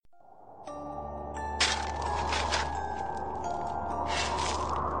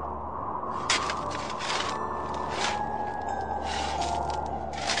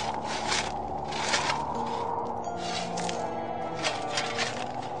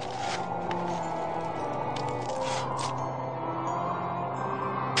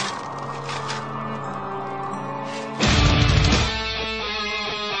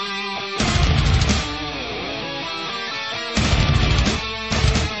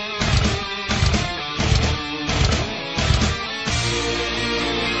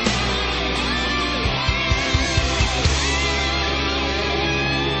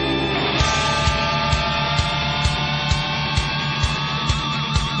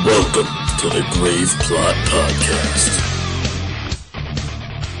Welcome to the Grave Plot Podcast.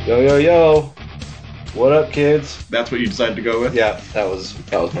 Yo. What up, kids? That's what you decided to go with? Yeah, that was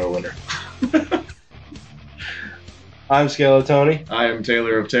my winner. I'm Scalo Tony. I am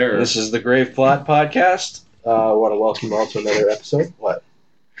Taylor of Terror. This is the Grave Plot Podcast. I want to welcome you all to another episode. What?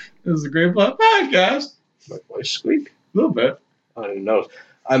 This is the Grave Plot Podcast. My voice squeak? A little bit. I don't even know.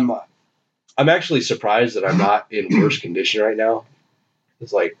 I'm actually surprised that I'm not in worse condition right now.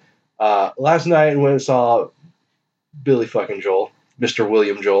 It's like last night when I saw Billy fucking Joel, Mr.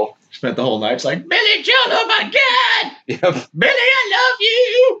 William Joel. Spent the whole night. It's like, Billy Joel, oh my God! Yep. Billy, I love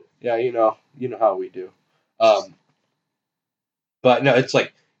you! Yeah, you know how we do. But no, it's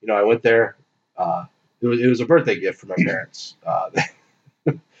like, I went there. It was a birthday gift for my parents.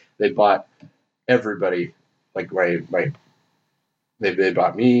 They bought everybody, like they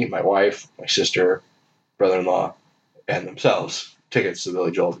bought me, my wife, my sister, brother-in-law, and themselves tickets to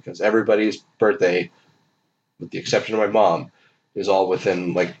Billy Joel because everybody's birthday, with the exception of my mom, is all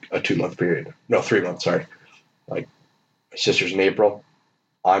within like a 2-month period. No, 3 months, sorry. Like, my sister's in April,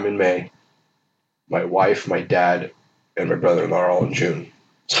 I'm in May, my wife, my dad, and my brother-in-law are all in June.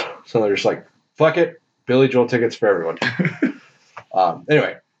 So they're just like, fuck it, Billy Joel tickets for everyone.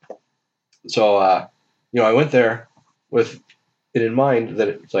 Anyway, so, I went there with it in mind that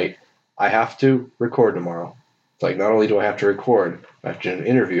it's like, I have to record tomorrow. It's like, not only do I have to record, I have to do an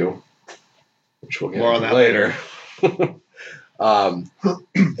interview, which we'll get More on that later. And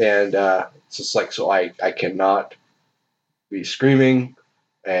it's just like, so I cannot be screaming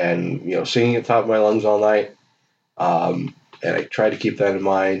and, singing at the top of my lungs all night. And I tried to keep that in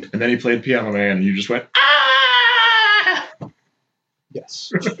mind. And then he played Piano Man and you just went, ah!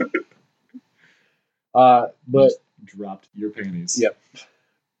 Yes. But just dropped your panties. Yep.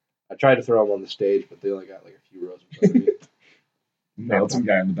 I tried to throw them on the stage, but they only got like a few rows in front of me. Nailed some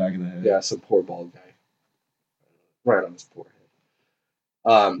guy in the back of the head. Yeah, some poor bald guy. Right on his forehead.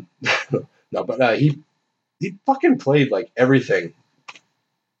 No, but he fucking played like everything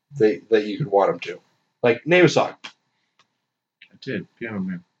that you could want him to. Like, name a song. I did. Piano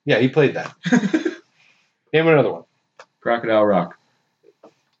Man. Yeah, he played that. Name another one. Crocodile Rock.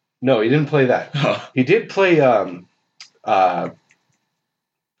 No, he didn't play that. Oh. He did play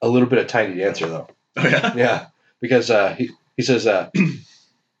a little bit of Tiny Dancer, though. Oh, yeah? Yeah, because he says,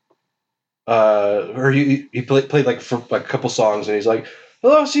 or he played like for like a couple songs, and he's like,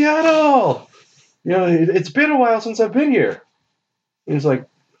 "Hello, Seattle! It's been a while since I've been here." And he's like,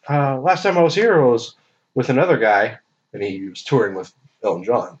 "Last time I was here was with another guy," and he was touring with Elton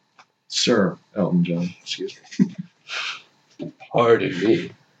John. Sir Elton John. Excuse me. Pardon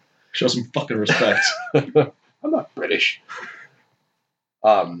me. Show some fucking respect. I'm not British.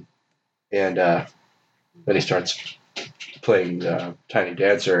 And then he starts playing Tiny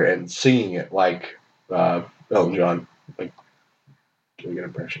Dancer and singing it like Elton John. Like, doing an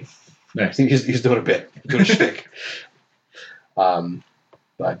impression. Nice. He's doing a bit. He's doing a shtick.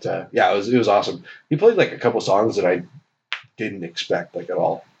 But yeah, it was awesome. He played like a couple songs that I didn't expect like at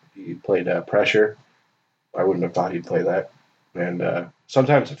all. He played Pressure. I wouldn't have thought he'd play that. And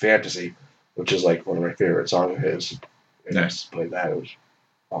sometimes a Fantasy, which is like one of my favorite songs of his. And nice. He played that. It was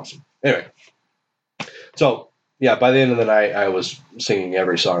awesome. Anyway, so yeah, by the end of the night, I was singing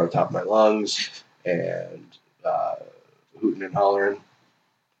every song on the top of my lungs and hooting and hollering.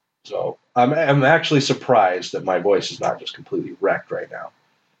 So I'm actually surprised that my voice is not just completely wrecked right now.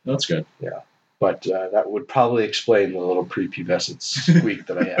 That's good. Yeah, but that would probably explain the little prepubescent squeak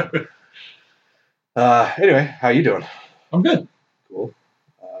that I have. Anyway, how you doing? I'm good. Cool.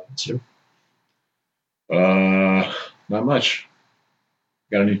 What's new? Not much.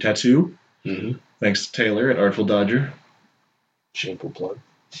 Got a new tattoo. Mm-hmm. Thanks to Taylor at Artful Dodger. Shameful plug.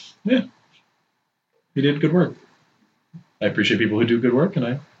 Yeah. He did good work. I appreciate people who do good work, and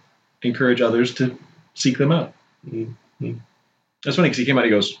I encourage others to seek them out. Mm-hmm. That's funny, because he came out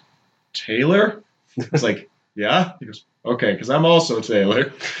and he goes, Taylor? I was like, yeah? He goes, okay, because I'm also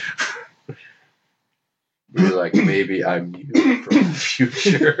Taylor. You're like, maybe I'm you from the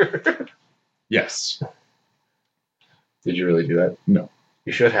future. Yes. Did you really do that? No.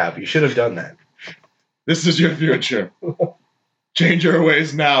 You should have. You should have done that. This is your future. Change your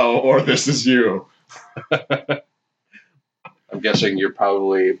ways now, or this is you. I'm guessing you're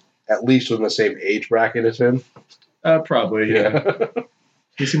probably at least within the same age bracket as him. Probably, yeah.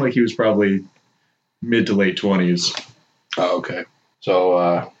 He seemed like he was probably mid to late 20s. Oh, okay.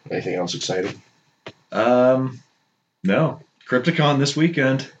 So, anything else exciting? No. Crypticon this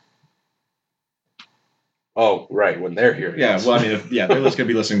weekend. Oh, right, when they're here. Yeah, well, I mean, they're going to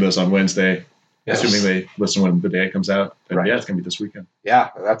be listening to this on Wednesday. Yes. Assuming they listen when the day it comes out. And Right. yeah, it's going to be this weekend.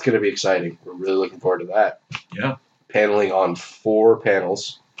 Yeah, that's going to be exciting. We're really looking forward to that. Yeah. Paneling on 4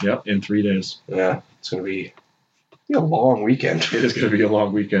 panels. Yep, in 3 days. Yeah, it's going to be a long weekend. It is going to be a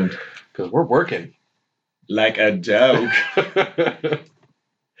long weekend. Because we're working. Like a dog.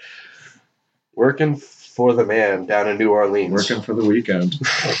 Working for the man down in New Orleans. Working for the weekend.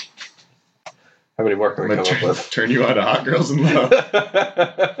 How many more can we come up with? Turn you on to Hot Girls in Love.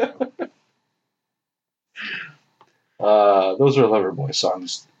 Those are Loverboy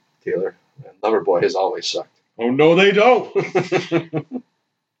songs, Taylor. And Loverboy has always sucked. Oh, no, they don't.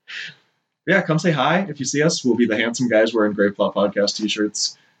 Yeah, come say hi. If you see us, we'll be the handsome guys wearing Grave Plot Podcast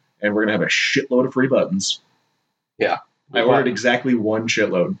t-shirts. And we're going to have a shitload of free buttons. Yeah. I ordered exactly 1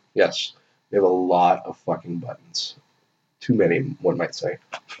 shitload. Yes. We have a lot of fucking buttons. Too many, one might say.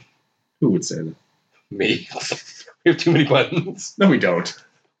 Who would say that? Me. We have too many buttons. No, we don't.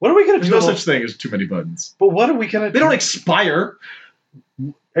 What are we going to There's do? no such thing as too many buttons. But what are we going to do? They don't expire.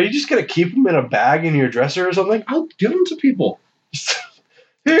 Are you just going to keep them in a bag in your dresser or something? I'll give them to people.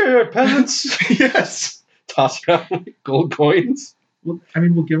 Here, peasants. Yes. Toss around like gold coins. Well, I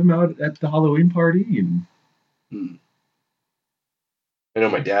mean, we'll give them out at the Halloween party. And I know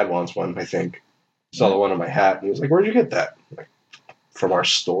my dad wants one, I think. Saw the one on my hat, and he was like, where'd you get that? I'm like, from our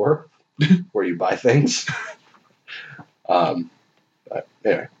store, where you buy things. But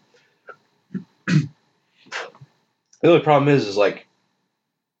anyway. The only problem is like,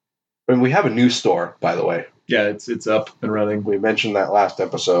 I mean, we have a new store, by the way. yeah, it's up and running. We mentioned that last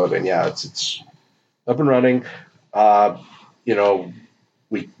episode, and yeah, it's up and running. You know,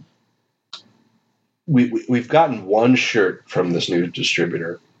 we've gotten 1 shirt from this new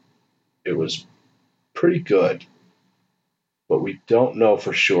distributor. It was pretty good, but we don't know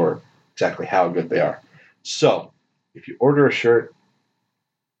for sure exactly how good they are. So, if you order a shirt,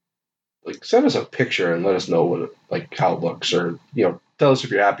 like send us a picture and let us know what how it looks, or tell us if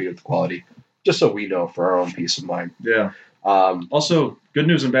you're happy with the quality, just so we know for our own peace of mind. Yeah. Also, good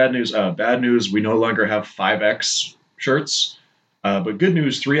news and bad news. Bad news, we no longer have 5X shirts. But good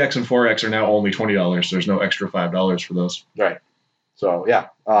news, 3X and 4X are now only $20. There's no extra $5 for those. Right. So, yeah.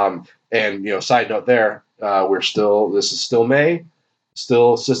 And, side note there, this is still May,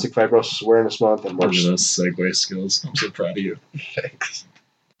 still Cystic Fibrosis Awareness Month. And Look at those segue skills. I'm so proud of you. Thanks.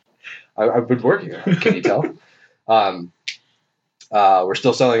 I've been working on it, can you tell? We're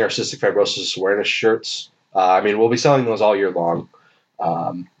still selling our Cystic Fibrosis Awareness shirts. We'll be selling those all year long.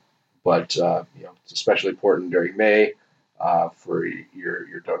 But it's especially important during May for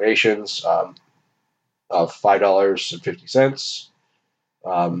your donations of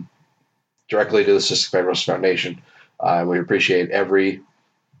 $5.50 directly to the Cystic Fibrosis Foundation. We appreciate every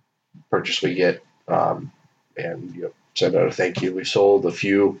purchase we get, and send out a thank you. We sold a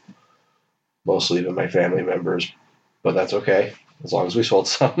few, mostly to my family members, but that's okay as long as we sold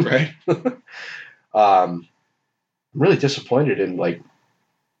some. Right. I'm really disappointed in my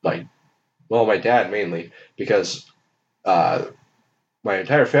dad mainly, because my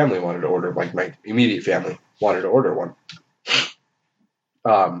entire family wanted to order, my immediate family wanted to order one.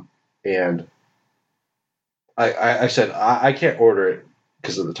 And I said, I can't order it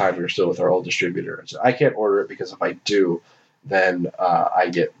because of the time we were still with our old distributor. I said, I can't order it because if I do, then I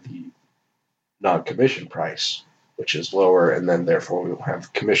get the non-commission price, which is lower, and then therefore we will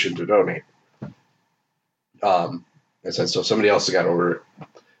have commission to donate. I said, so somebody else has got to order it.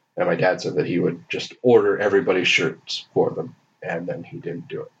 And my dad said that he would just order everybody's shirts for them, and then he didn't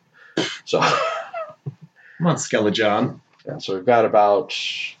do it. So, Come on, Skeleton. yeah, so we've got about,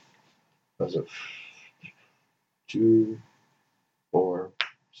 2, 4,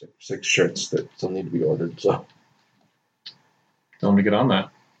 6 shirts that still need to be ordered. So, Tell him to get on that.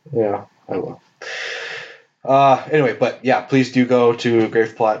 yeah, I will. Anyway, but yeah, please do go to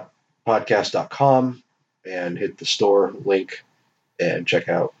graveplotpodcast.com and hit the store link and check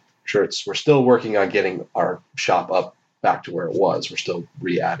out shirts. We're still working on getting our shop up back to where it was. We're still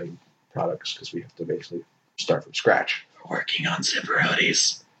re-adding products because we have to basically start from scratch. Working on zipper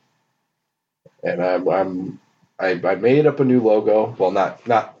hoodies. And I made up a new logo. Well, not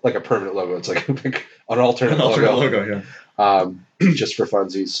like a permanent logo. It's like an alternate logo, yeah. Just for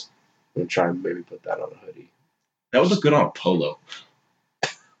funsies. I'm going to try and maybe put that on a hoodie. That would look good on a polo.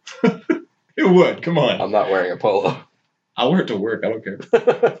 It would. Come on. I'm not wearing a polo. I'll wear it to work. I don't care.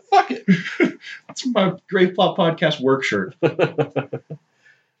 Fuck it. That's my Grave Plot Podcast work shirt. I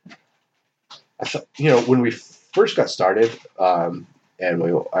thought, when we first got started, and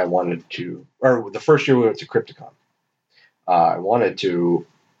I wanted to, or the first year we went to Crypticon, I wanted to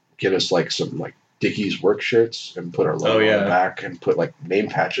get us some Dickies work shirts and put our logo on the back and put name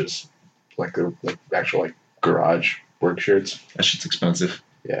patches like the actual like garage work shirts. That shit's expensive.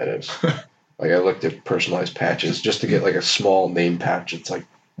 Yeah, it is. Like I looked at personalized patches just to get like a small name patch. It's like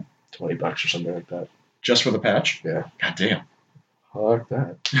 $20 or something like that. Just for the patch? Yeah. God damn. I like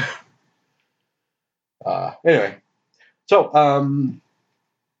that. Anyway, so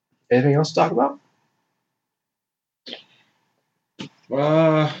anything else to talk about?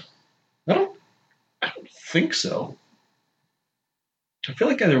 I don't think so. I feel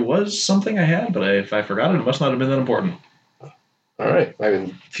like there was something I had, but if I forgot it, it must not have been that important. All right. I mean,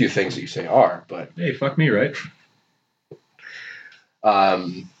 a few things that you say are, but Hey, fuck me, right?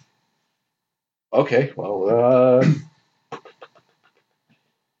 okay. Well,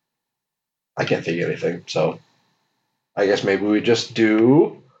 I can't think of anything, so I guess maybe we just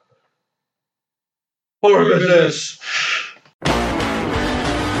do horror business.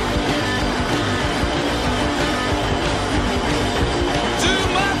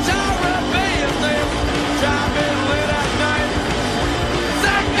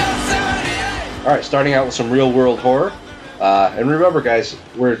 All right, starting out with some real world horror. And remember, guys,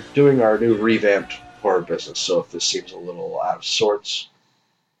 we're doing our new revamped horror business. So if this seems a little out of sorts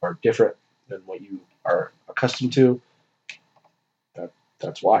or different than what you are accustomed to,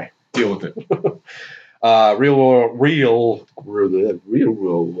 that's why. Deal with it. Real world.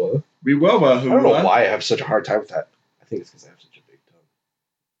 I don't know why I have such a hard time with that. I think it's because I have such a big tongue.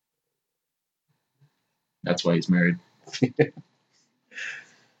 That's why he's married.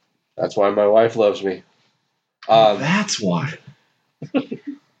 That's why my wife loves me. That's why.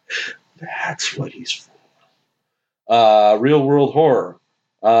 That's what he's for. Real world horror.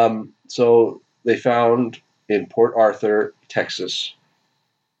 So they found in Port Arthur, Texas,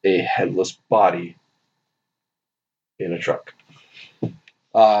 a headless body in a truck.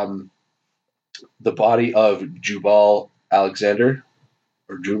 The body of Jubal Alexander,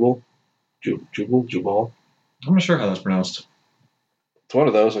 or Jubal? Jubal? I'm not sure how that's pronounced. It's one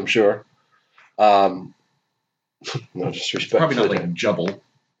of those, I'm sure. No disrespect. Probably not like Jubble.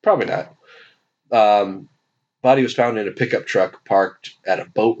 Probably not. Body was found in a pickup truck parked at a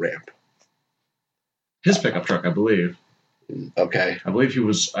boat ramp. His pickup truck, I believe. Okay. I believe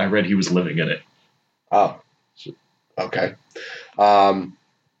I read he was living in it. Oh. Okay.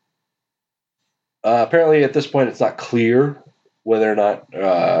 Apparently at this point it's not clear whether or not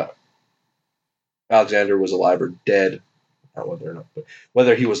Alexander was alive or dead. Not whether or not, but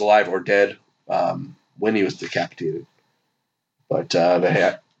whether he was alive or dead when he was decapitated. But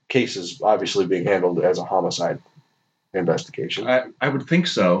the case is obviously being handled as a homicide investigation. I would think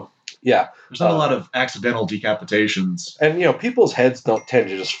so. Yeah. There's not a lot of accidental decapitations. And, people's heads don't tend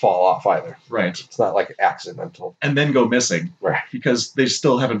to just fall off either. Right. It's not like accidental. And then go missing. Right. Because they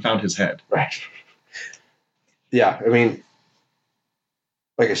still haven't found his head. Right. Yeah, I mean,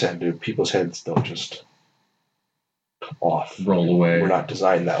 like I said, dude, people's heads don't just come off. Roll away. We're not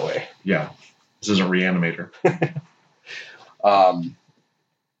designed that way. Yeah. This isn't Reanimator. I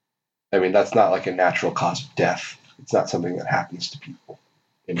mean, that's not like a natural cause of death. It's not something that happens to people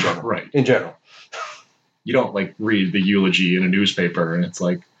in general. Right. In general. You don't, read the eulogy in a newspaper and it's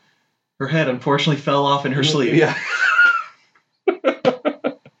like, her head unfortunately fell off in her sleep. Yeah.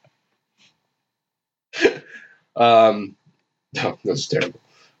 No, that's terrible.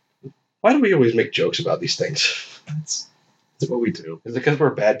 Why do we always make jokes about these things? That's what we do. Is it because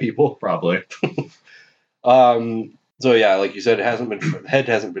we're bad people? Probably. So yeah, like you said, the head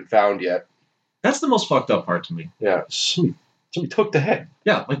hasn't been found yet. That's the most fucked up part to me. Yeah, somebody took the head.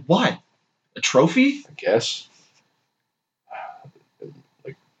 Yeah, why? A trophy? I guess.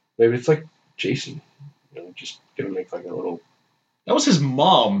 Maybe it's like Jason. Just gonna make like a little. That was his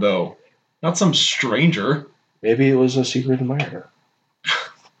mom, though, not some stranger. Maybe it was a secret admirer.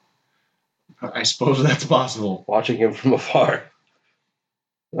 I suppose that's possible. Watching him from afar.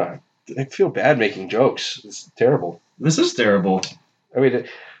 I feel bad making jokes. It's terrible. This is terrible. I mean,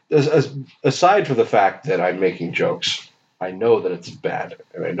 aside from the fact that I'm making jokes, I know that it's bad,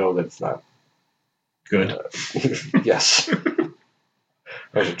 and I know that it's not good. Yes.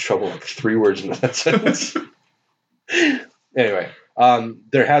 I was in trouble like 3 words into that sentence. Anyway,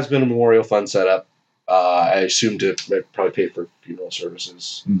 there has been a memorial fund set up. I assumed it probably paid for funeral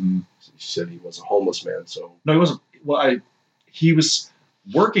services. Mm-hmm. He said he was a homeless man, so... No, he wasn't. Well, he was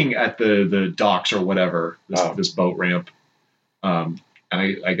working at the docks or whatever, this boat ramp. And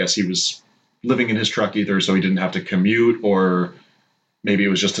I guess he was living in his truck either so he didn't have to commute, or maybe it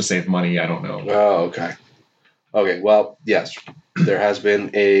was just to save money. I don't know. Oh, okay. Okay, well, yes. There has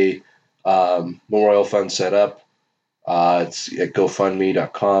been a memorial fund set up. It's at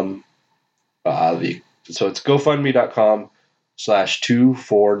GoFundMe.com. So it's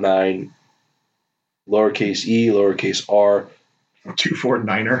GoFundMe.com/249 lowercase e, lowercase r,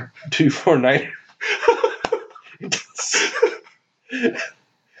 249er. 249.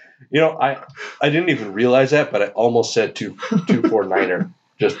 I didn't even realize that, but I almost said 249er.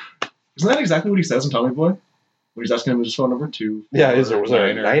 Just isn't that exactly what he says in Tommy Boy? When he's asking him his phone number, 249er. Yeah, was there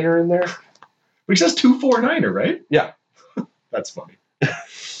a niner in there? But he says 249er, right? Yeah. That's funny.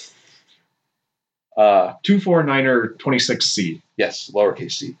 249er 26C. Yes,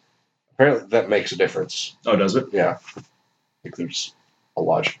 lowercase c. Apparently that makes a difference. Oh, does it? Yeah. I think there's a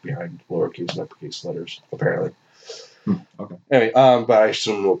logic behind lowercase and uppercase letters, apparently. Okay. Anyway, but I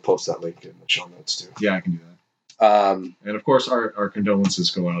assume we'll post that link in the show notes too. Yeah, I can do that. And of course, our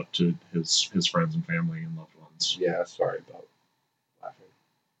condolences go out to his friends and family and loved ones. Yeah, sorry about laughing.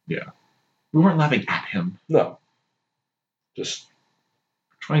 Yeah. We weren't laughing at him. No. Just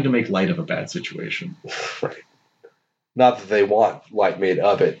trying to make light of a bad situation. Right. Not that they want light made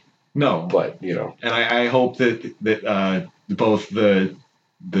of it. No. But, And I hope that both the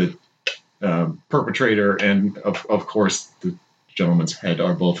perpetrator and, of course, the gentleman's head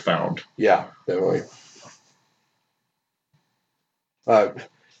are both found. Yeah, definitely. There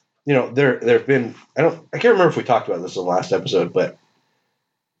have been, I can't remember if we talked about this in the last episode, but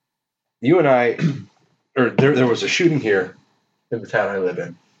you and I, there was a shooting here in the town I live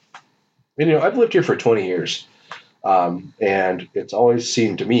in. And, I've lived here for 20 years. And it's always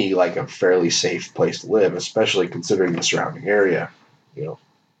seemed to me like a fairly safe place to live, especially considering the surrounding area.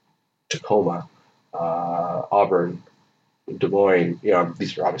 Tacoma, Auburn, Des Moines.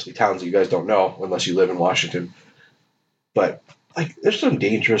 These are obviously towns that you guys don't know unless you live in Washington. But there's some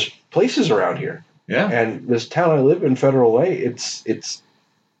dangerous places around here. Yeah. And this town I live in, Federal Way, it's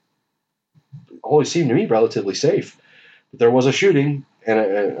always seemed to me relatively safe. But there was a shooting, and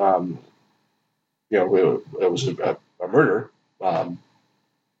it was a murder. And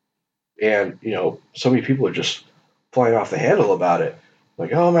so many people are just flying off the handle about it.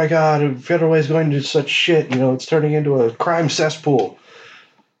 Like, oh my God, Federal Way is going to such shit. It's turning into a crime cesspool.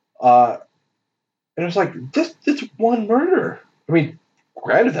 And it's like, it's one murder. I mean,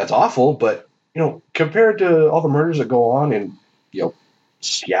 granted, that's awful, but, compared to all the murders that go on in,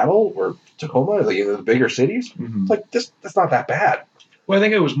 Seattle or Tacoma, the bigger cities, mm-hmm. It's like, that's not that bad. Well, I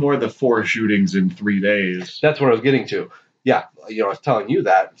think it was more the 4 shootings in 3 days. That's what I was getting to. Yeah, I was telling you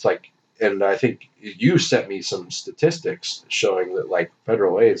that. It's like, and I think you sent me some statistics showing that,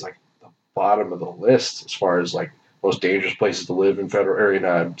 Federal Way is, the bottom of the list as far as, most dangerous places to live in Federal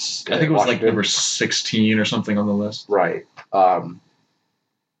area. I think it was, number 16 or something on the list. Right. And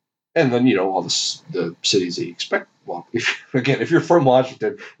then, all the cities that you expect. Well, if you're from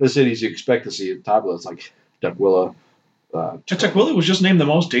Washington, the cities you expect to see at the top of the list, like Tukwila. Tukwila was just named the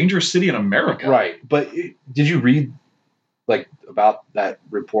most dangerous city in America. Right. But did you read, about that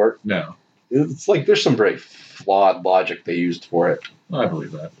report? No. It's there's some very flawed logic they used for it. I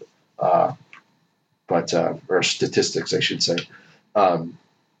believe that. Or statistics, I should say.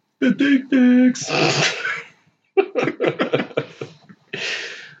 Statistics.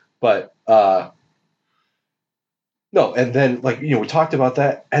 But no, and then we talked about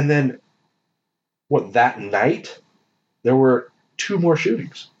that, and then that night there were 2 more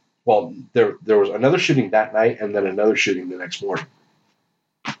shootings. Well, there was another shooting that night, and then another shooting the next morning.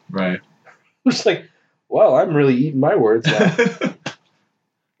 Right. It's well, I'm really eating my words now.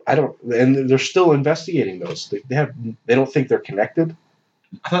 I don't, and they're still investigating those. They don't think they're connected.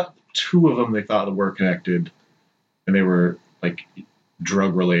 I thought 2 of them they thought were connected, and they were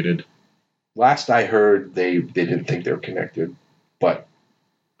drug related. Last I heard, they didn't think they were connected, but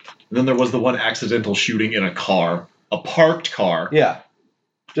and then there was the one accidental shooting in a car, a parked car. Yeah,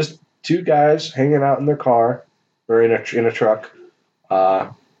 just 2 guys hanging out in their car or in a truck,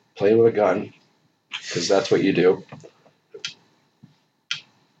 playing with a gun, because that's what you do.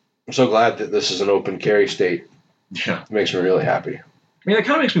 I'm so glad that this is an open carry state. Yeah, it makes me really happy. I mean, it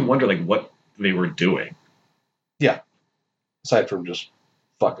kind of makes me wonder what they were doing. Yeah, aside from just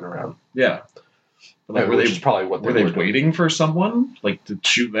fucking around. Yeah. But were they waiting for someone to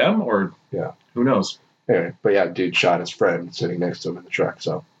shoot them, or yeah, who knows? Anyway, but yeah, dude shot his friend sitting next to him in the truck.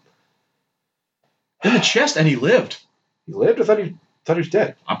 So in the chest, and he lived. He lived. I thought he was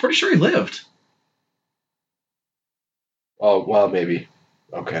dead. I'm pretty sure he lived. Oh well, maybe.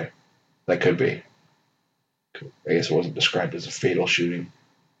 Okay, that could be. I guess it wasn't described as a fatal shooting.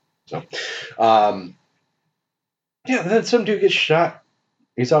 So, yeah. Then some dude gets shot.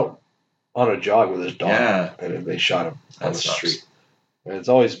 He's out on a jog with his dog, and they shot him on the street. And it's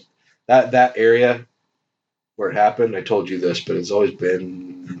always that area where it happened. I told you this, but it's always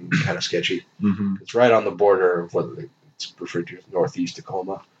been kind of sketchy. Mm-hmm. It's right on the border of what it's referred to as Northeast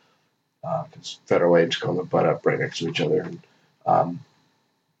Tacoma, because Federal Way and Tacoma butt up right next to each other. And,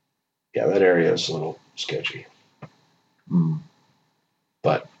 yeah, that area is a little sketchy.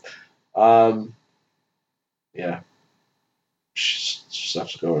 But, yeah,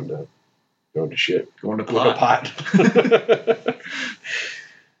 stuff's going to shit. Going to pot.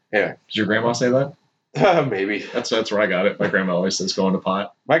 Yeah. Did your grandma say that? Maybe. That's where I got it. My grandma always says going to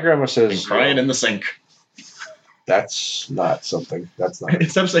pot. My grandma says and crying in the sink. That's not something. That's not.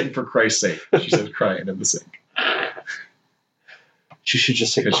 Instead of saying for Christ's sake, she says crying in the sink. She should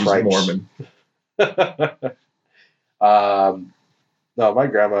just say because she's Mormon. No, my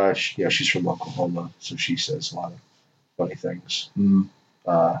grandma, she's from Oklahoma, so she says a lot of funny things.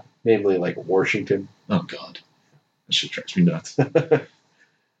 Namely, like Washington. Oh, God. That shit drives me nuts.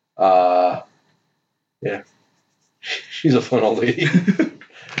 Yeah. She's a fun old lady.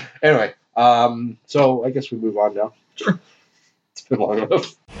 Anyway, so I guess we move on now. Sure. It's been long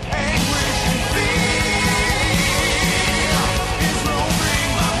enough.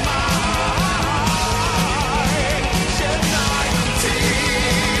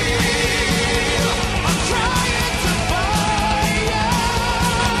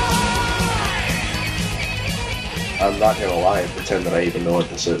 I'm not going to lie and pretend that I even know what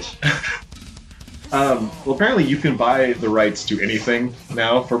this is. Well, apparently you can buy the rights to anything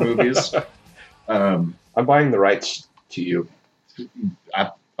now for movies. I'm buying the rights to you.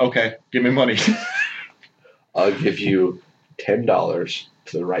 Okay, give me money. I'll give you $10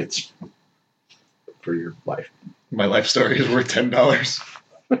 to the rights for your life. My life story is worth $10.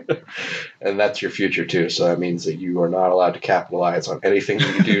 And that's your future, too. So that means that you are not allowed to capitalize on anything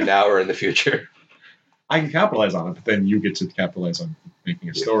that you do now or in the future. I can capitalize on it, but then you get to capitalize on making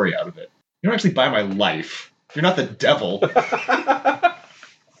a story out of it. You don't actually buy my life. You're not the devil.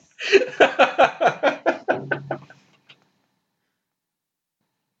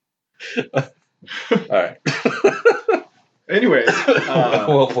 All right. Anyways.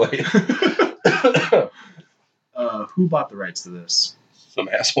 Well played. Who bought the rights to this? Some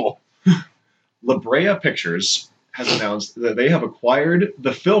asshole. La Brea Pictures has announced that they have acquired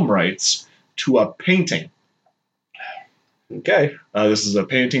the film rights to a painting. Okay. This is a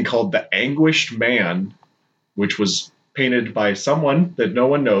painting called The Anguished Man, which was painted by someone that no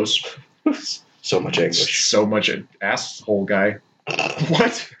one knows. So much anguish. So much asshole guy.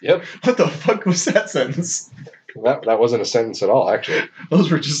 What? Yep. What the fuck was that sentence? That wasn't a sentence at all, actually.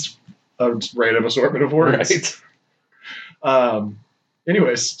 Those were just a random assortment of words. Right.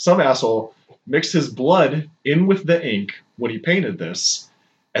 Anyways, some asshole mixed his blood in with the ink when he painted this,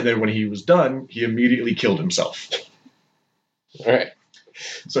 and then when he was done, he immediately killed himself. All right.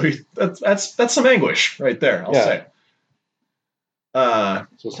 So that's some anguish right there, I'll say. So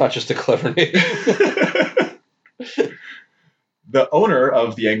it's not just a clever name. The owner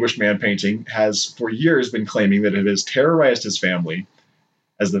of the Anguished Man painting has for years been claiming that it has terrorized his family,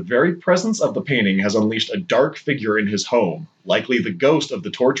 as the very presence of the painting has unleashed a dark figure in his home, likely the ghost of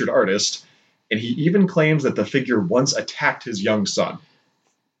the tortured artist, and he even claims that the figure once attacked his young son.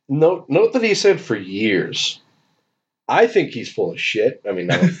 Note that he said for years. I think he's full of shit. I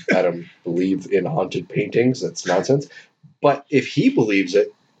mean, I don't believe in haunted paintings. That's nonsense. But if he believes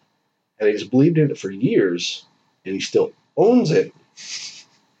it, and he's believed in it for years, and he still owns it,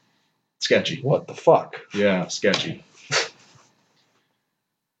 sketchy. What the fuck? Yeah, sketchy.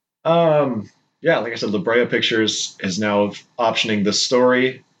 Yeah, like I said, La Brea Pictures is now optioning the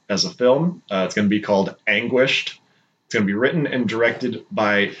story as a film. It's going to be called Anguished. It's going to be written and directed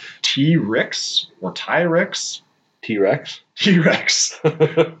by T-Rex or Ty-Rex. T-Rex? T-Rex.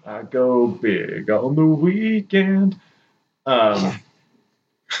 I go big on the weekend.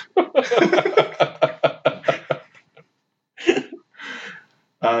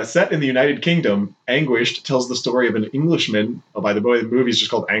 Set in the United Kingdom, Anguished tells the story of an Englishman. Oh, by the way, the movie is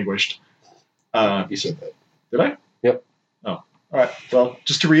just called Anguished. You said that. Did I? Yep. Oh, all right. Well,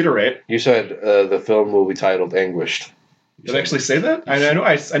 just to reiterate, you said the film will be titled Anguished. Did I actually say that? I know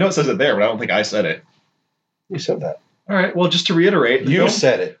it says it there, but I don't think I said it. You said that. All right. Well, just to reiterate,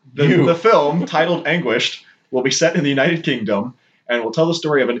 said it. The film titled Anguished will be set in the United Kingdom and will tell the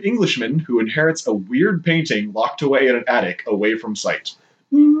story of an Englishman who inherits a weird painting locked away in an attic away from sight.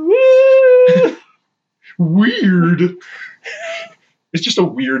 Weird. It's just a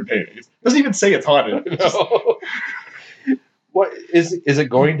weird painting. It doesn't even say it's haunted. No. What is it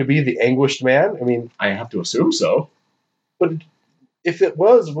going to be? The Anguished Man? I mean, I have to assume so. But if it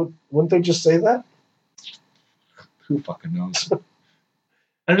was, wouldn't they just say that? Who fucking knows? And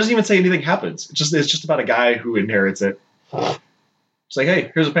it doesn't even say anything happens. It's just about a guy who inherits it. It's like,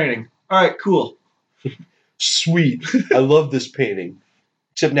 hey, here's a painting. All right, cool. Sweet. I love this painting.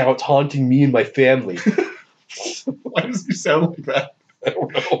 Except now it's haunting me and my family. Why does he sound like that? I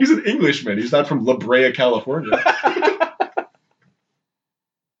don't know. He's an Englishman. He's not from La Brea, California.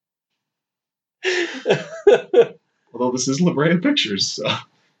 Although this is La Brea Pictures, so.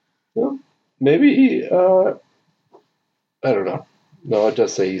 Well, maybe he, I don't know. No, it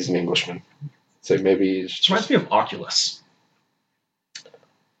does say he's an Englishman. So maybe he's This reminds me of Oculus.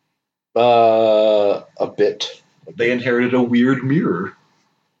 a bit. They inherited a weird mirror.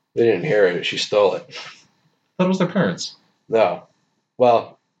 They didn't inherit it. She stole it. I thought it was their parents. No.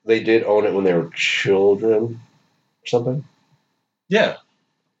 Well, they did own it when they were children or something. Yeah.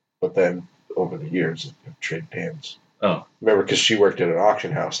 But then over the years, it traded hands. Oh. Remember, because she worked at an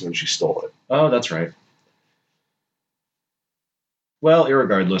auction house and then she stole it. Oh, that's right. Well,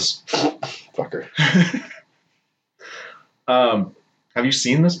 irregardless. Fucker. Have you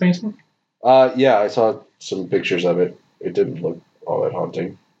seen this painting? Yeah, I saw some pictures of it. It didn't look all that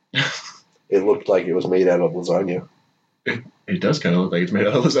haunting. It looked like it was made out of lasagna. It does kind of look like it's made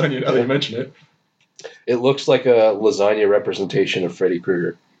out of lasagna now that you mention it. It looks like a lasagna representation of Freddy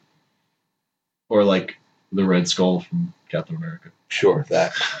Krueger. Or like the Red Skull from Captain America. Sure,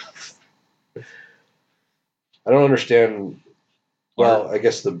 that. I don't understand. Well, I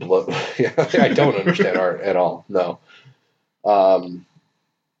guess the blood. Yeah, I don't understand art at all. No.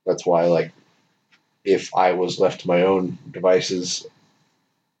 That's why, like, if I was left to my own devices,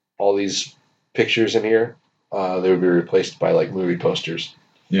 all these pictures in here, they would be replaced by like movie posters.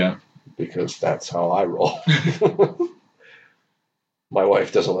 Yeah. Because that's how I roll. My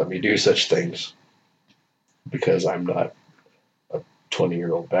wife doesn't let me do such things because I'm not a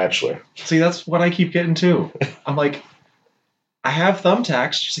 20-year-old bachelor. See, that's what I keep getting too. I'm like, I have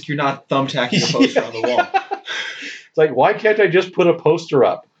thumbtacks. She's like, you're not thumbtacking a poster on the wall. It's like, why can't I just put a poster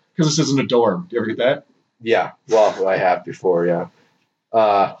up? Because this isn't a dorm. Do you ever get that? Yeah. Well, I have before, yeah.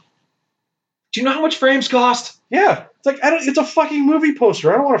 Do you know how much frames cost? Yeah. It's like, it's a fucking movie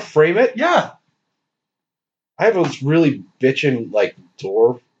poster. I don't want to frame it. Yeah. I have a really bitchin' like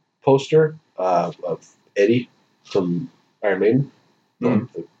door poster of Eddie from Iron Maiden, the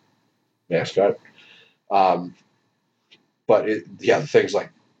mascot. But the thing's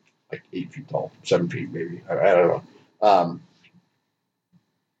like 8 feet tall, 7 feet maybe. I don't know.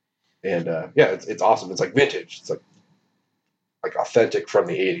 It's awesome. It's like vintage. It's like authentic from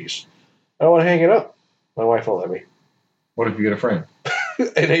the 80s. I don't want to hang it up. My wife won't let me. What if you get a frame?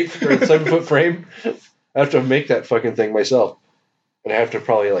 An 8 or 7 foot frame. I have to make that fucking thing myself, and I have to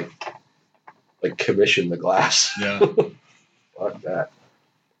probably like commission the glass. Yeah. Fuck that.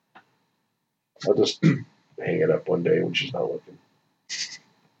 I'll just hang it up one day when she's not looking.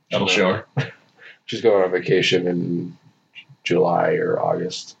 That'll show her. She's going on vacation in July or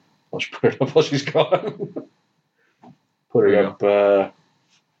August. I'll just put it up while she's gone. Put it up,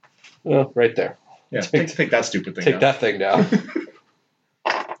 right there. Yeah, take that stupid thing Take down. that thing down.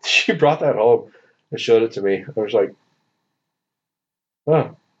 She brought that home and showed it to me. I was like,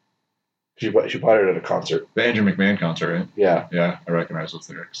 oh. She bought it at a concert. The Andrew McMahon concert, right? Yeah. Yeah, I recognize those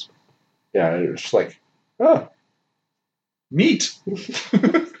lyrics. Yeah, it was like, oh. Neat. It's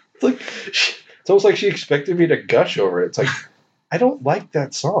almost like she expected me to gush over it. It's like, I don't like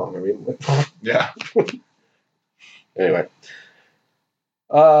that song. I mean, Yeah. Anyway.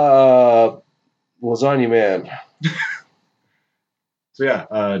 Lasagna Man. So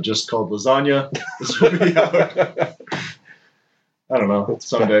yeah, just called Lasagna. This will be out. I don't know.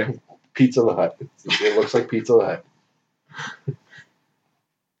 Someday. Pizza the Hut. It looks like Pizza the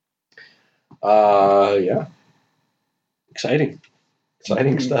Hut. Yeah. Exciting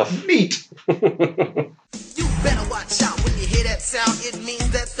stuff. Neat. You better watch out when you hear that sound. It means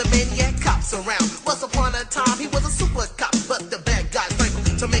that the maniac cop's around. Once upon a time, he was a super cop, but the bad guys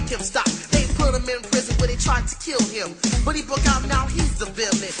framed to make him stop. They put him in prison where they tried to kill him, but he broke out, now he's the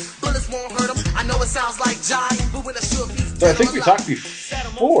villain. Bullets won't hurt him. I know it sounds like jive, but when I shoot he's So I think we talked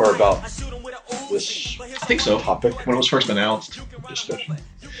before about this I think so. topic When it was first announced. discussion.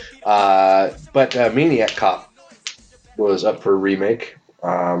 But Maniac Cop was up for a remake,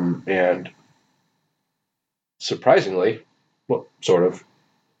 and surprisingly, well, sort of.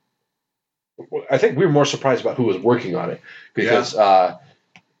 I think we were more surprised about who was working on it because Ed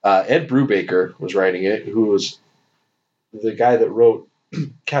Brubaker was writing it, who was the guy that wrote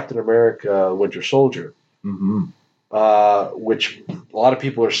Captain America: Winter Soldier, which a lot of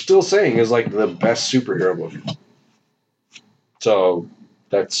people are still saying is like the best superhero movie. So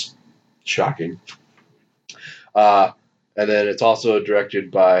that's shocking. And then it's also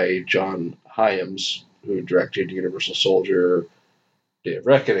directed by John Hyams, who directed Universal Soldier: Day of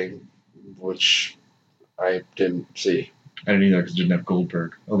Reckoning, which I didn't see. I didn't either because it didn't have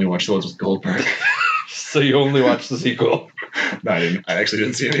Goldberg. I only watched the ones with Goldberg. So you only watched the sequel? No, I didn't. I actually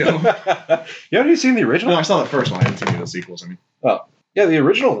didn't see any of them. You haven't even seen the original? No, I saw the first one. I didn't see any of the sequels. I mean, oh, yeah, the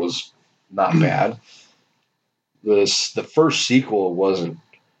original was not bad. The first sequel wasn't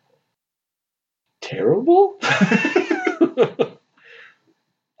terrible.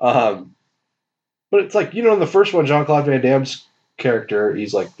 But it's like, in the first one, Jean-Claude Van Damme's character,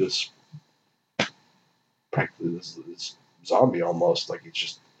 he's like practically this zombie almost. Like he's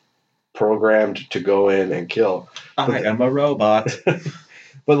just programmed to go in and kill. I am a robot.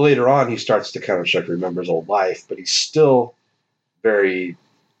 But later on, he starts to kind of start to remember his old life, but he's still very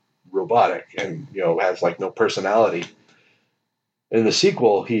robotic and, has like no personality. In the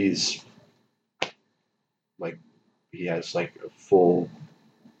sequel, he's like, he has like a full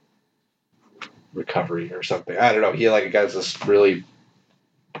recovery or something. I don't know. He like has this really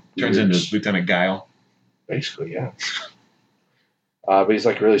turns into Lieutenant Guile. Basically, yeah. But he's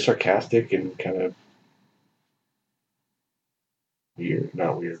like really sarcastic and kind of weird.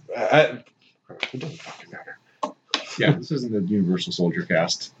 Not weird. It doesn't fucking matter. Yeah, this isn't the Universal Soldier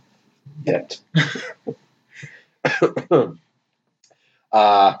cast yet.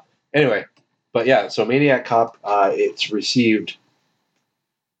 Anyway, but yeah, so Maniac Cop, it's received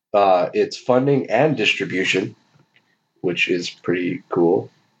its funding and distribution, which is pretty cool,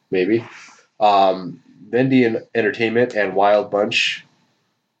 maybe. Vendian Entertainment and Wild Bunch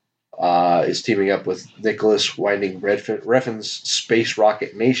is teaming up with Nicholas Winding Refn's Space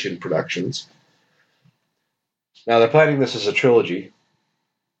Rocket Nation Productions. Now, they're planning this as a trilogy,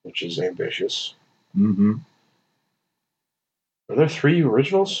 which is ambitious. Mm-hmm. Are there 3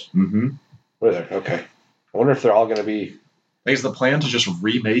 originals? Mm-hmm. What are there? Okay. I wonder if they're all going to be... Is the plan to just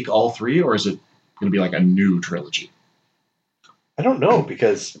remake all 3, or is it going to be like a new trilogy? I don't know,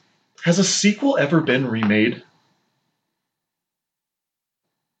 because... Has a sequel ever been remade?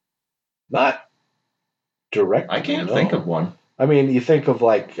 Not directly. I can't think of one. I mean, you think of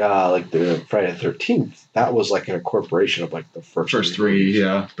like the Friday the 13th. That was like an incorporation of like the first 3,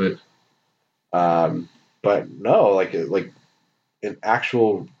 yeah, but no, like an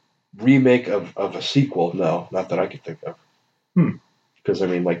actual remake of a sequel. No, not that I could think of. Because I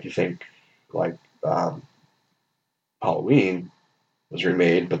mean, like you think like Halloween was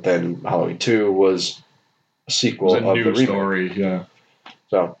remade, but then Halloween 2 was a sequel of the remake. Story, yeah.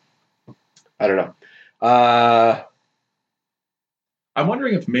 So I don't know. I'm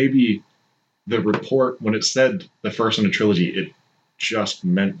wondering if maybe the report, when it said the first in a trilogy, it just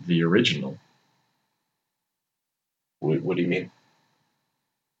meant the original. What do you mean?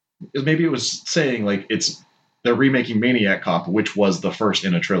 Maybe it was saying like they're remaking Maniac Cop, which was the first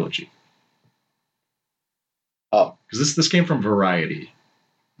in a trilogy. Oh, because this came from Variety.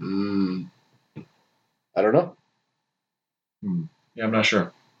 I don't know. Yeah, I'm not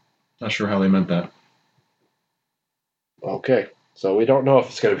sure. Not sure how they meant that. Okay. So we don't know if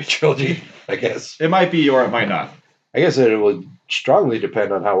it's going to be a trilogy, I guess. It might be or it might not. I guess it would strongly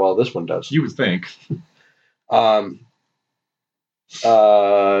depend on how well this one does. You would think. Nicholas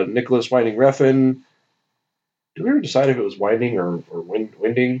Winding Refn. Did we ever decide if it was Winding or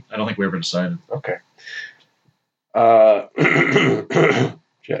Winding? I don't think we ever decided. Okay.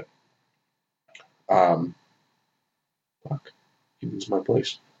 Shit. Fuck. He was my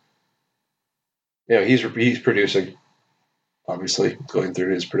place. Yeah, he's producing. Obviously, going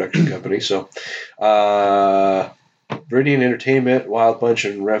through his production company. So, Viridian Entertainment, Wild Bunch,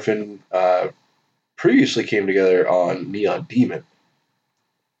 and Refn previously came together on Neon Demon,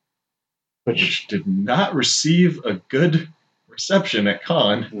 which did not receive a good reception at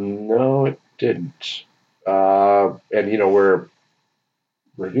Con. No, it didn't. And we're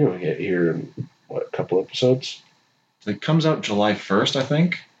reviewing it here in a couple episodes. It comes out July 1st, I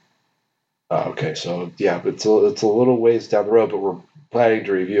think. Okay, so yeah, it's a little ways down the road, but we're planning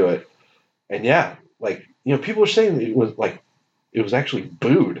to review it. And yeah, people are saying that it was actually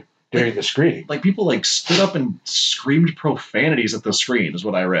booed during the screening. Like people stood up and screamed profanities at the screen, is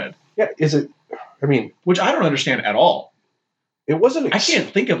what I read. Yeah, is it? I mean, which I don't understand at all. It wasn't. I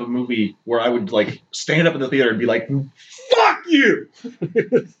can't think of a movie where I would stand up in the theater and be like, "Fuck you,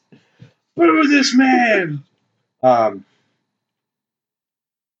 boo this man."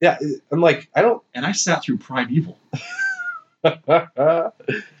 Yeah, I'm like, I don't. And I sat through Primeval. It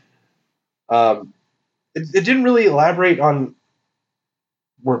didn't really elaborate on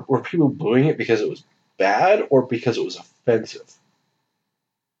were people booing it because it was bad or because it was offensive.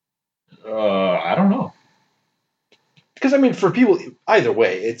 I don't know. Because I mean, for people, either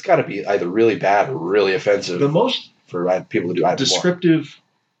way, it's got to be either really bad or really offensive. The most for people to do either descriptive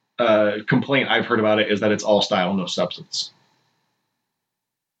complaint I've heard about it is that it's all style, no substance.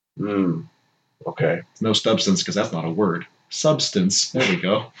 Okay. No substance, because that's not a word. Substance. There we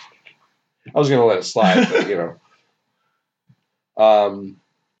go. I was going to let it slide, but, you know.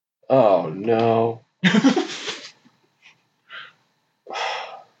 Oh, no.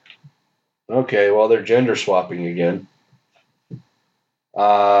 Okay, well, they're gender swapping again.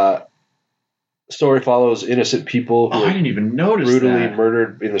 Story follows innocent people who I didn't even notice brutally that.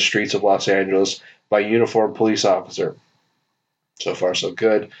 murdered in the streets of Los Angeles by a uniformed police officer. So far, so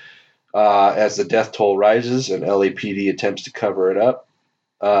good. As the death toll rises and LAPD attempts to cover it up,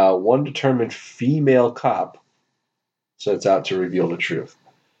 one determined female cop sets out to reveal the truth.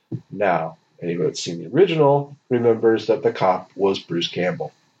 Now, anyone that's seen the original remembers that the cop was Bruce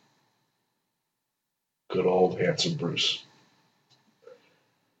Campbell. Good old handsome Bruce.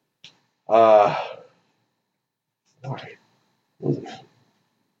 Why?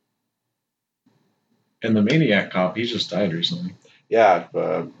 And the Maniac cop, he just died recently. Yeah,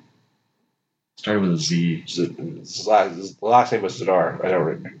 Started with a Z. His last name was Zadar. I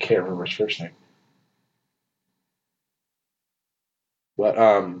can't remember his first name. But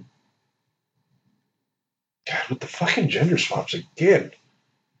God, with the fucking gender swaps again.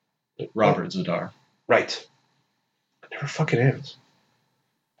 Robert Zadar. Right. It never fucking ends.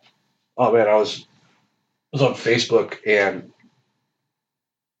 Oh man, I was on Facebook and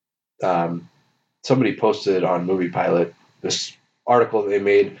somebody posted on Movie Pilot this article they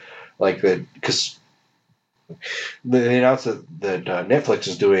made, like that, because they announced that Netflix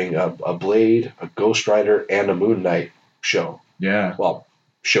is doing a Blade, a Ghost Rider, and a Moon Knight show. Yeah. Well,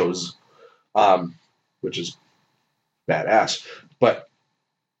 shows, which is badass. But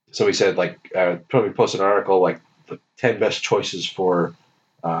so he said, like, probably posted an article like the 10 best choices for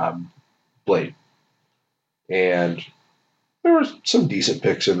Blade, and there were some decent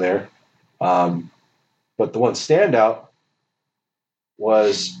picks in there. But the one standout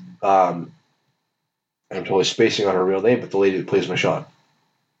was, I'm totally spacing on her real name, but the lady that plays Michonne.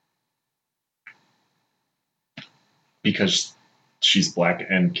 Because she's black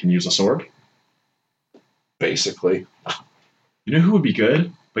and can use a sword? Basically. You know who would be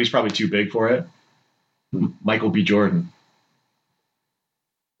good, but he's probably too big for it? Michael B. Jordan.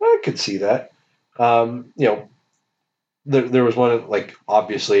 I could see that. You know, there was one, like,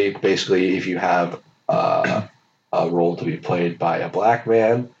 obviously, basically, if you have a role to be played by a black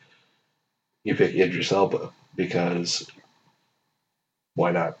man, you pick Idris Elba, because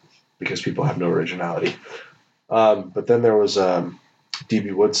why not? Because people have no originality. But then there was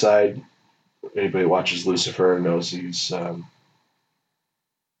D.B. Woodside. Anybody who watches Lucifer knows he's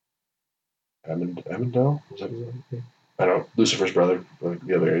Emmendale? Was that his name? I don't know. Lucifer's brother,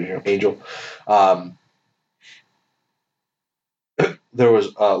 the other angel. There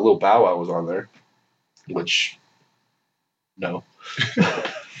was Lil Bow Wow was on there, which no.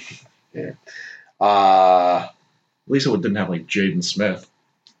 Yeah. At least it didn't have like Jaden Smith.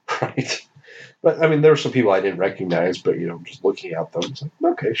 Right. But I mean, there were some people I didn't recognize, but you know, just looking at them, it's like,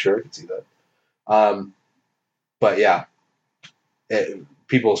 okay, sure, I can see that. But yeah,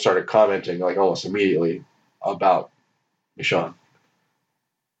 people started commenting like almost immediately about Michonne.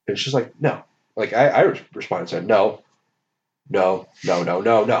 And it's just like, no. Like I responded and said, no.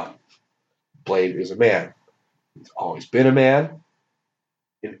 Blade is a man. He's always been a man.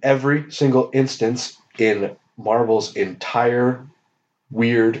 In every single instance in Marvel's entire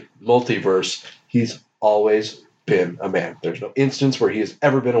weird multiverse, he's always been a man. There's no instance where he has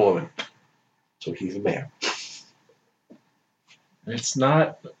ever been a woman. So he's a man. It's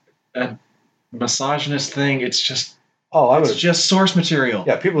not a misogynist thing. It's just just source material.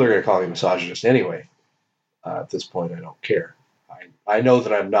 Yeah, people are going to call me misogynist anyway. At this point, I don't care. I know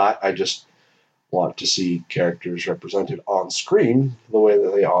that I'm not. I just want to see characters represented on screen the way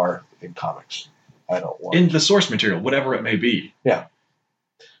that they are in comics. I don't want in the source material, whatever it may be. Yeah.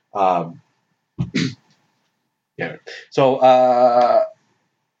 Yeah. So,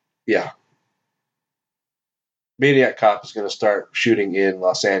 yeah. Maniac Cop is going to start shooting in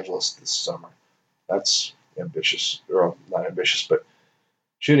Los Angeles this summer. That's ambitious. Or not ambitious, but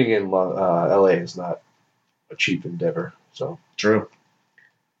shooting in LA is not a cheap endeavor. So True.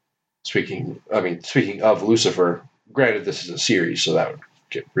 Speaking of Lucifer, granted this is a series, so that would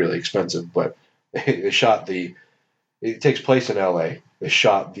get really expensive, but they shot it takes place in LA. They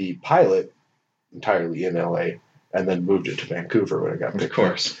shot the pilot entirely in LA and then moved it to Vancouver when it got picked up. Of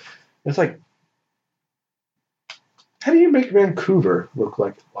course. It's like, how do you make Vancouver look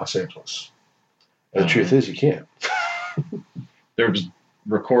like Los Angeles? And the truth is, you can't. They're just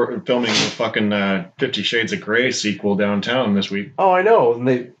filming the fucking 50 Shades of Grey sequel downtown this week. Oh, I know.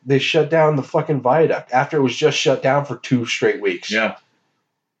 And they shut down the fucking viaduct after it was just shut down for 2 straight weeks. Yeah.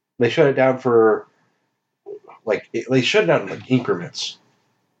 They shut it down for they shut it down in like increments.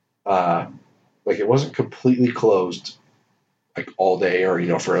 Like it wasn't completely closed like all day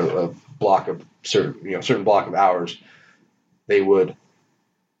or for a block of certain block of hours. They would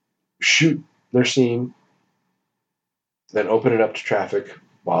shoot their scene, then open it up to traffic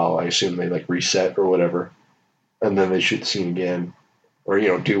while I assume they like reset or whatever, and then they shoot the scene again, or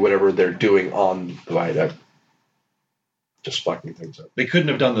do whatever they're doing on the viaduct. Just fucking things up. They couldn't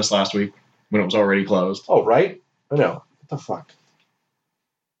have done this last week when it was already closed. Oh, right? I know. What the fuck?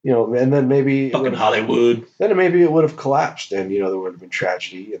 And then maybe fucking Hollywood. Then maybe it would have collapsed, and there would have been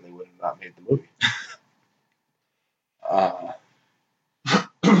tragedy, and they would have not made the movie.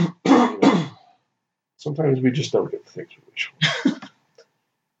 Sometimes we just don't get the things we wish for.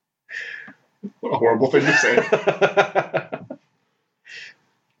 What a horrible thing to say.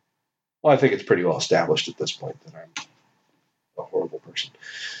 Well, I think it's pretty well established at this point that I'm a horrible person.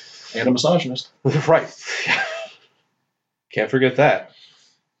 And a misogynist. Right. Can't forget that.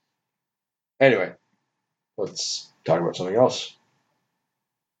 Anyway, let's talk about something else.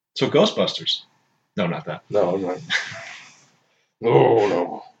 So Ghostbusters. No, not that. No, I'm not. Oh,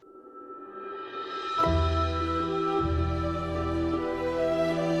 no.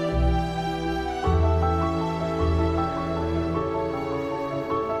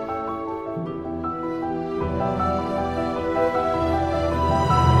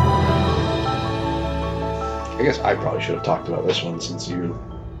 I guess I probably should have talked about this one since you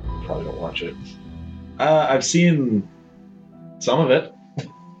probably don't watch it. I've seen some of it.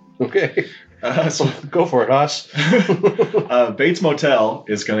 Okay. So go for it, Haas. Bates Motel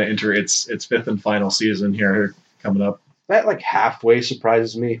is going to enter its 5th and final season here coming up. That like halfway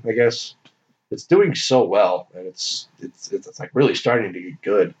surprises me, I guess. It's doing so well, and it's like really starting to get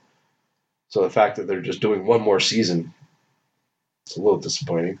good. So the fact that they're just doing one more season, it's a little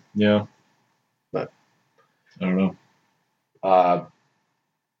disappointing. Yeah. But I don't know.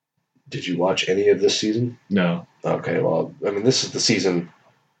 Did you watch any of this season? No. Okay, well, I mean, this is the season.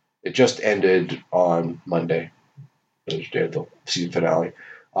 It just ended on Monday. The season finale.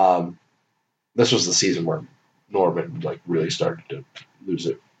 This was the season where Norman like really started to lose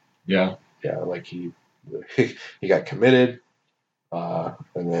it. Yeah. Yeah, like he got committed, and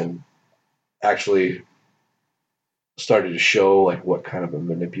then actually started to show like what kind of a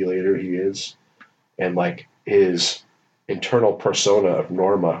manipulator he is, and like his internal persona of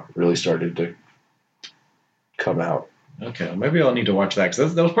Norma really started to come out. Okay, well, maybe I'll need to watch that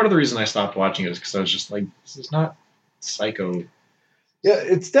because that was part of the reason I stopped watching it, because I was just like, this is not Psycho. Yeah,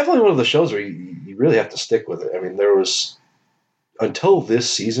 it's definitely one of the shows where you really have to stick with it. I mean, there was until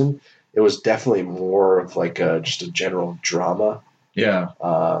this season, it was definitely more of like just a general drama. Yeah.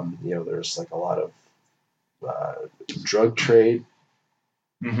 There's like a lot of drug trade.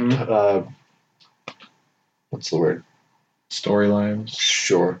 Mm-hmm. What's the word? Storylines.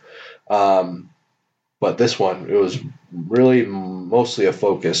 Sure. But this one, it was really mostly a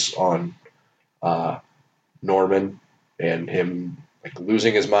focus on Norman and him like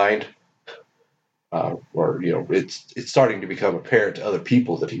losing his mind. It's starting to become apparent to other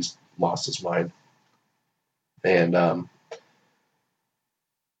people that he's lost his mind. And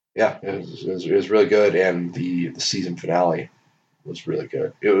it was really good, and the season finale was really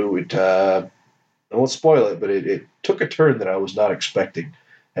good. I won't spoil it, but it took a turn that I was not expecting,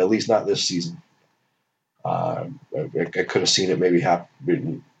 at least not this season. I could have seen it maybe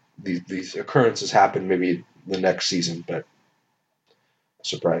happen. These occurrences happen maybe the next season, but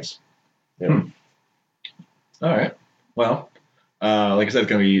surprise. Yeah. All right. Well, like I said, it's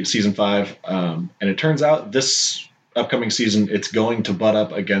going to be season 5, and it turns out this upcoming season it's going to butt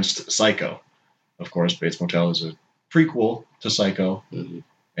up against Psycho. Of course, Bates Motel is a prequel to Psycho,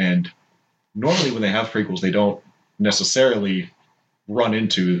 and normally when they have prequels, they don't necessarily run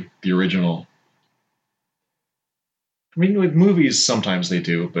into the original. I mean, with movies, sometimes they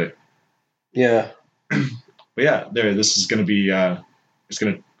do, but yeah. But yeah, this is going to be it's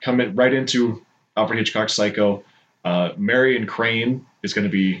going to come in right into Alfred Hitchcock's Psycho. Marion Crane is going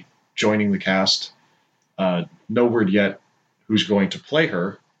to be joining the cast. No word yet who's going to play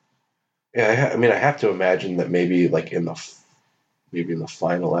her. Yeah, I mean, I have to imagine that maybe like in the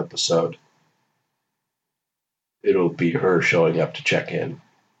final episode, it'll be her showing up to check in.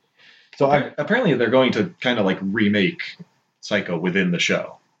 So apparently they're going to kind of like remake Psycho within the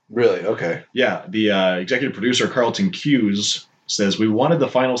show. Really? Okay. Yeah, the executive producer Carlton Cuse says, "We wanted the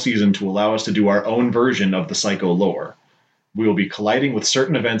final season to allow us to do our own version of the Psycho lore. we will be colliding with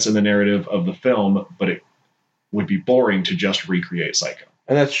certain events in the narrative of the film, but it would be boring to just recreate Psycho.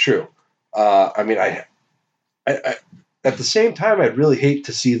 And that's true. I mean, I at the same time, I'd really hate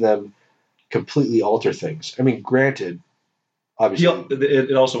to see them completely alter things. I mean, granted, obviously,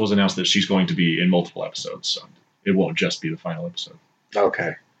 It also was announced that she's going to be in multiple episodes, so it won't just be the final episode.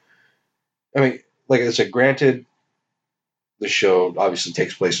 Okay. I mean, like I said, granted, the show obviously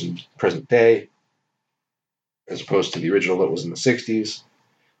takes place in present day, as opposed to the original that was in the 60s.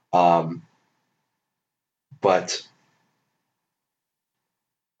 But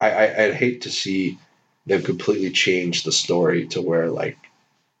I'd hate to see them completely change the story to where, like,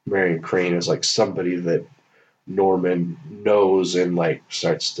 Marion Crane is, like, somebody that Norman knows and, like,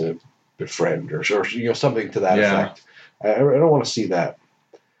 starts to befriend or something to that effect. I don't want to see that.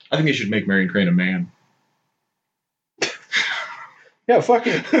 I think they should make Marion Crane a man. Yeah, fuck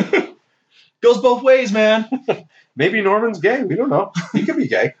it. Goes both ways, man. Maybe Norman's gay. We don't know. He could be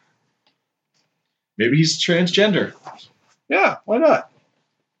gay. Maybe he's transgender. Yeah, why not?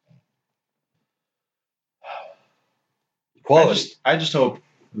 Quality. I just hope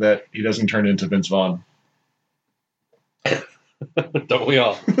that he doesn't turn into Vince Vaughn. Don't we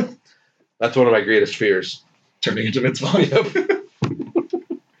all? That's one of my greatest fears. Turning into Vince Vaughn.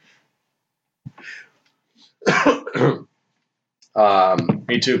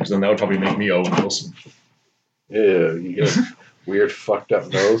 Me too, because then that would probably make me Owen Wilson. Yeah, you get a weird, fucked up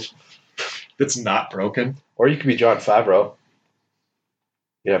nose. That's not broken. Or you could be Jon Favreau.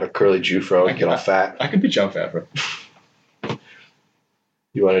 You have a curly Jufro and get all fat. I could be Jon Favreau.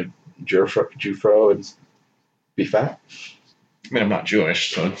 You want a Jufro and be fat? I mean, I'm not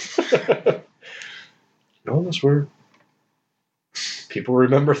Jewish, so. No, that's where people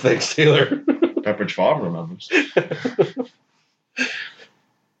remember things, Taylor. Pepperidge Farm remembers.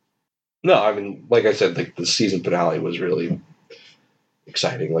 No, I mean, like I said, like the season finale was really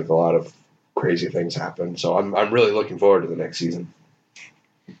exciting. Like a lot of crazy things happened, so I'm really looking forward to the next season.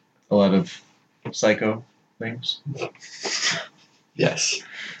 A lot of psycho things. Yes.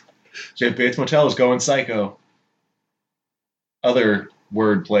 Jeff Bates Motel is going psycho. Other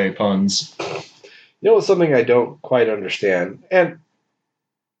wordplay puns. You know, it's something I don't quite understand, and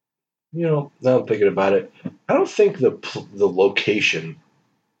you know, now I'm thinking about it, I don't think the location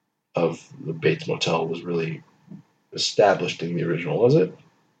of the Bates Motel was really established in the original, was it?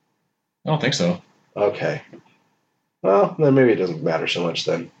 I don't think so. Okay. Well, then maybe it doesn't matter so much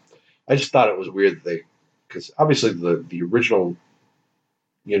then. I just thought it was weird that because obviously the original,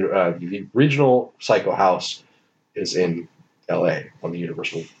 the original Psycho House is in L.A. on the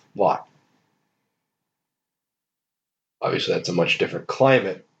Universal lot. Obviously, that's a much different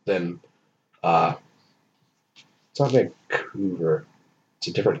climate than. It's not Vancouver. It's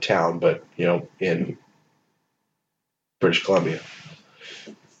a different town, but in British Columbia.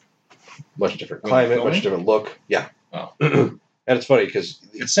 Much different climate, much different look. Yeah. Oh. And it's funny because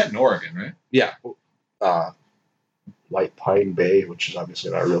it's set in Oregon, right? Yeah. White Pine Bay, which is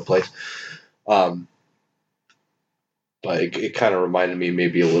obviously not a real place. But it kind of reminded me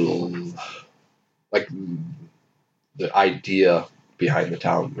maybe a little like the idea behind the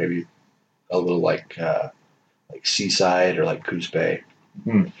town, maybe a little like Seaside or like Coos Bay.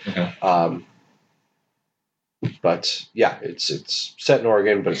 Okay. But yeah, it's set in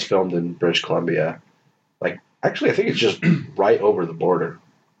Oregon, but it's filmed in British Columbia. Like, actually, I think it's just right over the border,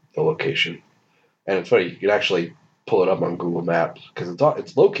 the location. And it's funny, you can actually pull it up on Google Maps because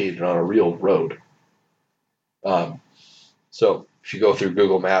it's located on a real road. So if you go through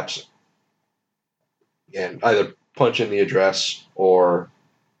Google Maps and either punch in the address or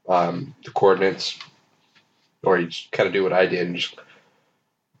the coordinates, or you just kind of do what I did and just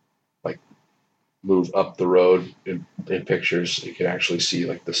like move up the road in pictures, you can actually see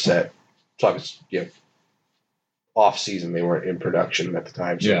like the set. So obviously, off season, they weren't in production at the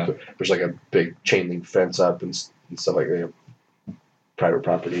time. So there's like a big chain link fence up and stuff like that, private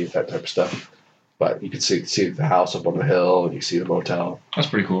property, that type of stuff. But you can see the house up on the hill, and you see the motel. That's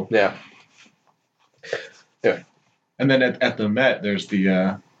pretty cool. Yeah. Anyway. And then at the Met, there's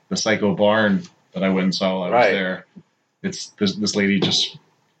the Psycho barn that I went and saw while I was there. It's this lady just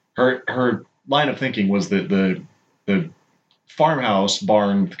her line of thinking was that the farmhouse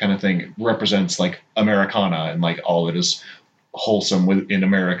barn kind of thing represents like Americana and like all that is wholesome in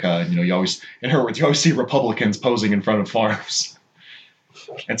America. And, you always, in her words, you always see Republicans posing in front of farms.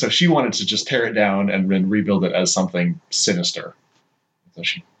 And so she wanted to just tear it down and then rebuild it as something sinister. So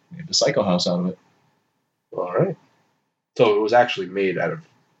she made the Psycho house out of it. All right. So it was actually made out of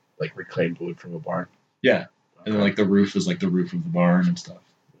like reclaimed wood from a barn. Yeah. Okay. And then like the roof is like the roof of the barn and stuff.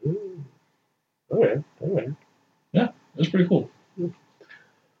 Ooh. All right. Yeah. That's pretty cool.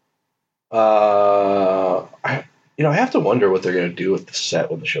 I have to wonder what they're going to do with the set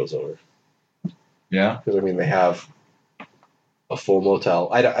when the show's over. Yeah. Because, I mean, they have a full motel.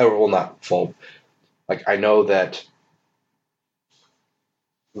 Well, not full. Like, I know that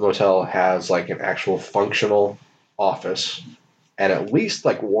the motel has, like, an actual functional office and at least,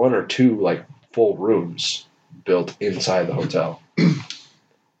 like, one or two, like, full rooms built inside the hotel.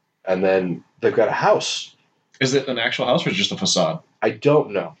 And then they've got a house. Is it an actual house or just a facade? I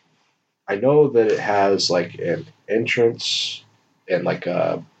don't know. I know that it has, like, an entrance and, like,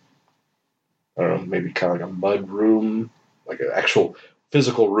 I don't know, maybe kind of like a mud room, like an actual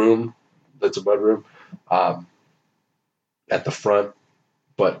physical room that's a mud room at the front.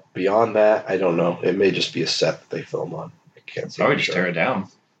 But beyond that, I don't know. It may just be a set that they film on. I can't see. Probably just tear it down.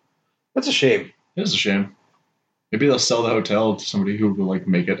 That's a shame. It is a shame. Maybe they'll sell the hotel to somebody who will like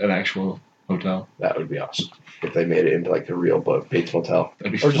make it an actual hotel. That would be awesome if they made it into like a real Bates Motel,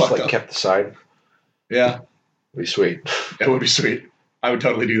 That'd be or just like up. kept the sign. Yeah, It'd be sweet. that would be sweet. I would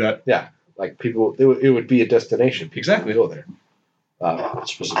totally do that. Yeah, like people, it would be a destination. People Exactly. would go there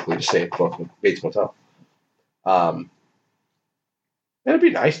specifically to stay at Bates Motel. And it'd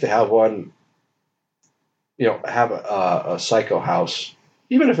be nice to have one. Have a psycho house,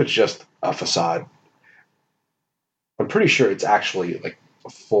 even if it's just a facade. I'm pretty sure it's actually like a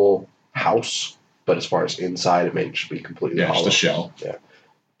full house, but as far as inside, it may just be completely hollow. Just a shell. Yeah,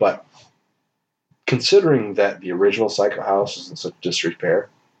 but considering that the original Psycho House is in such disrepair,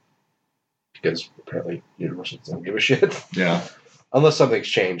 because apparently Universal doesn't give a shit. Yeah, Unless something's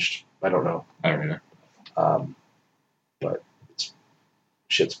changed, I don't know. I don't either. But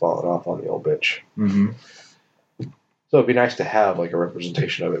shit's falling off on the old bitch. Mm-hmm. So it'd be nice to have like a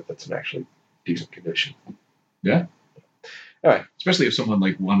representation of it that's in actually decent condition. Yeah. All right. Especially if someone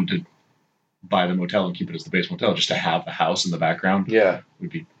like wanted to buy the motel and keep it as the base motel, just to have the house in the background. Yeah. Would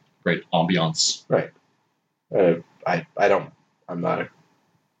be great ambiance. Right. I'm not an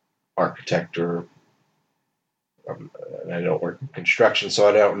architect or I don't work in construction, so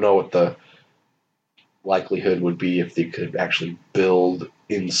I don't know what the likelihood would be if they could actually build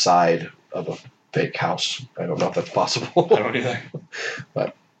inside of a fake house. I don't know if that's possible. I don't either.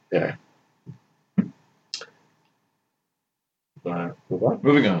 But yeah. Move on.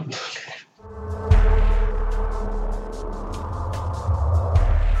 Moving on.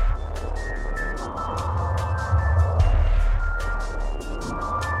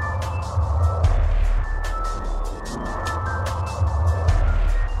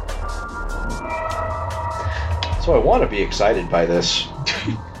 So I want to be excited by this.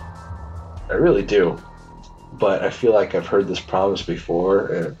 I really do. But I feel like I've heard this promise before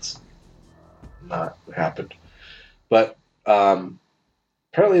and it's not happened. But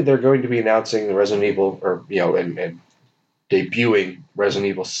apparently they're going to be announcing the Resident Evil, or and debuting Resident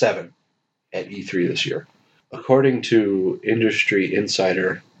Evil 7 at E3 this year. According to industry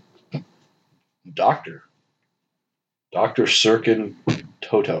insider Dr. Sirkin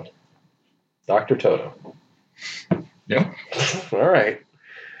Toto. Dr. Toto. Yep. All right.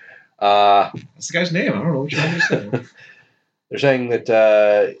 That's the guy's name. I don't know what you want me to say. They're saying that,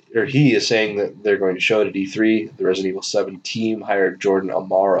 or he is saying that they're going to show it at E3. The Resident Evil 7 team hired Jordan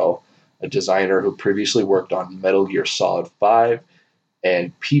Amaro, a designer who previously worked on Metal Gear Solid 5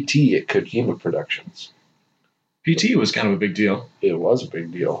 and PT at Kojima Productions. PT was kind of a big deal. It was a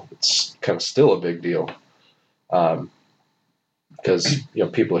big deal. It's kind of still a big deal. Because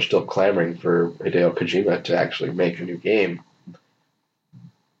people are still clamoring for Hideo Kojima to actually make a new game.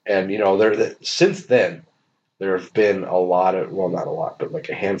 And, since then, there have been a lot of, well, not a lot, but like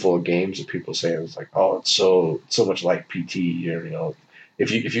a handful of games that people say it's like, oh, it's so much like PT.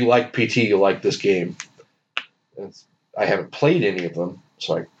 If you like PT, you like this game. I haven't played any of them,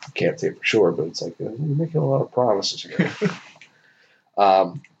 so I can't say for sure. But it's like you're making a lot of promises here.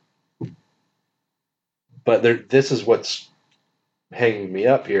 But this is what's hanging me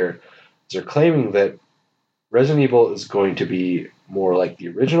up here. They're claiming that Resident Evil is going to be more like the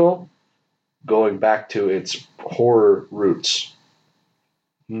original, going back to its horror roots.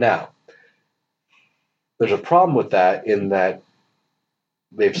 Now, there's a problem with that in that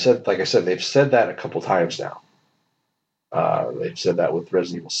they've said, like I said, they've said that a couple times now. They've said that with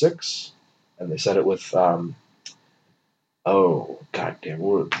Resident Evil 6, and they said it with, there's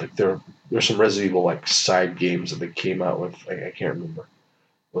some Resident Evil like side games that they came out with. I can't remember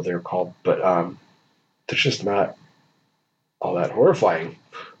what they were called, but they're just not all that horrifying.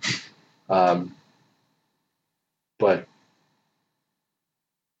 But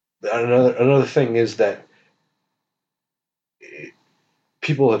another thing is that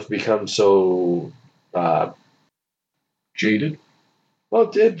people have become so Jaded? Well,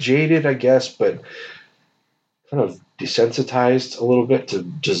 it did jaded, I guess, but kind of desensitized a little bit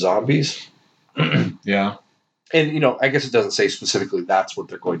to zombies. Yeah. And, I guess it doesn't say specifically that's what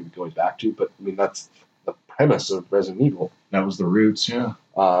they're going to be going back to, but, I mean, that's the premise of Resident Evil. That was the roots, yeah.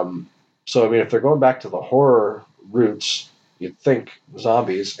 So, I mean, if they're going back to the horror roots, you'd think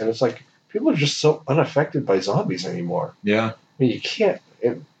zombies, and it's like, people are just so unaffected by zombies anymore. Yeah. I mean, you can't...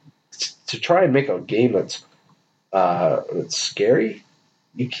 to try and make a game that's scary,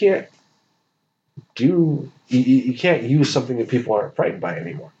 you can't you can't use something that people aren't frightened by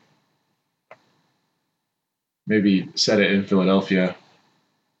anymore. Maybe set it in Philadelphia.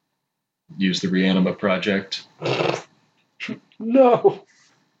 Use the Reanima project. No.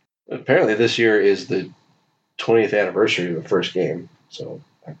 Apparently, this year is the 20th anniversary of the first game, so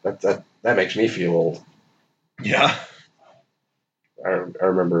that makes me feel old. Yeah. I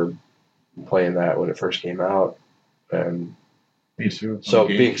remember playing that when it first came out, and me too. So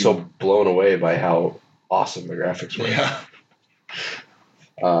being so blown away by how awesome the graphics were. Yeah.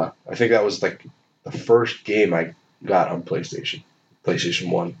 I think that was like the first game I got on PlayStation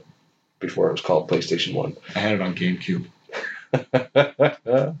 1, before it was called PlayStation 1. I had it on GameCube.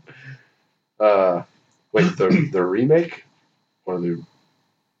 Wait, the remake or the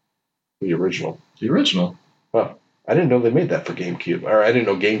original? The original. Oh, I didn't know they made that for GameCube, or I didn't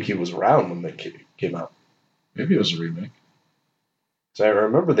know GameCube was around when they came out. Maybe it was a remake. So I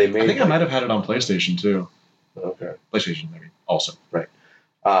remember they made. I think I might have had it on PlayStation too. Okay. PlayStation, I mean, also. Right.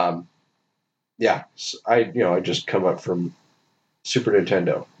 Yeah. So I just come up from Super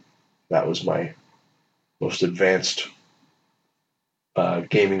Nintendo. That was my most advanced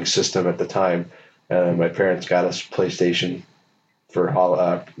gaming system at the time. And my parents got us PlayStation for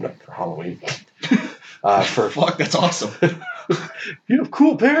not for Halloween. Fuck, that's awesome. You have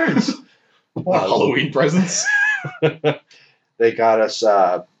cool parents. Halloween presents. They got us,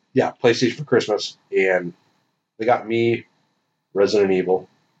 PlayStation for Christmas, and they got me Resident Evil.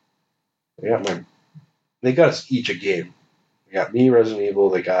 They got us each a game. They got me Resident Evil.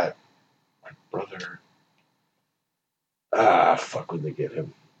 They got my brother. Fuck, would they get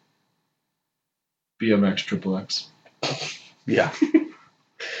him? BMX Triple X. Yeah.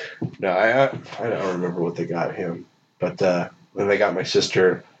 No, I don't remember what they got him, but then they got my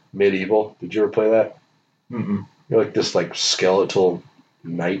sister Medieval. Did you ever play that? Mm-mm. You're like this skeletal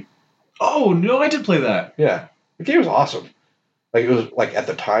knight. Oh no, I did play that. Yeah, the game was awesome. Like, it was like, at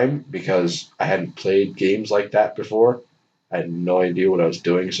the time, because I hadn't played games like that before, I had no idea what I was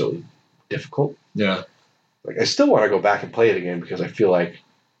doing, so it was difficult. Yeah. Like, I still want to go back and play it again, because I feel like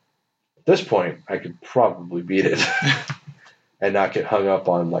at this point I could probably beat it and not get hung up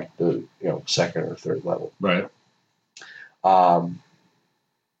on like the second or third level. Right.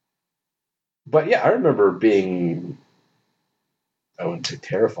 But yeah, I remember being, I wouldn't say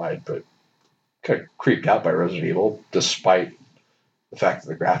terrified, but kind of creeped out by Resident Evil, despite the fact that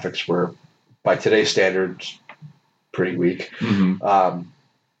the graphics were, by today's standards, pretty weak. Mm-hmm.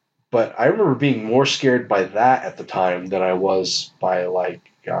 But I remember being more scared by that at the time than I was by like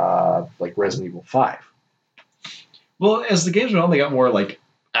Resident Evil 5. Well, as the games went on, they got more like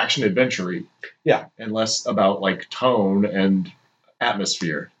action adventure-y. Yeah. And less about like tone and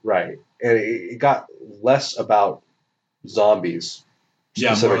atmosphere. Right. And it got less about zombies.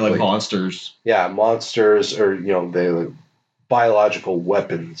 Yeah, more like monsters. Yeah, monsters, or the biological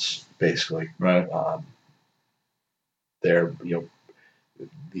weapons, basically. Right. They're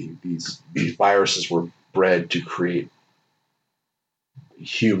these viruses were bred to create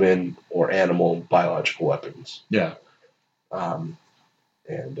human or animal biological weapons. Yeah.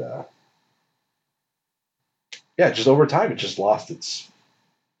 Just over time, it just lost its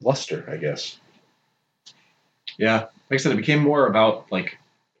luster, I guess. Yeah, like I said, it became more about like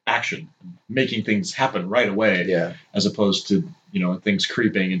action, making things happen right away. Yeah. As opposed to things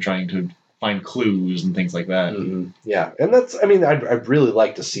creeping and trying to find clues and things like that. Mm-hmm. Yeah, and I'd really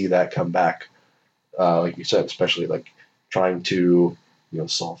like to see that come back, like you said, especially like trying to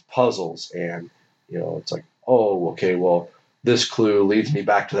solve puzzles, and it's like, oh, okay, well, this clue leads me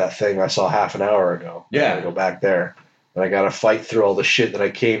back to that thing I saw half an hour ago. Yeah. I gotta go back there, and I gotta fight through all the shit that I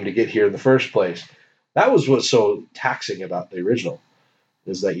came to get here in the first place. That was what's so taxing about the original,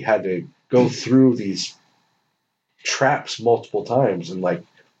 is that you had to go through these traps multiple times, and like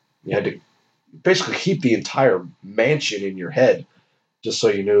you had to basically keep the entire mansion in your head just so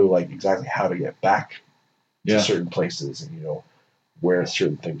you knew like exactly how to get back to certain places and where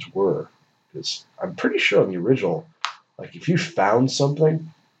certain things were. Because I'm pretty sure on the original, like if you found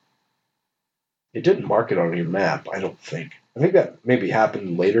something, it didn't mark it on your map. I don't think. I think that maybe happened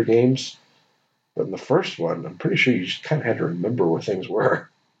in later games, But in the first one, I'm pretty sure you just kind of had to remember where things were.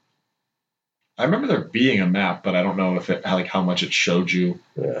 I remember there being a map, but I don't know if it like how much it showed you.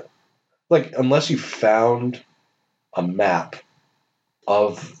 Yeah. Like, unless you found a map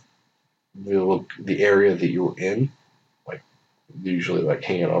of the area that you were in, like usually like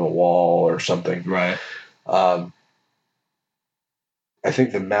hanging on a wall or something. Right. I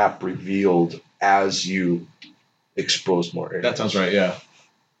think the map revealed as you exposed more areas. That sounds right, yeah.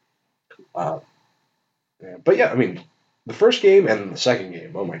 But yeah, I mean, the first game and the second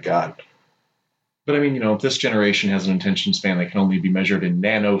game, oh my god. But I mean, you know, this generation has an attention span that can only be measured in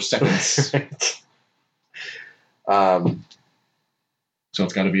nanoseconds. So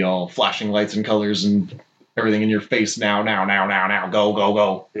it's got to be all flashing lights and colors and everything in your face now, go, go,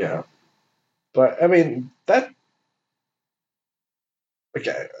 go. Yeah. But, I mean, that...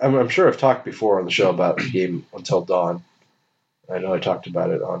 Okay, I'm sure I've talked before on the show about the game Until Dawn. I know I talked about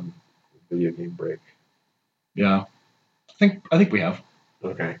it on Video Game Break. Yeah. I think we have.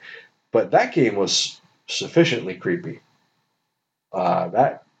 Okay. But that game was sufficiently creepy.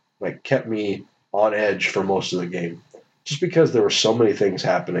 That like kept me on edge for most of the game. Just because there were so many things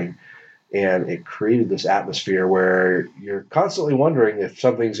happening, and it created this atmosphere where you're constantly wondering if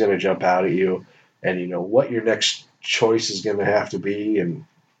something's going to jump out at you, and you know what your next choice is going to have to be, and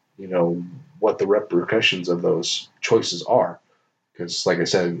you know what the repercussions of those choices are. Because, like I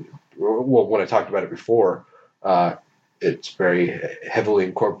said, well, when I talked about it before, it's very heavily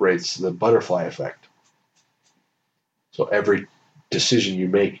incorporates the butterfly effect. So every decision you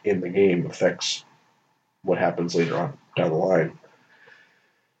make in the game affects what happens later on down the line.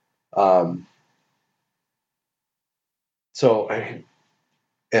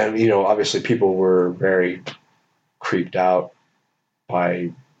 And you know, obviously people were very creeped out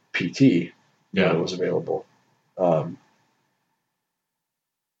by PT when it was available.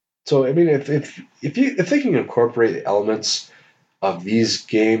 So I mean, if they can incorporate the elements of these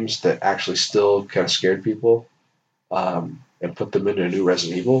games that actually still kind of scared people, and put them into a new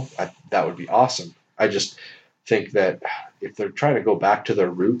Resident Evil, that would be awesome. I just think that if they're trying to go back to their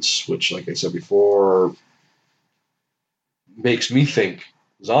roots, which, like I said before, makes me think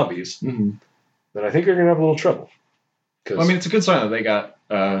zombies, then I think they're going to have a little trouble. Well, I mean, it's a good sign that they got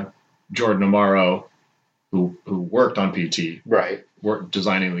Jordan Amaro, who worked on PT, right, worked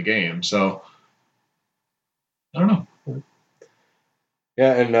designing the game. So I don't know.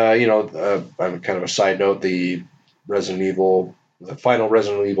 Yeah, and you know, on kind of a side note, the final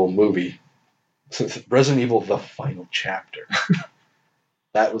Resident Evil movie, Resident Evil: The Final Chapter.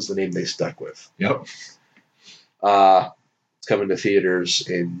 That was the name they stuck with. Yep. It's coming to theaters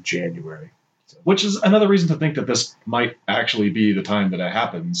in January. So. Which is another reason to think that this might actually be the time that it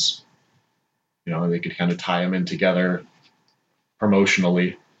happens. You know, they could kind of tie them in together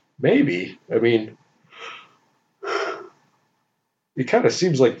promotionally. Maybe. I mean, it kind of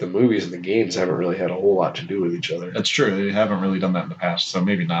seems like the movies and the games haven't really had a whole lot to do with each other. That's true. They haven't really done that in the past, so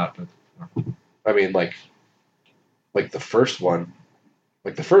maybe not. But I mean, like the first one,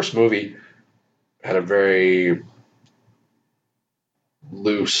 like the first movie had a very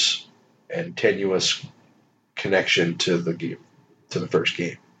loose and tenuous connection to the game, to the first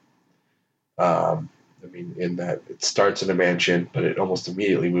game. I mean, in that it starts in a mansion, but it almost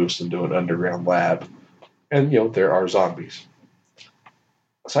immediately moves into an underground lab, and you know there are zombies.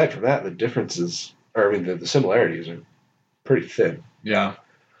 Aside from that, the differences, or I mean, the similarities are pretty thin. Yeah.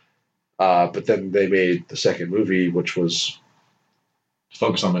 But then they made the second movie, which was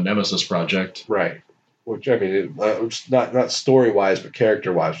focused on the Nemesis project, right? Which I mean, it was not story wise, but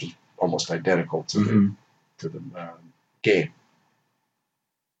character wise, was almost identical to the game.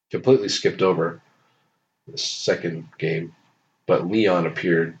 Completely skipped over the second game, but Leon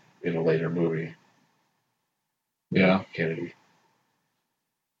appeared in a later movie. Yeah, Kennedy.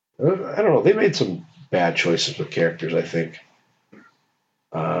 I don't know. They made some bad choices with characters, I think.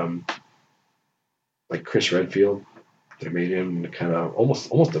 Like Chris Redfield, they made him kind of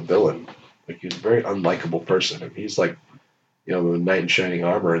almost a villain. Like he's a very unlikable person, and he's like, you know, the knight in shining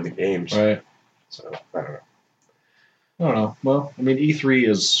armor in the games. Right. So I don't know. I don't know. Well, I mean, E3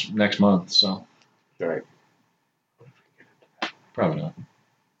 is next month, so. All right. Probably not.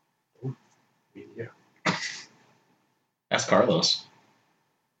 Yeah. Ask Carlos.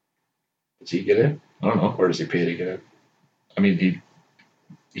 Does he get in? I don't know. Or does he pay to get in? I mean,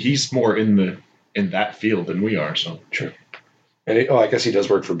 he's more in that field than we are, so. True. And I guess he does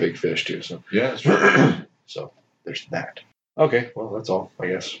work for Big Fish too. So yeah, that's true. So there's that. Okay, well that's all, I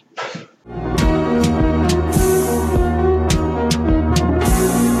guess.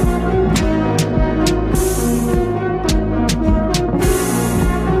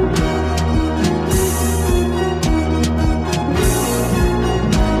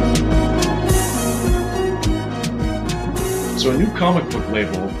 So a new comic book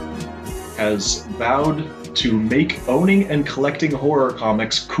label has vowed to make owning and collecting horror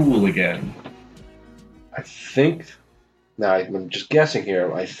comics cool again. I think, now I'm just guessing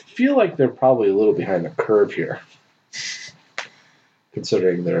here, I feel like they're probably a little behind the curve here.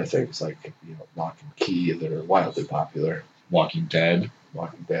 Considering there are things like, Lock and Key that are wildly popular. Walking Dead.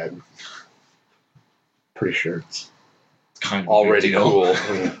 Pretty sure it's kind of already cool.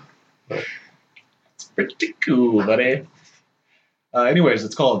 It's pretty cool, buddy. Anyways,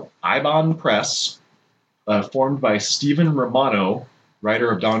 it's called Ibon Press, formed by Stephen Romano,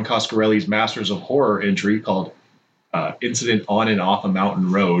 writer of Don Coscarelli's Masters of Horror entry called Incident on and Off a Mountain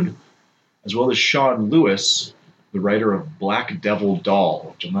Road, as well as Sean Lewis, the writer of Black Devil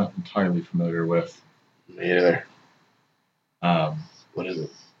Doll, which I'm not entirely familiar with. Me either. What is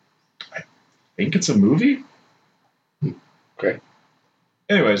it? I think it's a movie. Okay.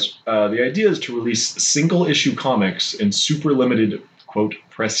 Anyways, the idea is to release single-issue comics in super limited, quote,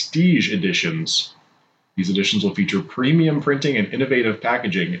 prestige editions. These editions will feature premium printing and innovative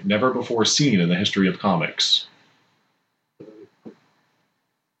packaging never before seen in the history of comics.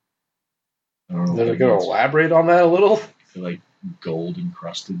 Are they going to elaborate on that a little? They're like gold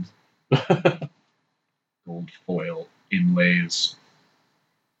encrusted. Gold foil inlays.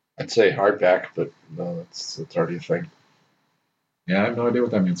 I'd say hardback, but no, that's already a thing. Yeah, I have no idea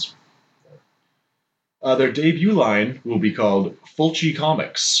what that means. Their debut line will be called Fulci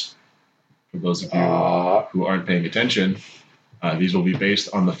Comics. For those of you who aren't paying attention, these will be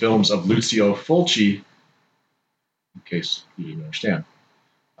based on the films of Lucio Fulci, in case you didn't understand.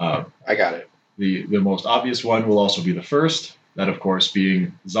 I got it. The most obvious one will also be the first, that of course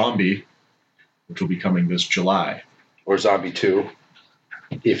being Zombie, which will be coming this July. Or Zombie 2,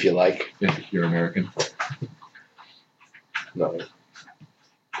 if you like. If you're American. No.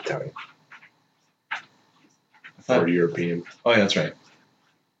 Italian. Or European. Oh, yeah, that's right.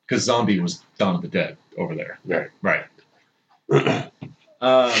 Because Zombie was Dawn of the Dead over there. Right.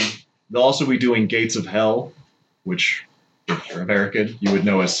 They'll also be doing Gates of Hell, which, if you're American, you would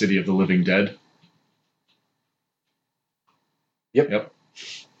know as City of the Living Dead. Yep.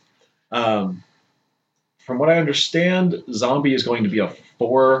 From what I understand, Zombie is going to be a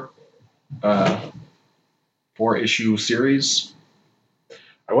four-issue series.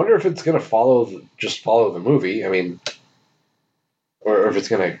 I wonder if it's going to follow the movie. I mean, or if it's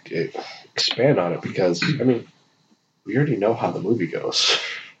going to expand on it, because I mean, we already know how the movie goes.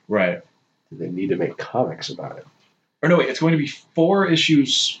 Right. They need to make comics about it. Or no, wait, it's going to be 4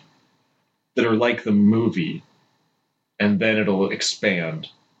 issues that are like the movie, and then it'll expand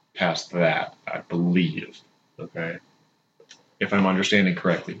past that, I believe. Okay. If I'm understanding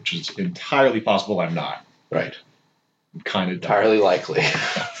correctly, which is entirely possible I'm not. Right. I'm kind of dumb. Entirely likely.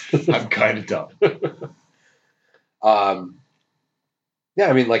 I'm kind of dumb. Yeah,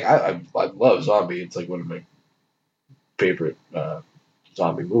 I mean, like, I love Zombie. It's like one of my favorite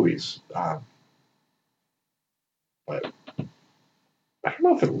zombie movies. But I don't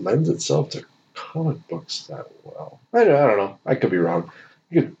know if it lends itself to comic books that well. I don't know. I could be wrong.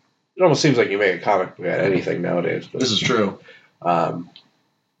 It almost seems like you make a comic book out of anything nowadays. But, this is true. And,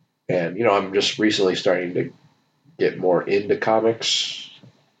 I'm just recently starting to get more into comics.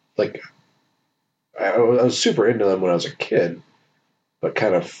 Like, I was super into them when I was a kid, but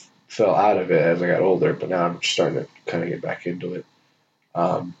kind of fell out of it as I got older. But now I'm just starting to kind of get back into it.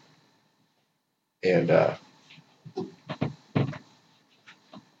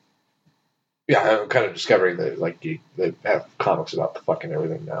 Yeah, I'm kind of discovering that, like, they have comics about the fucking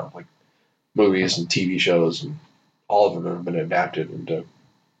everything now. Like, movies and TV shows, and all of them have been adapted into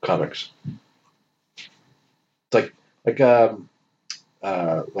comics. It's like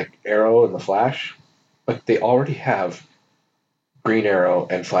Arrow and the Flash. Like, they already have Green Arrow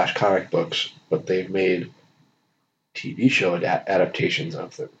and Flash comic books, but they've made TV show adaptations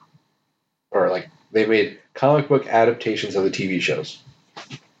of them. Or, like, they made comic book adaptations of the TV shows.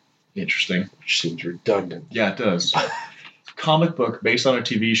 Interesting. Which seems redundant. Yeah, it does. Comic book based on a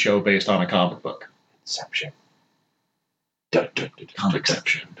TV show based on a comic book. Inception.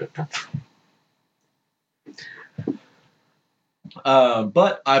 Comicception.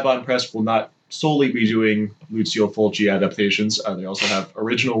 But Ibon Press will not solely be doing Lucio Fulci adaptations. They also have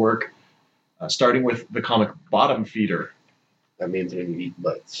original work, starting with the comic Bottom Feeder. That means when you eat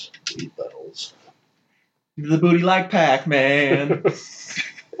butts. Eat buttholes. The booty like Pac-Man.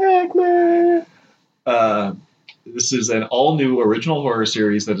 Pac-Man! This is an all-new original horror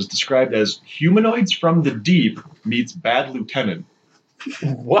series that is described as Humanoids from the Deep meets Bad Lieutenant.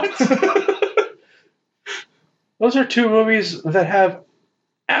 What? Those are 2 movies that have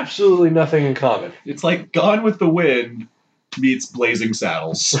absolutely nothing in common. It's like Gone with the Wind meets Blazing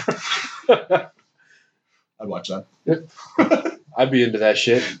Saddles. I'd watch that. I'd be into that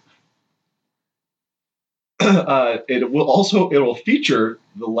shit. It will feature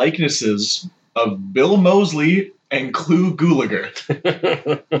the likenesses of Bill Moseley and Clu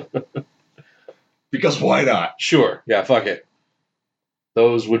Gulager. Because why not? Sure. Yeah, fuck it.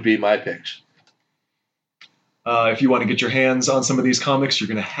 Those would be my picks. If you want to get your hands on some of these comics, you're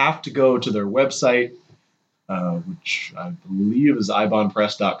going to have to go to their website, which I believe is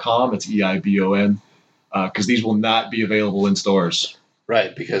ibonpress.com. It's EIBON. Because these will not be available in stores.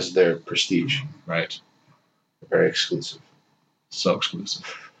 Right, because they're prestige. Right. They're very exclusive. So exclusive.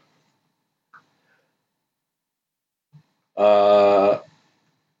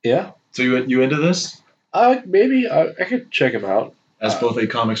 Yeah. So you into this? Maybe I could check them out. As both a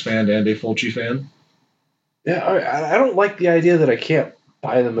comics fan and a Fulci fan? Yeah, I don't like the idea that I can't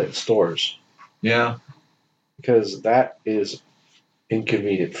buy them at stores. Yeah. Because that is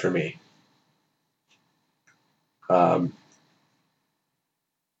inconvenient for me. And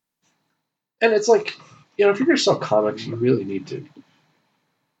it's like, you know, if you're going to sell comics, you really need to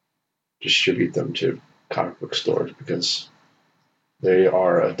distribute them to comic book stores because they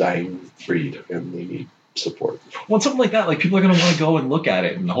are a dying breed and they need support. Well, something like that, like people are going to want to go and look at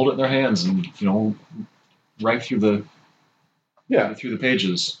it and hold it in their hands and, you know, right through the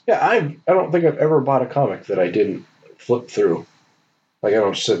pages. Yeah, I don't think I've ever bought a comic that I didn't flip through. Like, I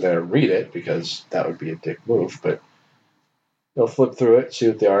don't sit there and read it because that would be a dick move, but you know, flip through it, see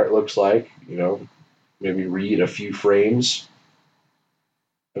what the art looks like, you know, maybe read a few frames.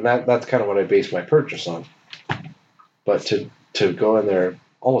 And that's kind of what I base my purchase on. But to go in there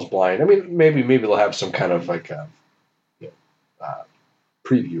almost blind, I mean, maybe they'll have some kind of like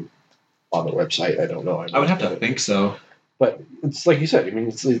preview on the website. I don't know. I would have to think so. But it's like you said. I mean,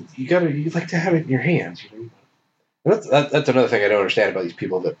 it's you'd like to have it in your hands. You know? And that's another thing I don't understand about these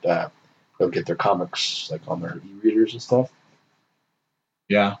people that they'll get their comics like on their e-readers and stuff.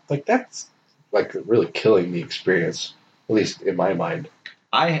 Yeah, like that's like really killing the experience, at least in my mind.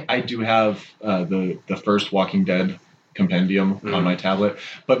 I do have the first Walking Dead compendium on my tablet,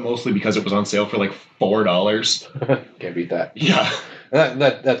 but mostly because it was on sale for like $4. Can't beat that. Yeah,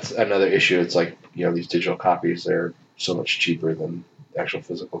 that's another issue. It's like, you know, these digital copies, they're so much cheaper than actual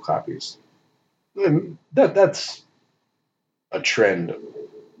physical copies. And that's a trend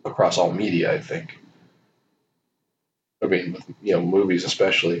across all media, I think. I mean, with, you know, movies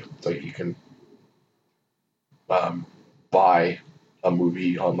especially. It's like you can buy a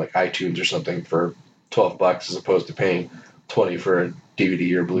movie on like iTunes or something for $12 as opposed to paying $20 for a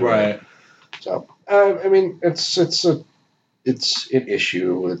DVD or Blu-ray. Right. So I mean, it's an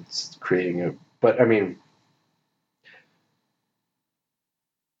issue. It's creating but I mean,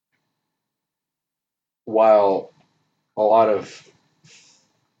 while a lot of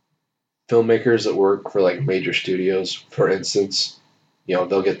filmmakers that work for like major studios, for instance, you know,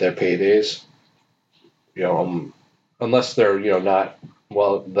 they'll get their paydays, you know, unless they're, you know, not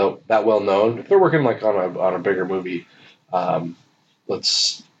that well known. If they're working like on a bigger movie,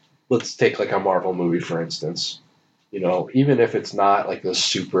 let's take like a Marvel movie for instance. You know, even if it's not like this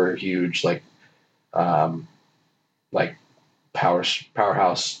super huge like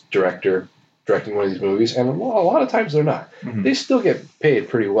powerhouse director directing one of these movies, and a lot of times they're not. Mm-hmm. They still get paid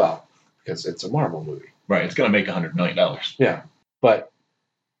pretty well because it's a Marvel movie. Right, it's going to make $100 million. Yeah, but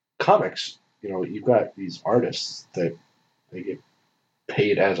comics, you know, you've got these artists that they get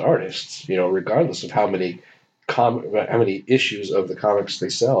paid as artists, you know, regardless of how many issues of the comics they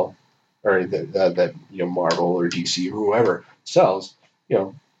sell, or that you know, Marvel or DC or whoever sells. You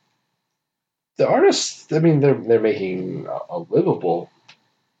know, the artists, I mean, they're making a livable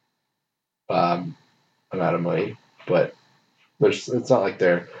amount of money, but it's not like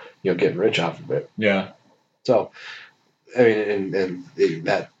they're, you know, getting rich off of it. Yeah. So, I mean, and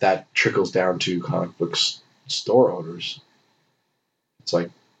that trickles down to comic books store owners. It's like,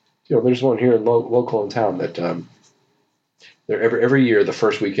 you know, there's one here local in town that every year the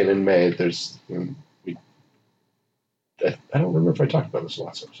first weekend in May there's I don't remember if I talked about this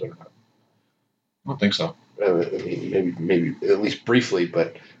last episode or not. I don't think so. I mean, maybe at least briefly,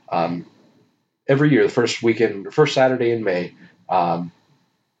 but every year the first Saturday in May,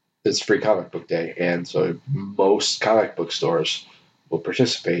 it's Free Comic Book Day, and so most comic book stores will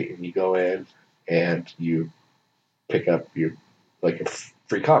participate, and you go in and you pick up your like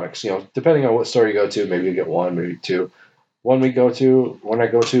free comics. You know, depending on what store you go to, maybe you get one, maybe two. One I go to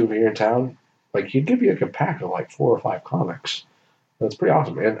here in town, like he'd give you like a pack of like 4 or 5 comics. That's pretty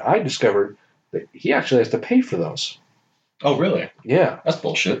awesome. And I discovered that he actually has to pay for those. Oh, really? Yeah, that's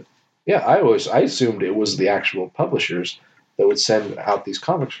bullshit. Yeah, I assumed it was the actual publishers that would send out these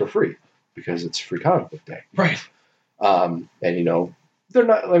comics for free because it's free comic book day. Right. And they're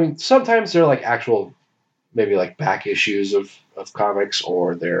not. I mean, sometimes they're like actual, maybe like back issues of comics,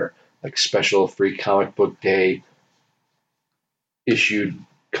 or they're like special free comic book day issued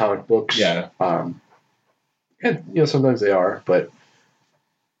comic books. Yeah. And sometimes they are, but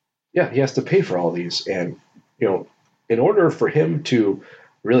yeah, he has to pay for all these, and in order for him to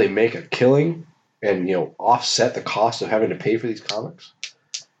really make a killing and offset the cost of having to pay for these comics,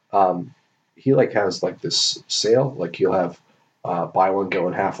 he like has like this sale, like he'll have buy one get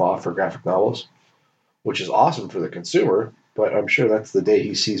one half off for graphic novels, which is awesome for the consumer. But I'm sure that's the day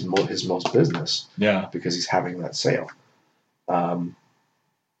he sees his most business. Yeah, because he's having that sale.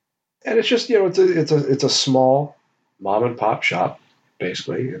 And it's just it's a small mom and pop shop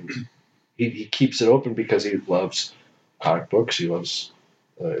basically, and he keeps it open because he loves comic books. He loves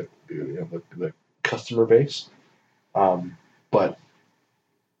the customer base. But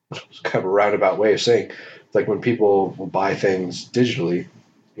it's kind of a roundabout way of saying, like when people will buy things digitally,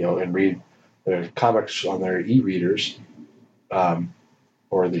 and read their comics on their e-readers,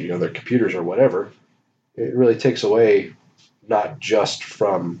 or their computers or whatever, it really takes away not just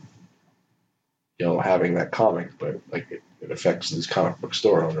from having that comic, but like it affects these comic book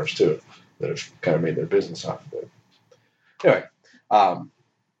store owners too that have kind of made their business off of it. Anyway,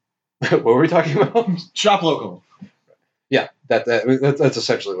 what were we talking about? Shop local. Yeah, that's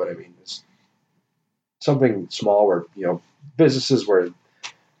essentially what I mean. It's something small where businesses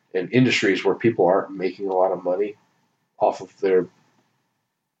and industries where people aren't making a lot of money off of their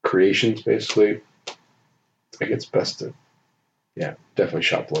creations. Basically, I think it's best to definitely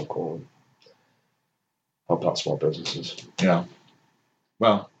shop local and help out small businesses. Yeah.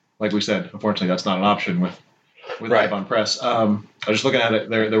 Well, like we said, unfortunately, that's not an option with Right. Ibon Press. I was just looking at it.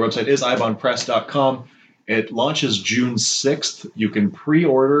 Their website is ibonpress.com. It launches June 6th. You can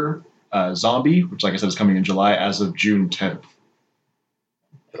pre-order Zombie, which, like I said, is coming in July, as of June 10th.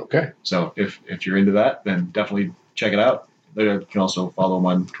 Okay. So if you're into that, then definitely check it out. You can also follow them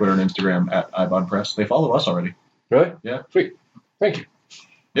on Twitter and Instagram at Ibon Press. They follow us already. Really? Yeah. Sweet. Thank you.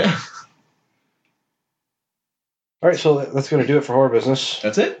 Yeah. All right, so that's going to do it for horror business.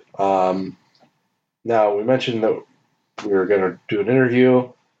 That's it. Now, we mentioned that we were going to do an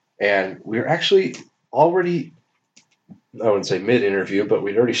interview, and we were actually already, I wouldn't say mid-interview, but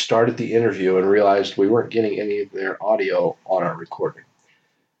we'd already started the interview and realized we weren't getting any of their audio on our recording.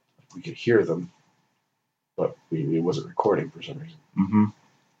 We could hear them, but it wasn't recording for some reason. Mm-hmm.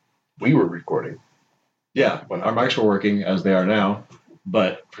 We were recording. Yeah, our mics were working as they are now,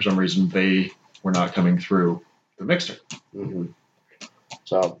 but for some reason they were not coming through the mixer. Mm-hmm.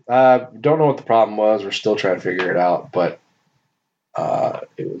 So, don't know what the problem was. We're still trying to figure it out, but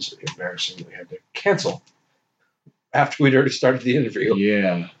it was embarrassing. We had to cancel after we'd already started the interview.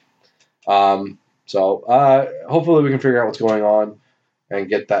 Yeah. So, hopefully we can figure out what's going on and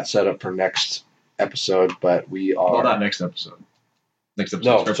get that set up for next episode, but we are... Well, not next episode. Next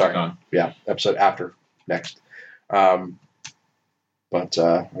episode No, is sorry. Crypticon. Yeah, episode after next. But, I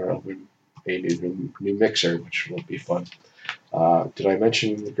don't know, we made a new mixer, which will be fun. Did I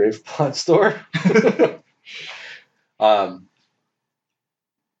mention the Grave Plot store?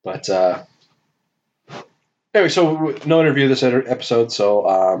 Anyway, so no interview this episode,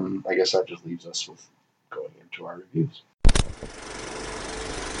 so I guess that just leaves us with going into our reviews.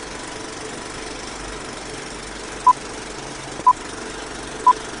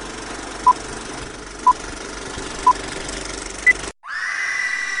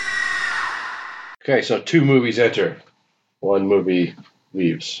 Okay, so 2 movies enter. 1 movie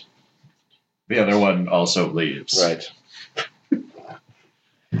leaves. The other one also leaves. Right.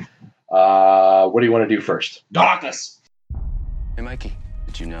 What do you want to do first? Darkness! Hey, Mikey,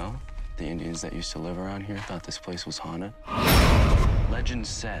 did you know the Indians that used to live around here thought this place was haunted? Legend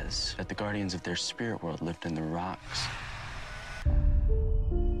says that the guardians of their spirit world lived in the rocks.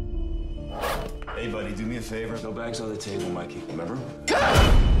 Hey, buddy, do me a favor. No bags on the table, Mikey, remember?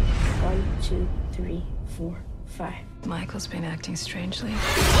 1, 2, 3, 4, 5. Michael's been acting strangely.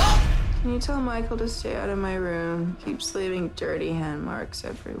 Can you tell Michael to stay out of my room? Keeps leaving dirty hand marks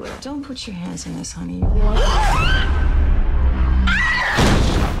everywhere. Don't put your hands in this, honey. Oh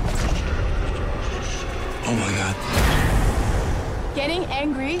my God. Getting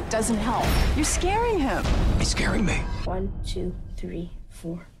angry doesn't help. You're scaring him. He's scaring me. 1, 2, 3,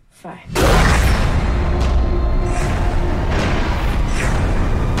 4, 5.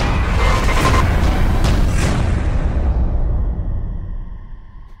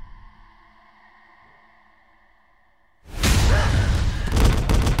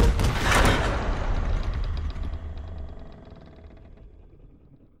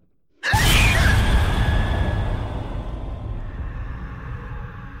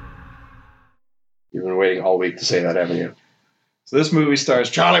 all week to say that, haven't you? So this movie stars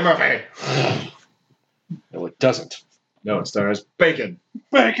Charlie Murphy. No, it doesn't. No, it stars Bacon.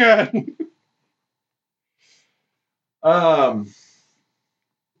 Bacon!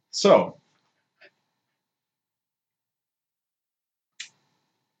 So,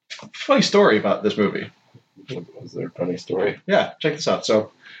 funny story about this movie. Was there a funny story? Yeah, check this out.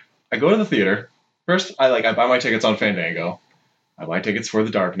 So, I go to the theater. First, I buy my tickets on Fandango. I buy tickets for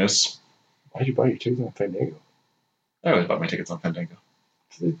The Darkness. Why'd you buy your tickets on Fandango? I always buy my tickets on Fandango.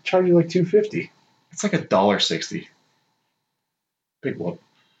 They charge you like $2.50. It's like $1.60. Big whoop.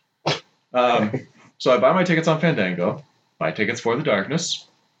 So I buy my tickets on Fandango. Buy tickets for The Darkness.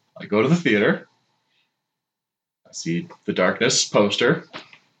 I go to the theater. I see The Darkness poster.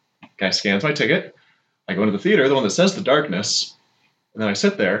 Guy scans my ticket. I go into the theater, the one that says The Darkness, and then I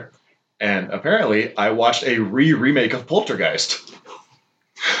sit there, and apparently I watched a remake of Poltergeist.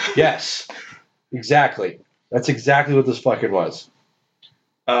 Yes. Exactly. That's exactly what this fucking was.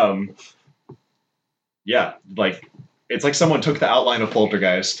 Yeah, like, it's like someone took the outline of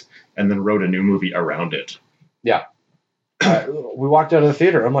Poltergeist and then wrote a new movie around it. Yeah. We walked out of the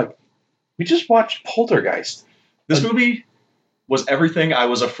theater. I'm like, we just watched Poltergeist. This movie was everything I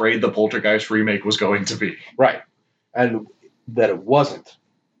was afraid the Poltergeist remake was going to be. Right. And that it wasn't.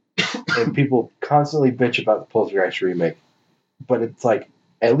 And people constantly bitch about the Poltergeist remake. But it's like,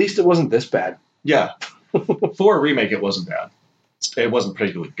 at least it wasn't this bad. Yeah. For a remake, it wasn't bad. It wasn't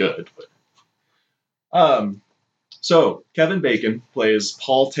particularly good. But. So, Kevin Bacon plays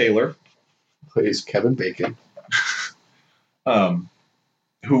Paul Taylor. Plays Kevin Bacon.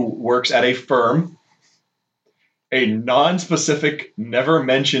 Who works at a firm. A non-specific,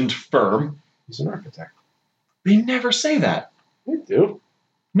 never-mentioned firm. He's an architect. They never say that. They do.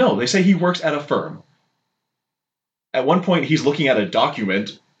 No, they say he works at a firm. At one point, he's looking at a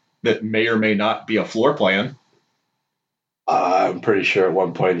document that may or may not be a floor plan. I'm pretty sure at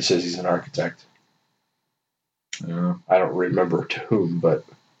one point he says he's an architect. I don't remember to whom, but...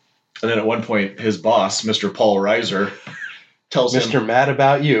 And then at one point, his boss, Mr. Paul Reiser, tells him... Mr. Mad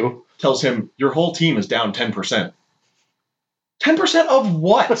About You. Tells him, your whole team is down 10%. 10% of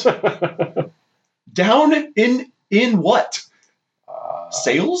what? Down in what?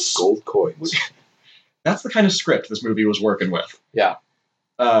 Sales? Gold coins. That's the kind of script this movie was working with. Yeah.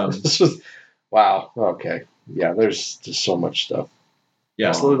 This was... Wow. Okay. Yeah, there's just so much stuff.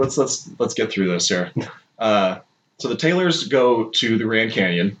 Yeah, so let's get through this here. So the Taylors go to the Grand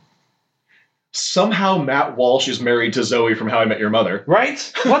Canyon. Somehow Matt Walsh is married to Zoe from How I Met Your Mother.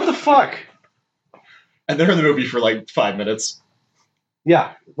 Right? What the fuck? And they're in the movie for like 5 minutes.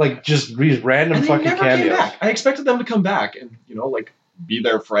 Yeah, like just these random and fucking never cameos. Came back. I expected them to come back and, like be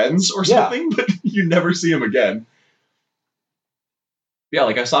their friends or something, but you never see them again. Yeah,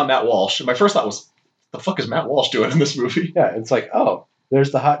 like I saw Matt Walsh, and my first thought was, the fuck is Matt Walsh doing in this movie? Yeah, it's like, oh,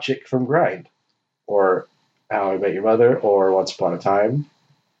 there's the hot chick from Grind. Or How I Met Your Mother, or Once Upon a Time.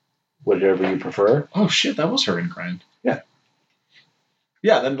 Whatever you prefer. Oh shit, that was her in Grind. Yeah.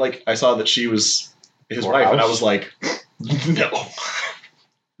 Yeah, then like I saw that she was his wife, and I was like, no.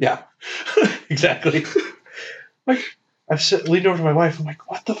 Yeah. Exactly. Like I've leaned over to my wife, I'm like,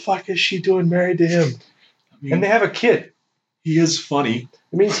 what the fuck is she doing married to him? I mean, and they have a kid. He is funny.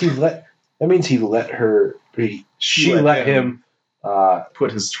 It means he let her she let him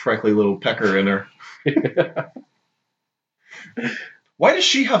put his freckly little pecker in her. Why does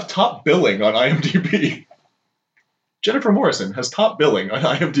she have top billing on IMDb? Jennifer Morrison has top billing on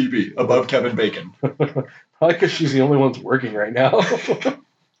IMDb above Kevin Bacon. Probably because she's the only one working right now.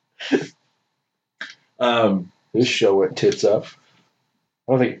 This show went tits up.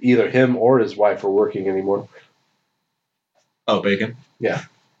 I don't think either him or his wife are working anymore. Oh, Bacon? Yeah.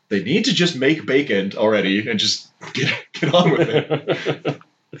 They need to just make Bacon already and just get on with it.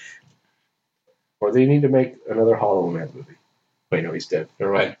 Or they need to make another Hollow Man movie. Wait, no, he's dead.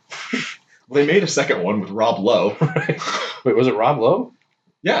 Never mind. Well, they made a second one with Rob Lowe. Wait, was it Rob Lowe?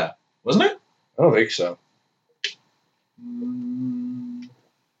 Yeah. Wasn't it? I don't think so. I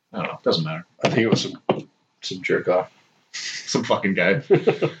don't know. Doesn't matter. I think it was some jerk off. Some fucking guy.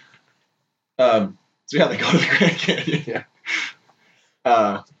 So yeah, they go to the Grand Canyon. Yeah.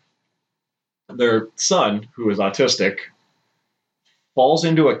 Their son, who is autistic, falls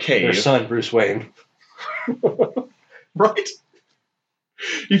into a cave. Their son, Bruce Wayne. Right?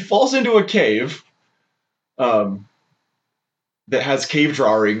 He falls into a cave that has cave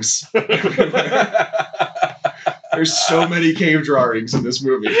drawings. There's so many cave drawings in this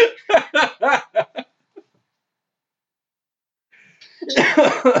movie.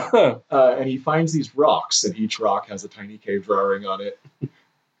 And he finds these rocks, and each rock has a tiny cave drawing on it.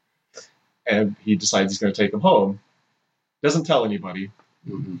 and he decides he's going to take him home. Doesn't tell anybody.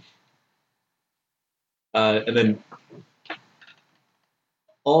 Mm-hmm. And then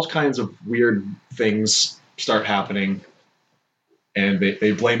all kinds of weird things start happening, and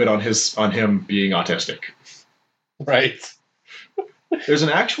they blame it on him being autistic. Right. There's an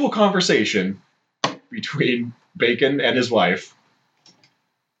actual conversation between Bacon and his wife,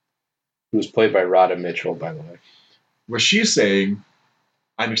 Who's played by Rhoda Mitchell, by the way. where she's saying,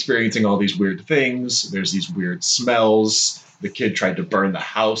 I'm experiencing all these weird things. There's these weird smells. The kid tried to burn the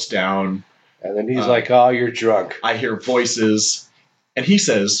house down. And then he's like, oh, you're drunk. I hear voices. And he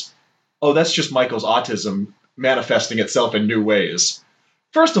says, oh, that's just Michael's autism manifesting itself in new ways.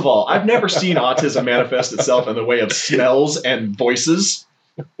 First of all, I've never seen autism manifest itself in the way of smells and voices.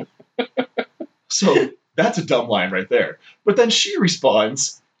 So that's a dumb line right there. But then she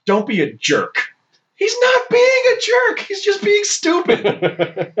responds, don't be a jerk. He's not being a jerk. He's just being stupid.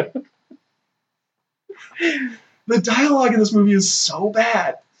 The dialogue in this movie is so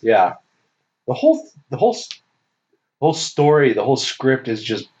bad. Yeah. The whole story, the whole script is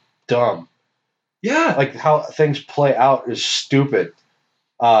just dumb. Yeah. Like how things play out is stupid.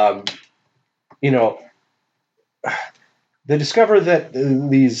 You know, they discover that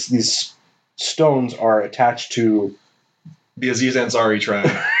these stones are attached to the Aziz Ansari tribe.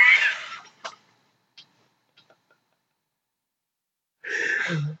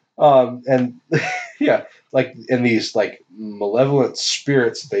 And yeah, like in these like malevolent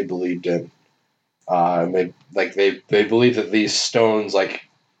spirits that they believed in. And they believe that these stones, like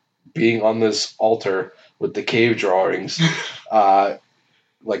being on this altar with the cave drawings,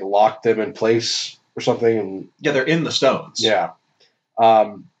 like locked them in place or something. And yeah, they're in the stones. Yeah.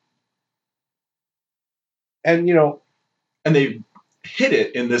 And you know, and they hid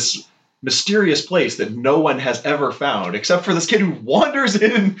it in this mysterious place that no one has ever found, except for this kid who wanders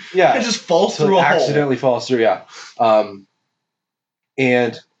in and just falls through a hole. Accidentally falls through, yeah.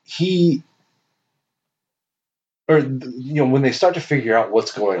 And he, or you know, when they start to figure out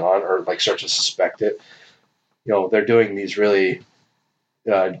what's going on, or like start to suspect it, you know, they're doing these really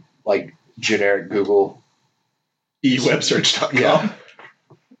like generic Google ewebsearch.com.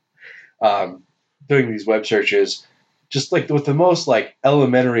 Yeah. Doing these web searches, just like with the most like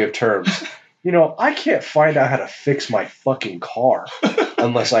elementary of terms. You know, I can't find out how to fix my fucking car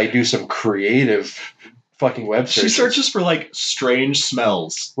unless I do some creative fucking web searches. She searches for like strange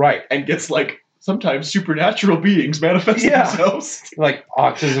smells. Right. And gets like sometimes supernatural beings manifest themselves. Like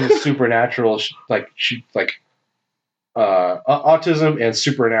autism, supernatural, autism and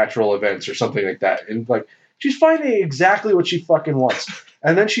supernatural events or something like that. And like, she's finding exactly what she fucking wants.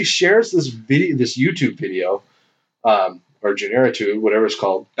 And then she shares this video, this YouTube video, or Generatube, whatever it's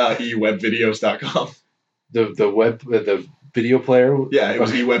called. ewebvideos.com. The video player? Yeah, it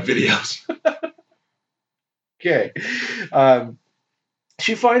was eWebVideos. Okay.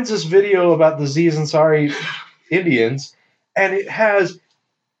 She finds this video about the Aziz Ansari Indians, and it has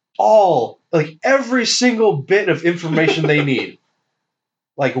like every single bit of information they need.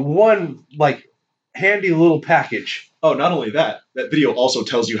 Like one, like, handy little package. Oh, not only that video also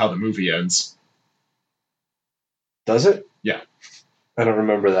tells you how the movie ends. Does it? Yeah. I don't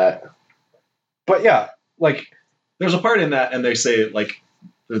remember that. But yeah, like... There's a part in that, and they say, like,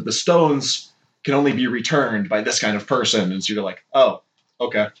 the stones can only be returned by this kind of person. And so you're like, oh,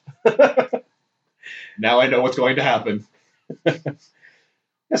 okay. Now I know what's going to happen.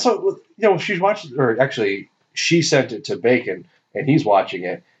 Yeah, so, you know, she's watching... Or actually, she sent it to Bacon, and he's watching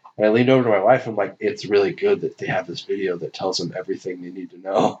it. And I leaned over to my wife and I'm like, it's really good that they have this video that tells them everything they need to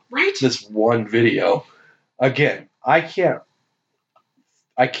know. Right. This one video. Again, I can't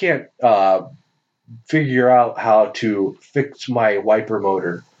figure out how to fix my wiper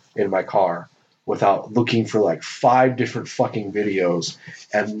motor in my car without looking for like 5 different fucking videos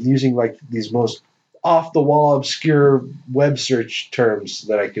and using like these most off-the-wall obscure web search terms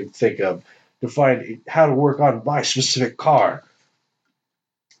that I could think of to find how to work on my specific car.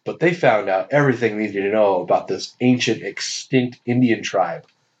 But they found out everything they needed to know about this ancient, extinct Indian tribe.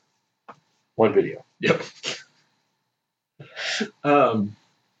 One video. Yep.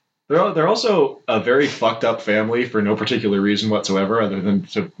 They're also a very fucked up family for no particular reason whatsoever, other than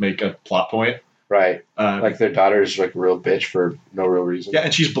to make a plot point. Right. Like their daughter's like a real bitch for no real reason. Yeah,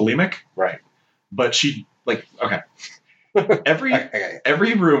 and she's bulimic. Right. But she, like, okay.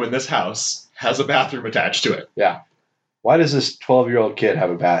 Every room in this house has a bathroom attached to it. Yeah. Why does this 12-year-old kid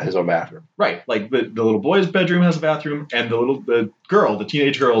have his own bathroom? Right. Like the little boy's bedroom has a bathroom, and the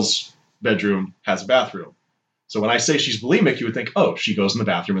teenage girl's bedroom has a bathroom. So when I say she's bulimic, you would think, oh, she goes in the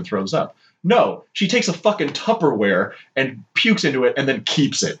bathroom and throws up. No, she takes a fucking Tupperware and pukes into it and then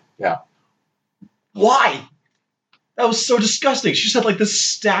keeps it. Yeah. Why? That was so disgusting. She just had like this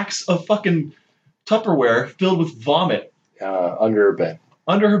stacks of fucking Tupperware filled with vomit Under her bed.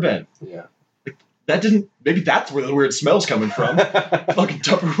 under her bed. Yeah. That didn't. Maybe that's where the weird smell's coming from. Fucking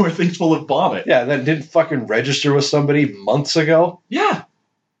Tupperware things full of vomit. Yeah, that didn't fucking register with somebody months ago. Yeah.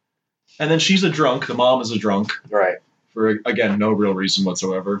 And then she's a drunk. The mom is a drunk. Right. For, again, no real reason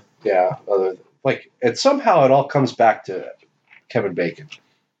whatsoever. Yeah. And somehow it all comes back to Kevin Bacon.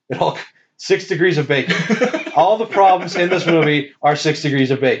 6 degrees of bacon. All the problems in this movie are 6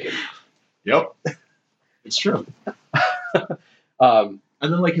 degrees of bacon. Yep. It's true.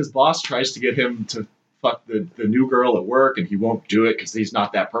 And then, like, his boss tries to get him to fuck the new girl at work, and he won't do it because he's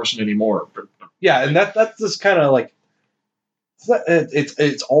not that person anymore. Yeah, and that's just kind of like...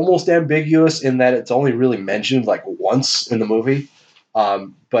 It's almost ambiguous in that it's only really mentioned, like, once in the movie.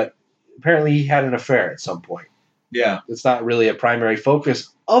 But apparently he had an affair at some point. Yeah. It's not really a primary focus,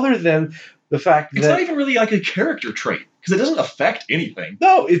 other than the fact that... It's not even really, like, a character trait, because it doesn't affect anything.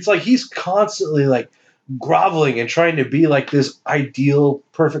 No, it's like he's constantly, like, groveling and trying to be like this ideal,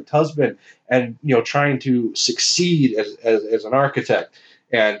 perfect husband, and trying to succeed as an architect,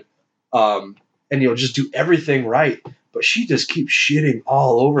 and just do everything right. But she just keeps shitting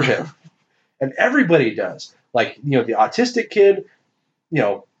all over him, and everybody does. Like the autistic kid,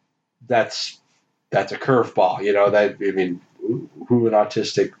 that's a curveball. Who an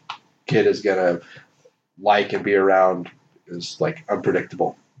autistic kid is gonna like and be around is like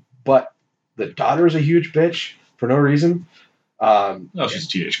unpredictable, but. The daughter is a huge bitch for no reason. She's a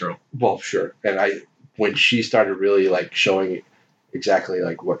teenage girl. Well, sure. And when she started really like showing exactly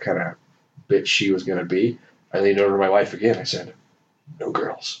like what kind of bitch she was going to be, I leaned over to my wife again. I said, "No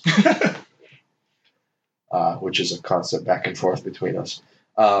girls," which is a constant back and forth between us.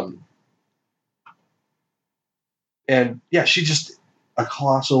 And yeah, she's just a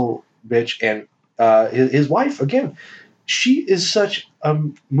colossal bitch. And his wife again. She is such a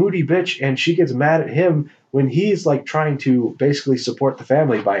moody bitch, and she gets mad at him when he's like trying to basically support the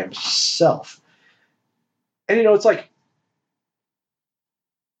family by himself. And it's like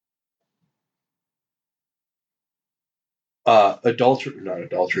not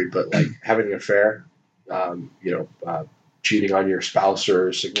adultery, but like having an affair, cheating on your spouse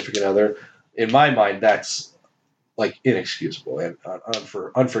or significant other. In my mind, that's like inexcusable and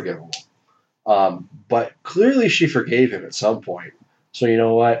unforgivable. But clearly she forgave him at some point. So you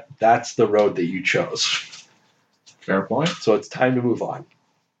know what? That's the road that you chose. Fair point. So it's time to move on.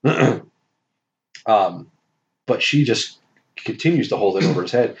 But she just continues to hold it over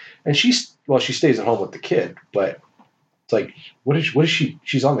his head. And she stays at home with the kid, but it's like, what is she?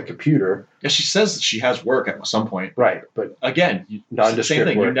 She's on the computer. Yeah, she says that she has work at some point. Right. But again, nondescript same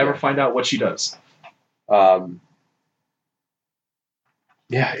thing. work, You never find out what she does. Yeah,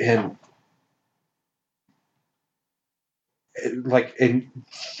 and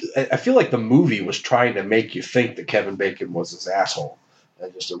I feel like the movie was trying to make you think that Kevin Bacon was this asshole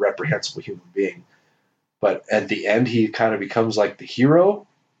and just a reprehensible human being. But at the end, he kind of becomes like the hero.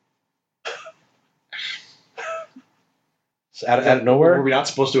 Out of nowhere. Were we not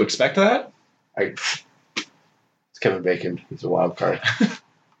supposed to expect that? It's Kevin Bacon. He's a wild card.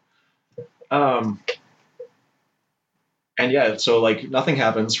 And yeah, so like nothing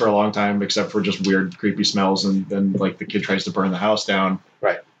happens for a long time except for just weird, creepy smells, and then like the kid tries to burn the house down,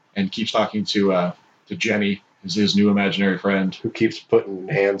 right? And keeps talking to Jenny, his new imaginary friend, who keeps putting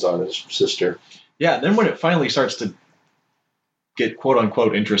hands on his sister. Yeah, and then when it finally starts to get quote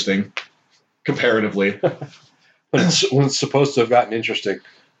unquote interesting, comparatively, when it's supposed to have gotten interesting,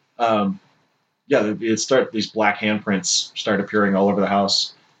 these black handprints start appearing all over the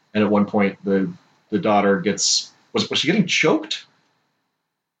house, and at one point the daughter gets. Was she getting choked?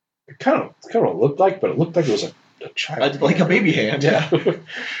 It kind of looked like, but it looked like it was a child. Like a baby hand, yeah.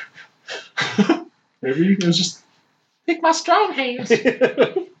 Maybe it was just, take my strong hands.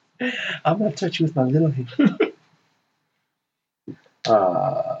 I'm going to touch you with my little hand.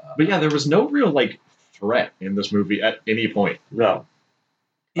 But yeah, there was no real, like, threat in this movie at any point. No.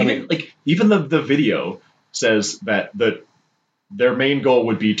 Even the video says that their main goal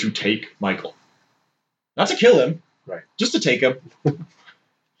would be to take Michael. Not to kill him. Right. Just to take him.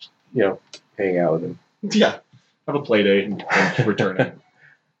 Hang out with him. Yeah. Have a play date and return him.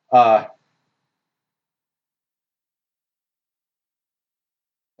 Wow.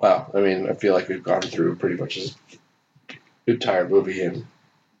 I mean, I feel like we've gone through pretty much this entire movie and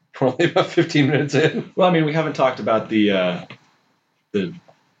we're only about 15 minutes in. Well, I mean, we haven't talked about the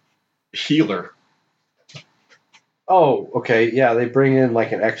healer. Oh, okay. Yeah, they bring in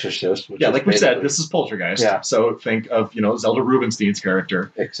like an exorcist. Which Yeah, is like we said, basically- this is Poltergeist. Yeah. So think of, Zelda Rubinstein's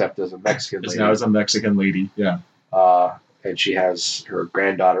character. except as a Mexican Is lady. now as a Mexican lady. Yeah. And she has her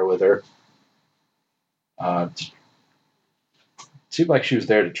granddaughter with her. It seemed like she was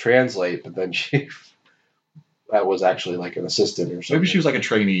there to translate, but then that was actually like an assistant or something. Maybe she was like a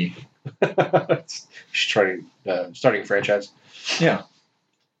trainee. She's starting a franchise. Yeah.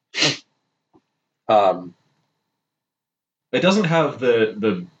 It doesn't have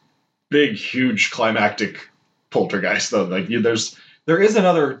the big, huge climactic poltergeist though. Like there is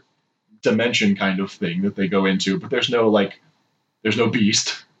another dimension kind of thing that they go into, but there's no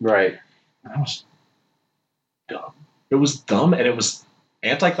beast. Right. That was dumb. It was dumb, and it was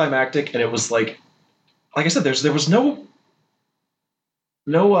anticlimactic, and it was like I said, there was no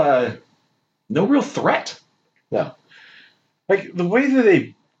real threat. No. Like the way that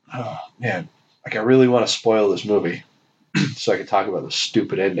they, oh man, like I really want to spoil this movie so I can talk about the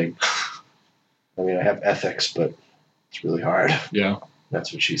stupid ending. I mean, I have ethics, but it's really hard. Yeah.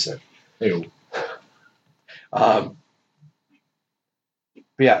 That's what she said. Ew. But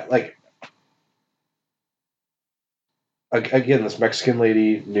yeah, like again, this Mexican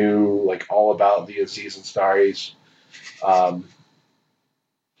lady knew like all about the Aziz Ansari's.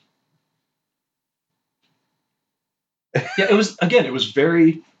 Yeah, it was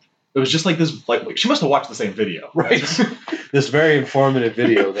just like this. Like she must have watched the same video, Right. This very informative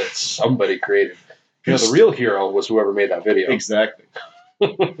video that somebody created. The real hero was whoever made that video. Exactly.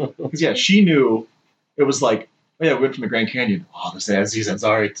 Because yeah, she knew. It was like, oh yeah, we went from the Grand Canyon. Oh, this Aziz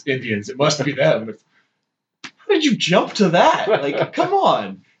Ansari Indians. It must be them. How did you jump to that? Like, come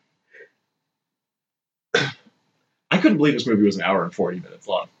on. I couldn't believe this movie was an hour and 40 minutes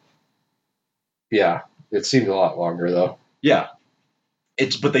long. Yeah, it seemed a lot longer though. Yeah.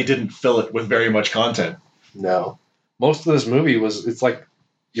 But they didn't fill it with very much content. No. Most of this movie it's like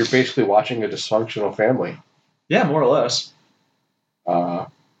you're basically watching a dysfunctional family. Yeah, more or less.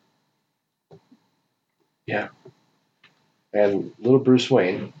 Yeah. And little Bruce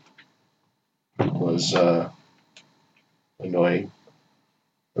Wayne was annoying.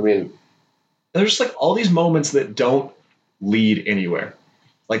 I mean, there's like all these moments that don't lead anywhere.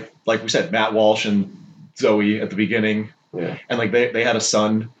 Like we said, Matt Walsh and Zoe at the beginning. Yeah. And like they had a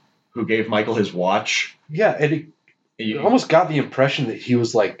son who gave Michael his watch. Yeah, and you almost got the impression that he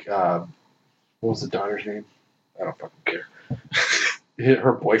was like, what was the daughter's name? I don't fucking care.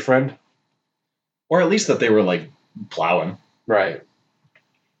 Her boyfriend? Or at least that they were like plowing. Right.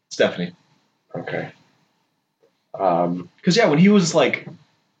 Stephanie. Okay. Because yeah, when he was like,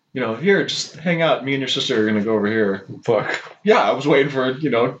 here, just hang out. Me and your sister are gonna go over here. Fuck. Yeah, I was waiting for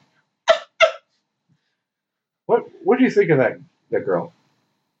What do you think of that girl?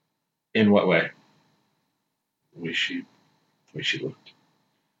 In what way? The way she looked.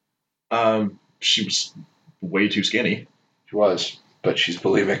 She was way too skinny. She was, but she's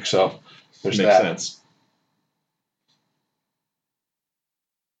bulimic, so there's Makes that. sense.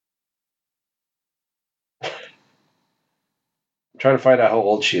 I'm trying to find out how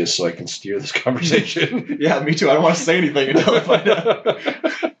old she is so I can steer this conversation. Yeah, me too. I don't want to say anything until I find out.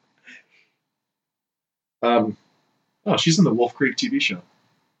 Oh, she's in the Wolf Creek TV show.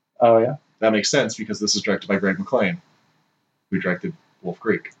 Oh, yeah? That makes sense because this is directed by Greg McLean, who directed Wolf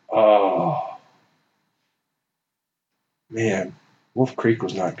Creek. Oh. Man, Wolf Creek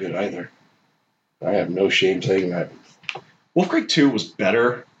was not good either. I have no shame saying that. Wolf Creek 2 was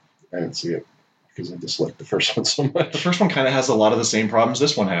better. I didn't see it because I disliked the first one so much. The first one kind of has a lot of the same problems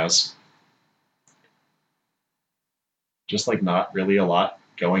this one has. Just like not really a lot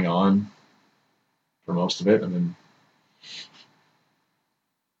going on for most of it, and then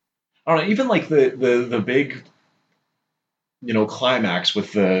I don't know. Even like the big, climax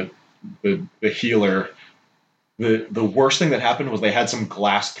with the healer. The worst thing that happened was they had some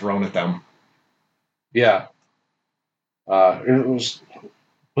glass thrown at them. Yeah. It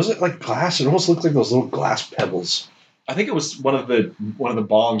was it like glass? It almost looked like those little glass pebbles. I think it was one of the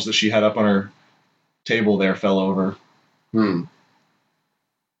bongs that she had up on her table there fell over. I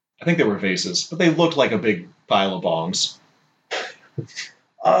think they were vases, but they looked like a big pile of bongs.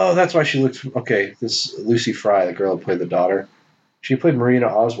 Oh, that's why she looked... Okay, this Lucy Fry, the girl who played the daughter, she played Marina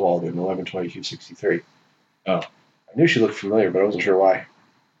Oswald in 11/22/63. Oh. I knew she looked familiar, but I wasn't sure why.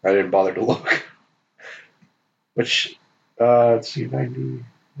 I didn't bother to look. Which, let's see, 90,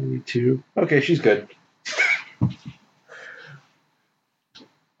 92. Okay, she's good.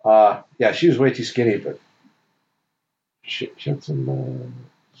 Yeah, she was way too skinny, but she had some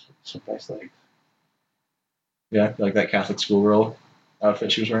nice legs. Yeah, like that Catholic schoolgirl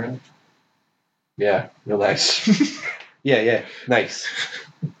outfit she was wearing. Yeah, real nice. yeah, nice.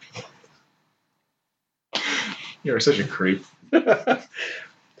 You're such a creep.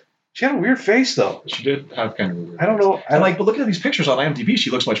 She had a weird face, though. She did have kind of a weird I don't face. know. And but looking at these pictures on IMDb, she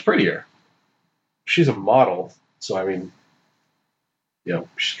looks much prettier. She's a model, so I mean,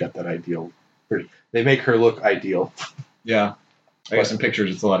 she's got that ideal. They make her look ideal. Yeah, I guess in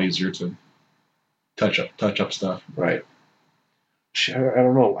pictures it's a lot easier to touch up stuff. Right. I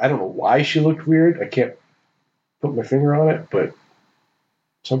don't know. I don't know why she looked weird. I can't put my finger on it, but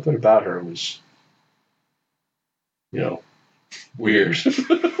something about her was, weird.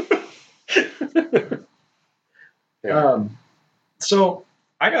 Yeah. So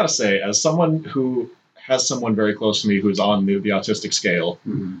I gotta say, as someone who has someone very close to me who's on the autistic scale,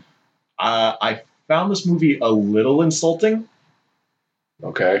 I found this movie a little insulting.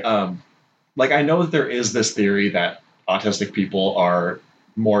 Okay. I know that there is this theory that autistic people are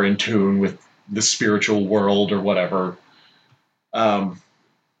more in tune with the spiritual world or whatever.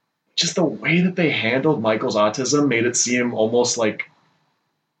 Just the way that they handled Michael's autism made it seem almost like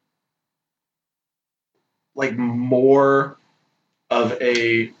more of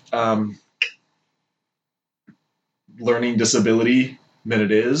a learning disability than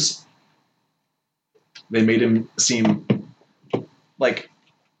it is. They made him seem like,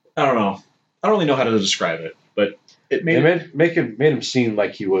 I don't know. I don't really know how to describe it, but it made him seem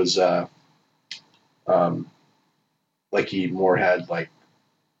like he was like he more had like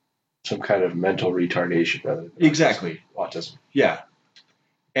some kind of mental retardation rather than exactly autism. Yeah,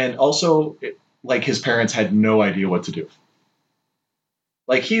 and also like his parents had no idea what to do.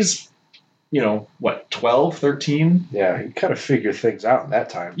 Like he's, 12, 13? Yeah, he kind of figured things out in that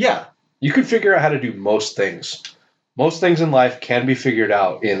time. Yeah. You can figure out how to do most things. Most things in life can be figured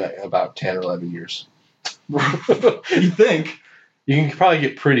out in about 10 or 11 years. You think? You can probably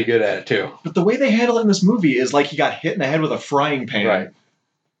get pretty good at it, too. But the way they handle it in this movie is like he got hit in the head with a frying pan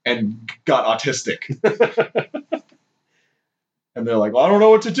and got autistic. And they're like, well, I don't know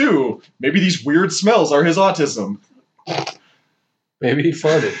what to do. Maybe these weird smells are his autism. Maybe he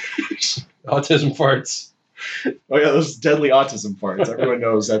farted. Autism farts. Oh, yeah, those deadly autism farts. Everyone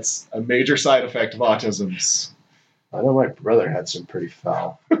knows that's a major side effect of autisms. I know my brother had some pretty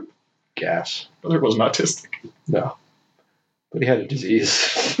foul gas. Brother wasn't autistic. No. But he had a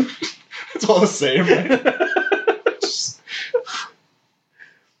disease. It's all the same, right?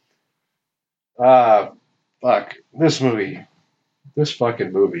 Fuck. This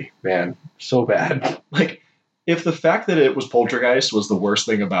fucking movie, man. So bad. Like, if the fact that it was Poltergeist was the worst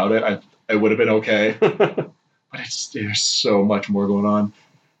thing about it, I would have been okay. But there's so much more going on.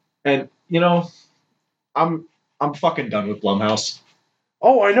 And, I'm fucking done with Blumhouse.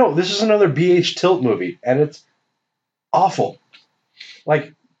 Oh, I know. This is another BH Tilt movie, and it's awful.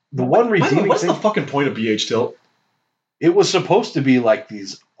 Like, the one redeeming what's thing... the fucking point of BH Tilt? It was supposed to be like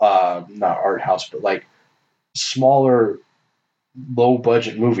these, not art house, but like smaller,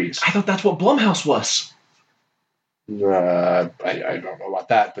 low-budget movies. I thought that's what Blumhouse was. I don't know about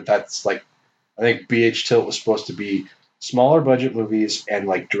that, but that's like... I think BH Tilt was supposed to be smaller budget movies and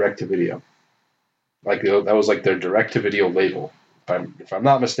like direct-to-video. Like, that was like their direct-to-video label, if I'm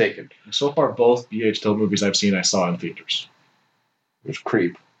not mistaken. So far, both BH Tilt movies I've seen, I saw in theaters. It was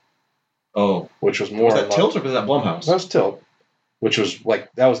Creep. Oh. Which was more... Was that Tilt or was that Blumhouse? That was Tilt. Which was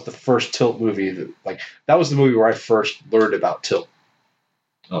like... That was the first Tilt movie that was the movie where I first learned about Tilt.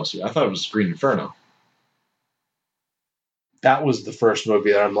 Oh, see, I thought it was Green Inferno. That was the first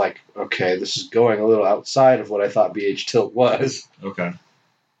movie that I'm like, okay, this is going a little outside of what I thought BH Tilt was. Okay.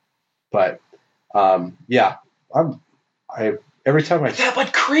 But, yeah. Every time I... Yeah,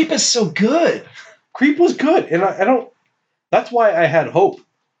 but Creep is so good. Creep was good. And I don't... That's why I had hope.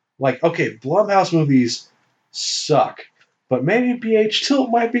 Like, okay, Blumhouse movies suck. But maybe BH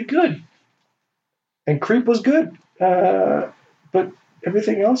Tilt might be good. And Creep was good. But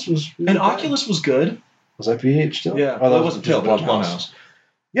everything else was... And Oculus was good. Was that BH Tilt? Yeah. Oh, that wasn't Tilt, but it was Blumhouse.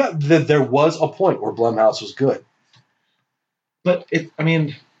 Yeah, there was a point where Blumhouse was good. But,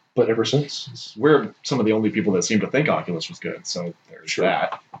 But ever since... We're some of the only people that seem to think Oculus was good, so there's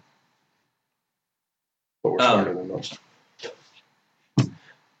that. But we're smarter than most.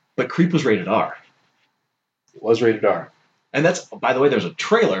 But Creep was rated R. It was rated R. And that's, by the way, there's a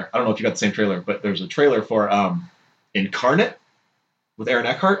trailer. I don't know if you got the same trailer, but there's a trailer for Incarnate with Aaron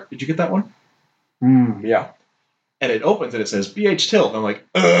Eckhart. Did you get that one? Yeah. And it opens and it says BH Tilt. And I'm like,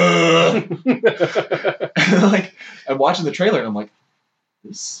 and I'm watching the trailer and I'm like,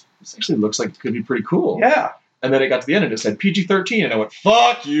 this actually looks like it could be pretty cool. Yeah. And then it got to the end and it said PG-13 and I went,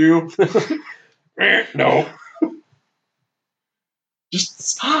 fuck you. No. Just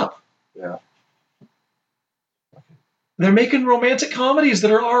stop. Yeah. They're making romantic comedies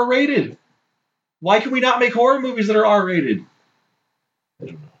that are R-rated. Why can we not make horror movies that are R-rated? I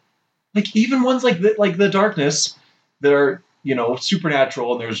don't know. Like even ones like The Darkness that are,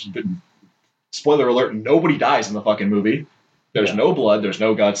 supernatural, and there's been, spoiler alert, nobody dies in the fucking movie. There's no blood, there's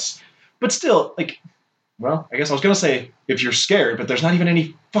no guts. But still, I guess I was gonna say if you're scared, but there's not even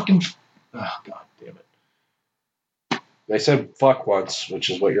any fucking oh god damn it. They said fuck once, which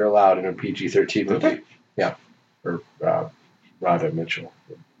is what you're allowed in a PG-13 movie. Okay. Yeah. Or Rhoda Mitchell,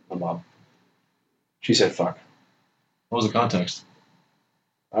 my mom. She said fuck. What was the context?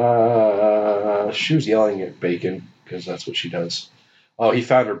 She was yelling at Bacon, because that's what she does. Oh, he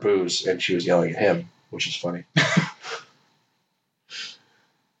found her booze, and she was yelling at him, which is funny.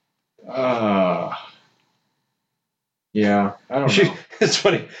 Yeah, I don't know. It's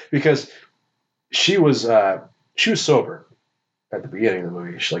funny, because she was sober at the beginning of the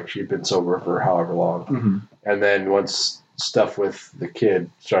movie. She'd been sober for however long. Mm-hmm. And then once stuff with the kid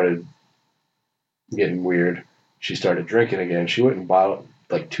started getting weird, she started drinking again. She went and bought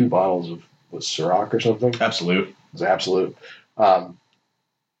 2 bottles of Ciroc or something. Absolute. It was Absolute.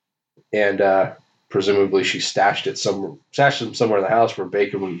 And presumably she stashed them somewhere in the house where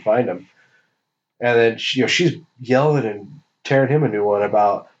Bacon wouldn't find them. And then she's yelling and tearing him a new one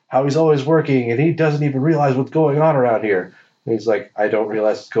about how he's always working and he doesn't even realize what's going on around here. And he's like, I don't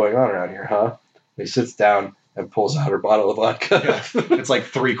realize what's going on around here, huh? And he sits down and pulls out her bottle of vodka. Yeah. It's like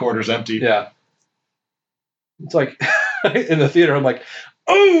 3/4 empty. Yeah. It's like, in the theater, I'm like,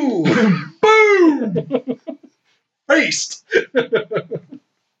 oh, boom! Faced!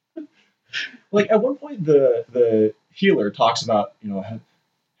 Like, at one point, the healer talks about,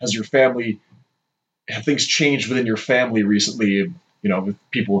 has your family, have things changed within your family recently, with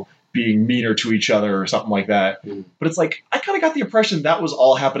people being meaner to each other or something like that. Mm. But it's like, I kind of got the impression that was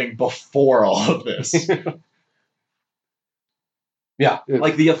all happening before all of this. Yeah.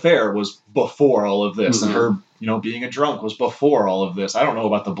 Like, the affair was before all of this, Mm-hmm. and her, being a drunk was before all of this. I don't know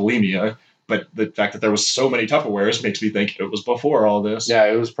about the bulimia, but the fact that there was so many Tupperwares makes me think it was before all this. Yeah,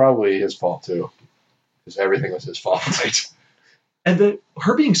 it was probably his fault, too. Because everything was his fault. Right. And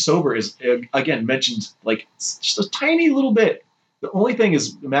her being sober is, again, mentioned, just a tiny little bit. The only thing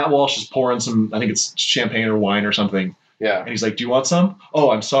is Matt Walsh is pouring some, I think it's champagne or wine or something. Yeah. And he's like, do you want some?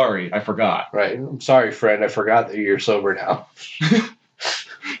 Oh, I'm sorry. I forgot. Right. I'm sorry, friend. I forgot that you're sober now.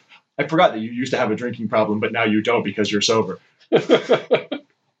 I forgot that you used to have a drinking problem, but now you don't because you're sober. But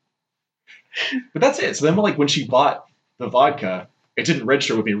that's it. So then, when she bought the vodka, it didn't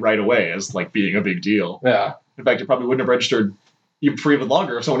register with me right away as, being a big deal. Yeah. In fact, it probably wouldn't have registered even for even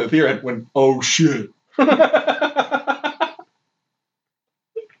longer if someone in the theater had went, oh, shit.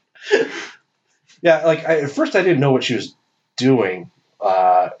 Yeah, at first I didn't know what she was doing,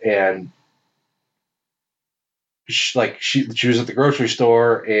 and she was at the grocery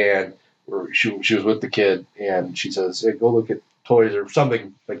store, and she was with the kid, and she says, hey, go look at toys or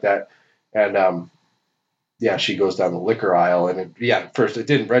something like that, and she goes down the liquor aisle, and at first it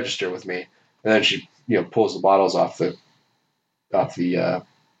didn't register with me, and then she pulls the bottles off the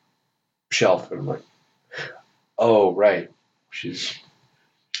shelf, and I'm like, oh right, she's.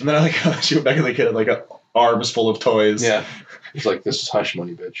 And then I like how she went back and the kid had arms full of toys. Yeah. It's like, this is hush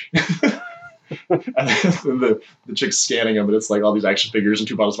money, bitch. And then the chick's scanning them, and it's all these action figures and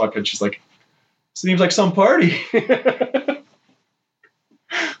 2 bottles of vodka, and she's like, seems like some party.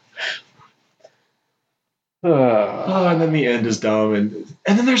 And then the end is dumb. And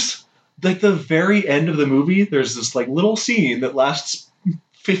then there's, the very end of the movie, there's this, little scene that lasts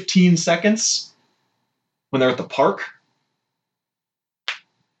 15 seconds when they're at the park.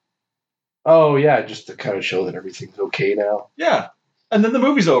 Oh, yeah, just to kind of show that everything's okay now. Yeah. And then the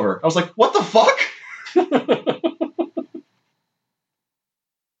movie's over. I was like, what the fuck?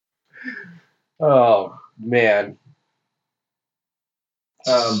 Oh, man.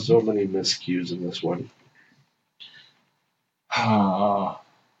 So many miscues in this one. How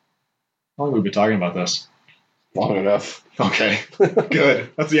long have we been talking about this? Long enough. Okay. Good.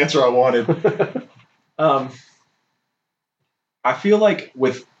 That's the answer I wanted. I feel like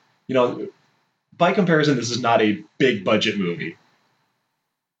with, by comparison, this is not a big budget movie.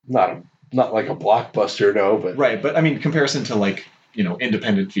 Not like a blockbuster, no, but. Right, but I mean, comparison to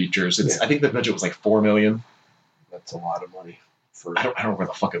independent features, I think the budget was $4 million. That's a lot of money. I don't know where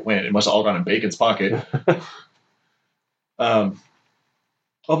the fuck it went. It must have all gone in Bacon's pocket.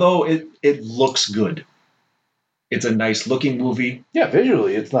 Although it looks good. It's a nice looking movie. Yeah,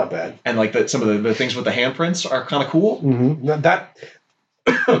 visually it's not bad. And some of the things with the handprints are kind of cool. Mm-hmm. That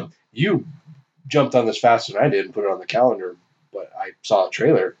you jumped on this faster than I did and put it on the calendar, but I saw a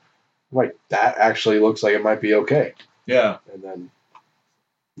trailer. I'm like, that actually looks like it might be okay. Yeah. And then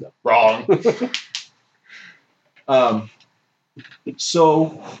Wrong.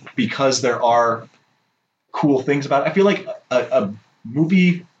 So, because there are cool things about it, I feel like a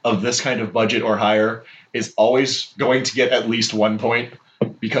movie of this kind of budget or higher is always going to get at least 1 point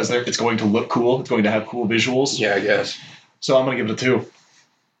because it's going to look cool. It's going to have cool visuals. Yeah, I guess. So I'm going to give it a 2.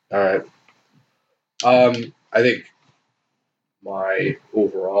 All right. I think my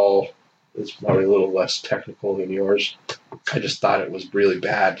overall is probably a little less technical than yours. I just thought it was really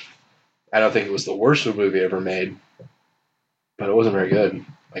bad. I don't think it was the worst movie ever made, but it wasn't very good,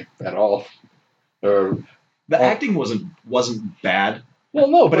 like at all. The acting wasn't bad. Well,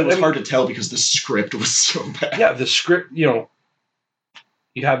 no, but it was hard to tell because the script was so bad. Yeah, the script. You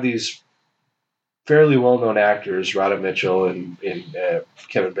have these fairly well-known actors, Radha Mitchell and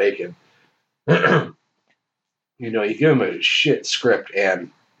Kevin Bacon. You give them a shit script,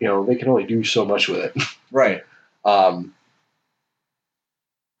 and they can only do so much with it. Right.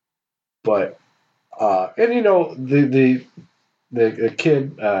 But the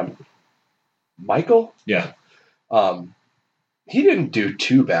kid Michael. Yeah. He didn't do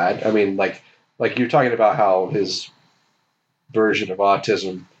too bad. I mean, like you're talking about how his version of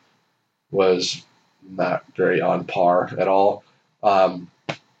autism was not very on par at all.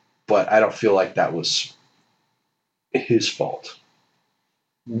 But I don't feel like that was his fault.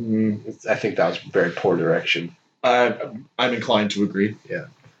 Mm-hmm. I think that was very poor direction. I'm inclined to agree. Yeah.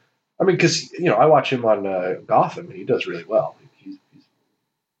 I mean, because, I watch him on Gotham, and he does really well. He's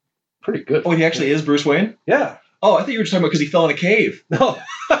pretty good. Oh, he actually is Bruce Wayne? Yeah. Oh, I thought you were just talking about because he fell in a cave. No,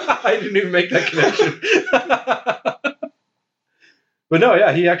 I didn't even make that connection. But no,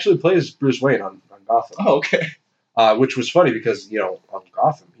 yeah, he actually plays Bruce Wayne on Gotham. Oh, okay. Which was funny because, on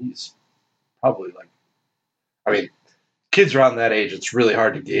Gotham, he's probably kids around that age, it's really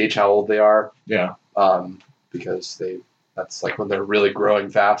hard to gauge how old they are. Yeah. Because that's like when they're really growing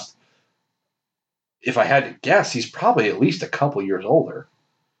fast. If I had to guess, he's probably at least a couple years older.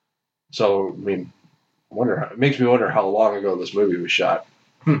 So, I mean, it makes me wonder how long ago this movie was shot.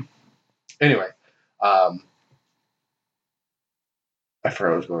 Anyway, I forgot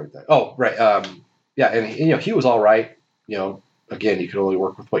what I was going with that. Oh, right. Yeah, and he was all right. Again, you can only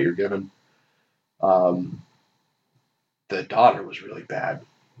work with what you're given. The daughter was really bad.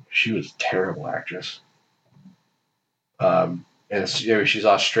 She was a terrible actress. And she's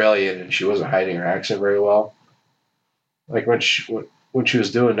Australian, and she wasn't hiding her accent very well. Like when she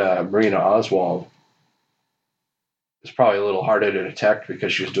was doing Marina Oswald, it was probably a little harder to detect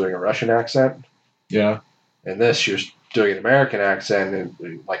because she was doing a Russian accent. Yeah. And this, she was doing an American accent,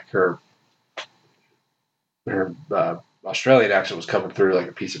 and like her Australian accent was coming through like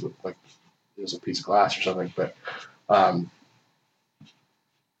it was a piece of glass or something. But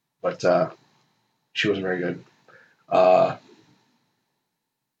she wasn't very good.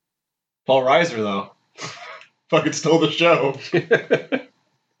 Paul Reiser, though, fucking stole the show.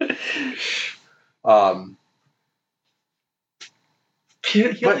 He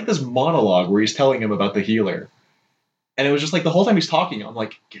had like this monologue where he's telling him about the healer. And it was just like the whole time he's talking, I'm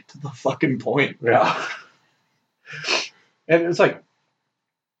like, get to the fucking point. Yeah. And it's like,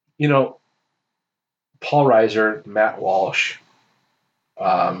 Paul Reiser, Matt Walsh.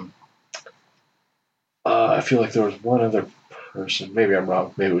 I feel like there was one other person. Maybe I'm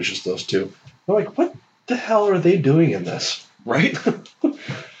wrong. Maybe it was just those two. I'm like, what the hell are they doing in this? Right? I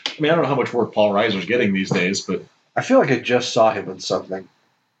mean, I don't know how much work Paul Reiser's getting these days, but I feel like I just saw him in something.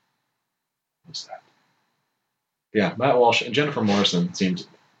 What's that? Yeah, Matt Walsh and Jennifer Morrison seemed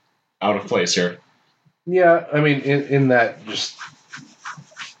out of place here. Yeah, I mean, in that just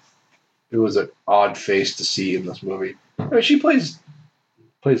it was an odd face to see in this movie. I mean, she plays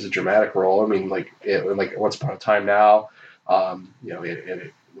a dramatic role. I mean, like Once Upon a Time Now, when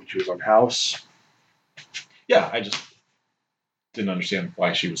she was on House. Yeah, I just didn't understand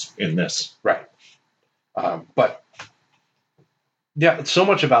why she was in this. Right. But yeah, so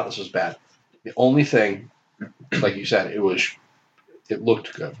much about this was bad. The only thing, like you said, it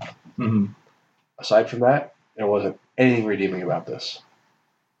looked good. Mm-hmm. Aside from that, there wasn't anything redeeming about this.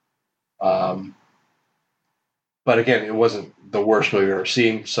 But again, it wasn't the worst movie I've ever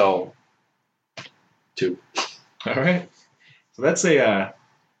seen, so 2. All right. So that's a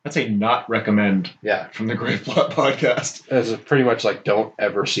not recommend. Yeah. From the Grave Plot podcast. It's pretty much like don't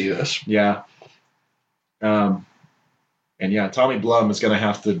ever see this. Yeah. And yeah, Tommy Blum is gonna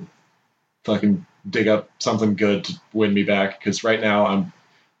have to fucking dig up something good to win me back because right now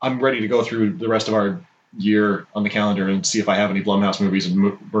I'm ready to go through the rest of our year on the calendar and see if I have any Blumhouse movies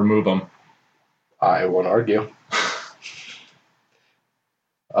and remove them. I won't argue.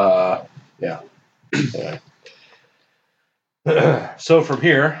 Yeah. Yeah. So from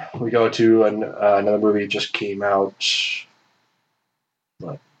here, we go to another movie just came out,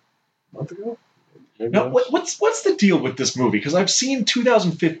 what, a month ago? Maybe Now, what's the deal with this movie? Because I've seen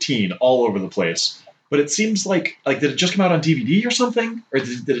 2015 all over the place, but it seems like did it just come out on DVD or something, or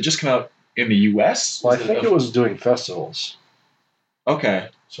did it just come out in the U.S.? Well, I think it was doing festivals. Okay,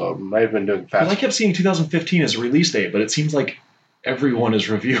 So it might have been doing because festivals. I kept seeing 2015 as a release date, but it seems like everyone is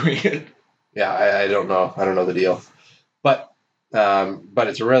reviewing it. Yeah, I don't know. I don't know the deal, but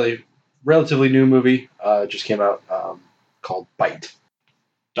it's a really relatively new movie. It just came out called Bite.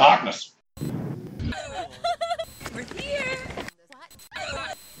 Darkness. We're here.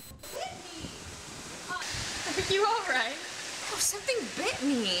 Are you all right? Oh, something bit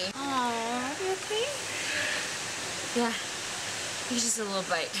me. Aw, you okay? Yeah, it's just a little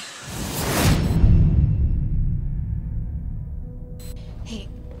bite. Hey,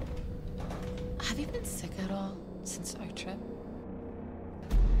 have you been sick at all since our trip?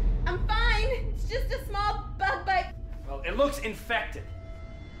 I'm fine. It's just a small bug bite. Well, it looks infected.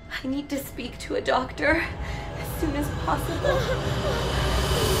 I need to speak to a doctor as soon as possible.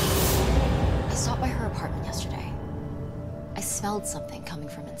 I stopped by her apartment yesterday. I smelled something coming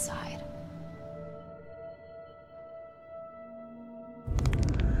from inside.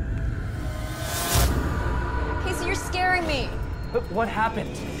 Casey, you're scaring me. What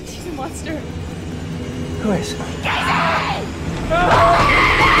happened? She's a monster. Who is?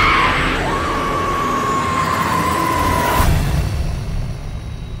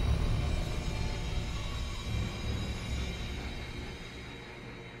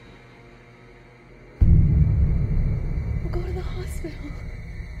 We'll go to the hospital.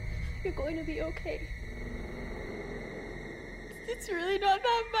 You're going to be okay. It's really not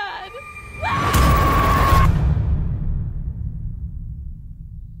that bad.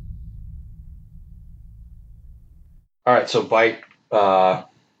 All right, so Bite. IMDb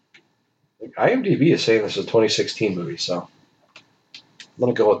is saying this is a 2016 movie, so I'm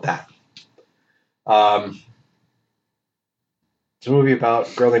gonna go with that. It's a movie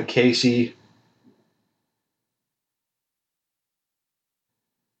about a girl named Casey.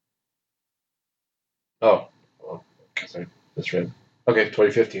 Oh, because I misread. Okay,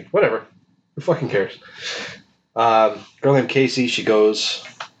 2015. Whatever. Who fucking cares? Girl named Casey. She goes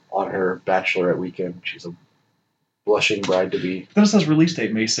on her bachelorette weekend. She's a blushing bride to be. That says release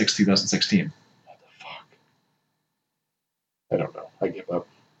date May 6, 2016. What the fuck? I don't know. I give up.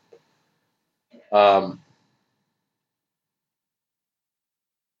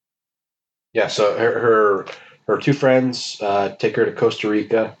 Yeah, so her two friends take her to Costa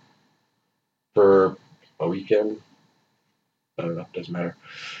Rica for a weekend. I don't know. Doesn't matter.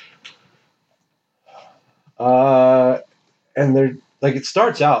 And they're like, it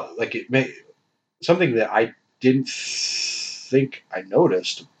starts out like it may something that I didn't think I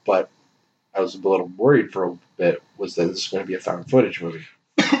noticed, but I was a little worried for a bit, was that this is going to be a found footage movie.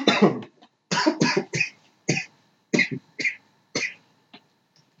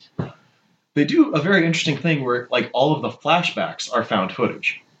 They do a very interesting thing where like all of the flashbacks are found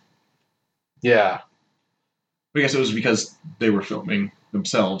footage. Yeah. I guess it was because they were filming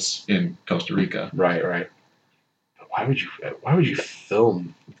themselves in Costa Rica. Right. But why would you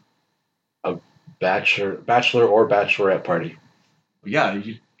film a bachelor or bachelorette party? Yeah,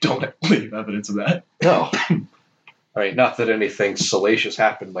 you don't have evidence of that. No. I mean, not that anything salacious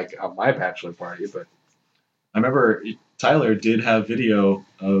happened like on my bachelor party, but I remember Tyler did have video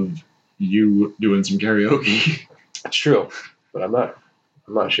of you doing some karaoke. That's true, but I'm not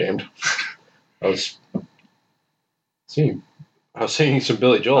ashamed. I was singing some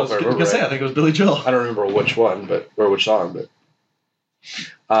Billy Joel. I think it was Billy Joel. I don't remember which one, or which song, but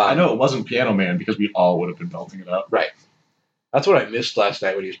I know it wasn't Piano Man because we all would have been belting it out. Right. That's what I missed last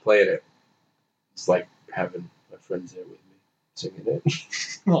night when he was playing it. It's like having my friends there with me singing it.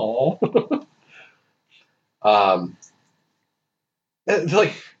 Aww.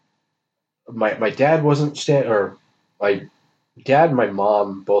 Like my dad wasn't or my dad and my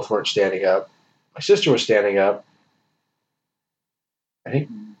mom both weren't standing up. My sister was standing up. I think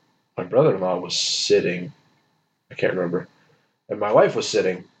my brother-in-law was sitting. I can't remember. And my wife was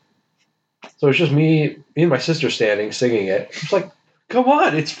sitting. So it was just me and my sister standing, singing it. I was like, come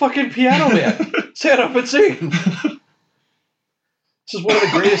on, it's fucking Piano Man. Stand up and sing. This is one of the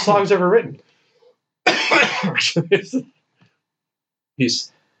greatest songs ever written.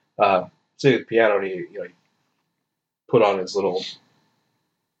 He's sitting at the piano and he put on his little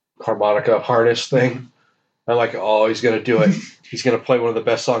harmonica harness thing. I'm like, oh, he's going to do it. He's going to play one of the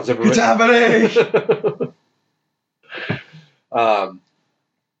best songs ever It's written. happening!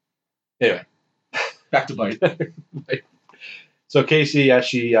 Anyway. Back to Bite. So Casey,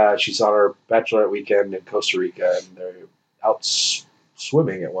 she's on her bachelorette weekend in Costa Rica, and they're out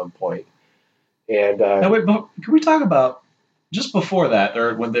swimming at one point. And now wait, but can we talk about just before that?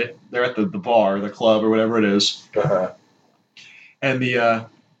 They're at the bar, the club, or whatever it is, and the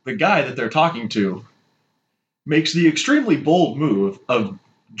guy that they're talking to makes the extremely bold move of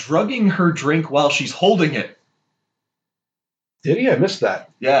drugging her drink while she's holding it. Did he? I missed that.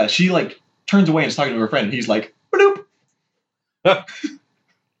 Yeah, she like turns away and is talking to her friend, and he's like, "Bloop."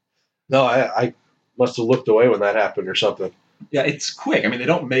 No, I must have looked away when that happened or something. Yeah, it's quick. I mean, they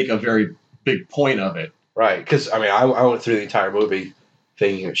don't make a very big point of it. Right, because, I mean, I went through the entire movie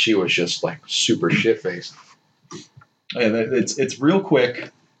thinking that she was just, like, super shit-faced. Yeah, it's real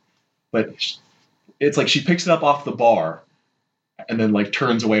quick, but it's like she picks it up off the bar and then, like,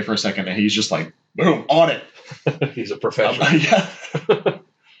 turns away for a second, and he's just like, boom, on it. He's a professional. Yeah.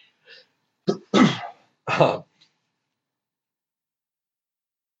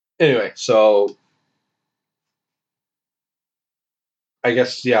 Anyway, so I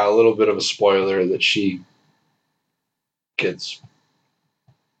guess, yeah, a little bit of a spoiler that she gets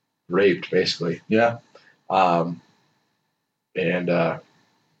raped, basically. Yeah. And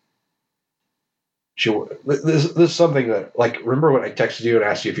this is something that, like, remember when I texted you and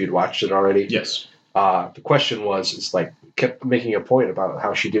asked you if you'd watched it already? Yes. The question was, it's like, kept making a point about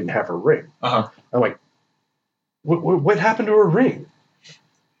how she didn't have her ring. Uh-huh. I'm like, what happened to her ring?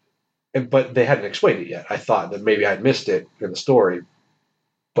 But they hadn't explained it yet. I thought that maybe I'd missed it in the story.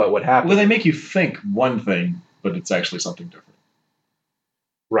 But what happened? Well, they make you think one thing, but it's actually something different.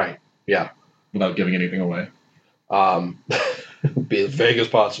 Right. Yeah. Without giving anything away. Be as vague as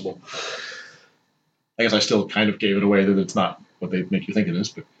possible. I guess I still kind of gave it away that it's not what they make you think it is,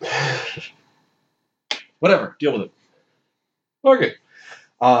 but whatever. Deal with it. Okay.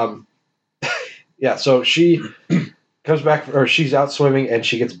 Yeah, so she comes back, or she's out swimming, and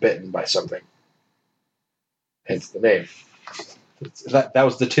she gets bitten by something. Hence the name. That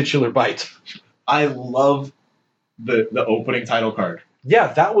was the titular bite. I love the opening title card.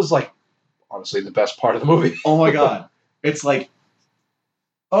 Yeah, that was, like, honestly the best part of the movie. Oh my god. It's like,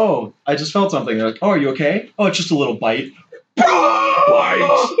 oh, I just felt something. They're like, oh, are you okay? Oh, it's just a little bite.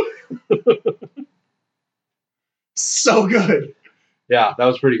 Bite! So good. Yeah, that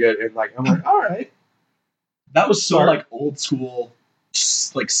was pretty good. And, like, I'm like, all right. That was so, like, old school,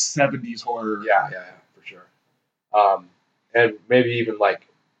 like, 70s horror. Yeah, for sure. And maybe even, like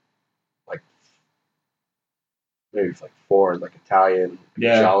maybe like foreign, like Italian,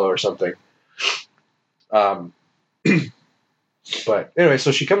 giallo or something. But anyway,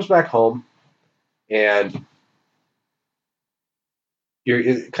 so she comes back home, and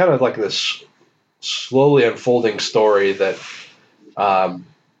you're kind of like this slowly unfolding story that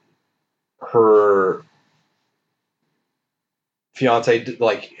her fiance,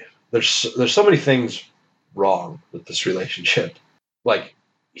 like, there's so many things wrong with this relationship. Like,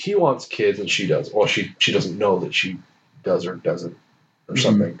 he wants kids and she does. Well, she doesn't know that she does or doesn't or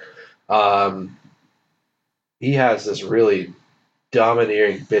something. He has this really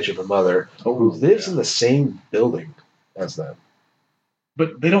domineering bitch of a mother who lives in the same building as them.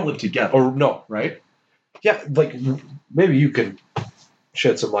 But they don't live together. Or no. Right? Yeah, like, maybe you can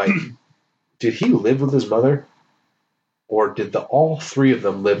shed some light. Did he live with his mother? Or did all three of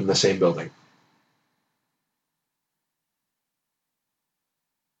them live in the same building?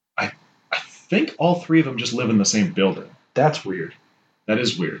 I think all three of them just live in the same building. That's weird. That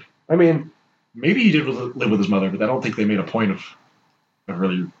is weird. I mean, maybe he did live with his mother, but I don't think they made a point of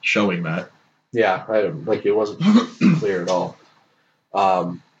really showing that. Yeah, it wasn't clear at all.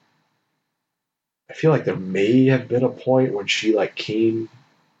 I feel like there may have been a point when she, like, came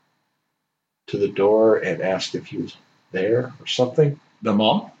to the door and asked if he was there or something. The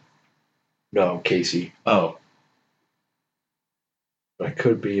mom? No, Casey. Oh. I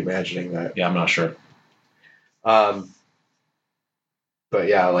could be imagining that. Yeah, I'm not sure. But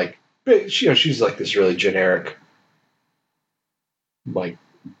yeah, like, she's like this really generic, like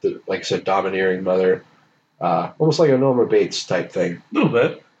I said, domineering mother, almost like a Norma Bates type thing. A little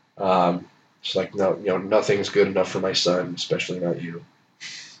bit. She's like, no, nothing's good enough for my son, especially not you,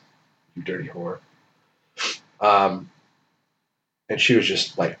 you dirty whore. And she was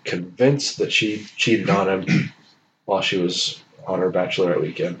just, like, convinced that she cheated on him while she was on her bachelorette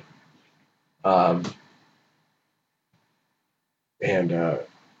weekend. Yeah,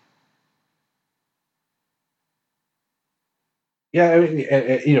 I mean,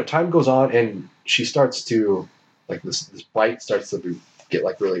 and time goes on, and she starts to, like, this bite starts to get,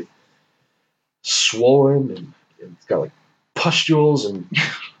 like, really swollen, and it's got, like, pustules, and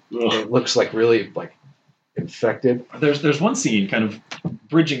it looks like really, like, infected. There's one scene, kind of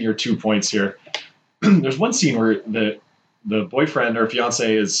bridging your 2 points here. There's one scene where the boyfriend or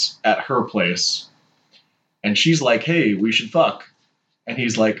fiance is at her place, and she's like, "Hey, we should fuck," and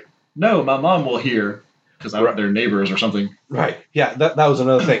he's like, "No, my mom will hear," because they're neighbors or something. Right. Yeah, that was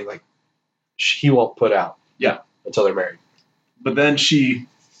another thing. Like, he won't put out. Yeah. Until they're married. But then he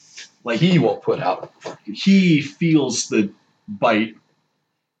won't put out. He feels the bite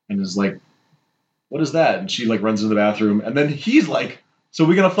and is like, "What is that?" And she like runs into the bathroom, and then he's like, "So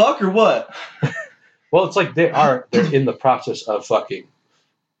we gonna fuck or what?" Well, it's like they're in the process of fucking.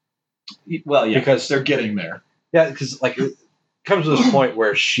 Well, yeah, because they're getting there. Yeah, because like it comes to this point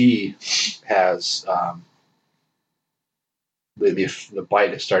where she has the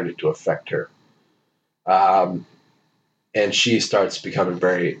bite has started to affect her, and she starts becoming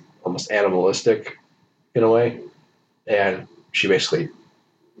very almost animalistic in a way, and she basically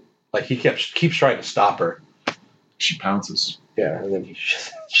like he keeps trying to stop her. She pounces. Yeah, and then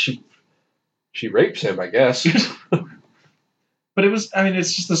she rapes him, I guess. But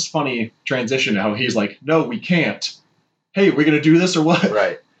it's just this funny transition how he's like, "No, we can't. Hey, are we going to do this or what?"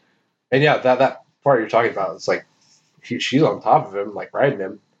 Right. And yeah, that part you're talking about, it's like she's on top of him, like riding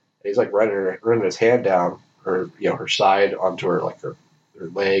him. And he's like running his hand down her side onto her, like her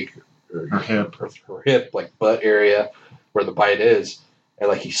leg, her hip, her hip, like butt area where the bite is. And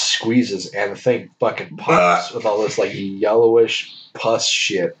like he squeezes and the thing fucking pops with all this like yellowish pus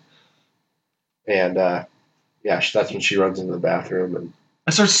shit. And that's when she runs into the bathroom and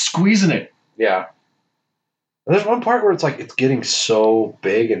I start squeezing it. Yeah. And there's one part where it's like it's getting so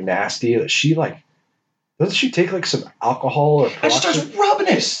big and nasty that she like doesn't she take like some alcohol or and she starts rubbing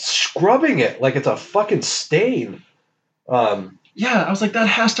it, scrubbing it like it's a fucking stain. Yeah, I was like, that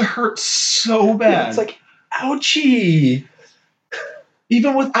has to hurt so bad. It's like ouchie.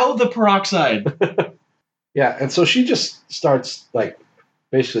 Even without the peroxide. Yeah, and so she just starts like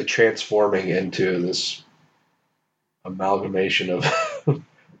basically transforming into this amalgamation of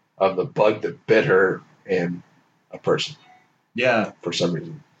of the bug that bit her and a person. Yeah. For some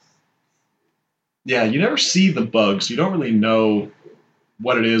reason. Yeah, you never see the bugs. You don't really know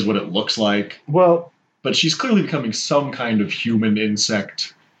what it is, what it looks like. Well, but she's clearly becoming some kind of human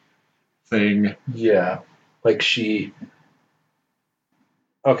insect thing. Yeah. Like she...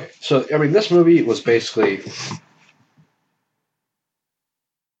 Okay, so, I mean, this movie was basically...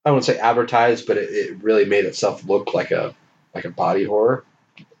 I wouldn't say advertised, but it really made itself look like a body horror.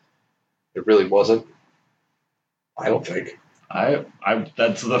 It really wasn't. I don't think. I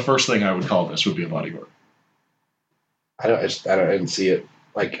that's the first thing I would call this would be a body horror. I didn't see it.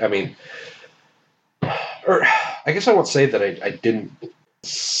 Like, I mean, or I guess I won't say that I didn't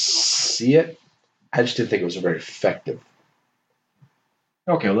see it. I just didn't think it was very effective.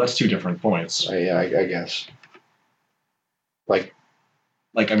 Okay, well, that's two different points. Yeah, I guess. Like,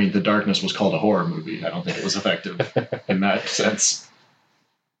 I mean, The Darkness was called a horror movie. I don't think it was effective in that sense.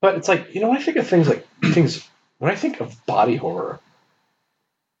 But it's like, when I think of things when I think of body horror,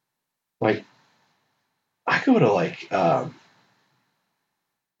 like, I go to like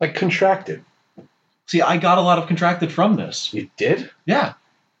Contracted. See, I got a lot of Contracted from this. You did? Yeah.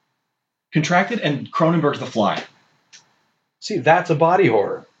 Contracted and Cronenberg's The Fly. See, that's a body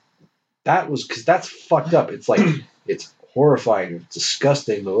horror. Because that's fucked up. It's like, it's horrifying. It's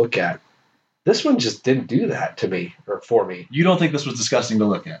disgusting to look at. This one just didn't do that to me, or for me. You don't think this was disgusting to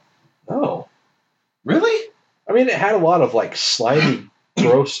look at? No. Really? I mean, it had a lot of, like, slimy,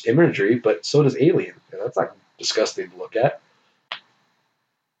 gross imagery, but so does Alien. And that's not disgusting to look at.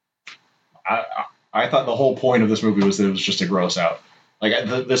 I thought the whole point of this movie was that it was just a gross out. Like,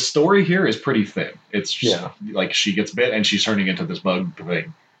 the story here is pretty thin. It's just, like, she gets bit and she's turning into this bug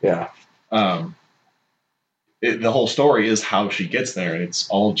thing. Yeah. The whole story is how she gets there, and it's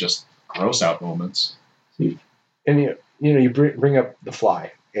all just gross out moments. And you bring up The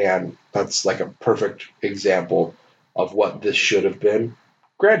Fly, and that's like a perfect example of what this should have been.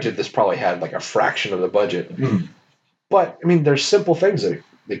 Granted, this probably had like a fraction of the budget, but I mean, there's simple things that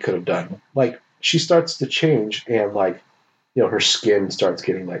they could have done. Like, she starts to change, and like, her skin starts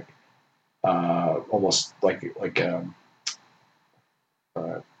getting like almost like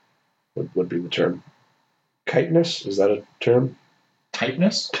what would be the term? Chitinous? Is that a term?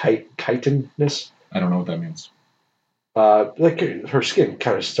 Tightness? Chitinous? I don't know what that means. Like her skin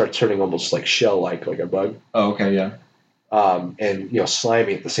kind of starts turning almost like shell-like, like a bug. Oh, okay, yeah. And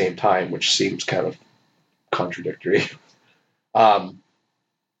slimy at the same time, which seems kind of contradictory. And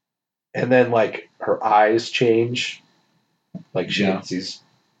then like her eyes change, like she gets these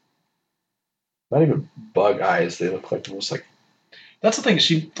not even bug eyes. They look like almost like. That's the thing.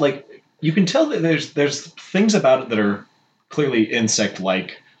 She like you can tell that there's things about it that are clearly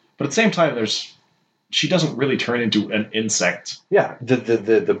insect-like, but at the same time, she doesn't really turn into an insect. Yeah,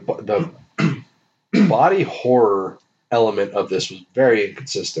 the body horror element of this was very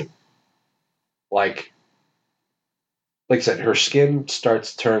inconsistent. Like I said, her skin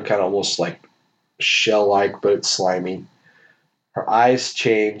starts to turn kind of almost like shell-like, but it's slimy. Her eyes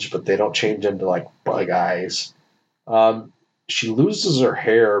change, but they don't change into like bug eyes. She loses her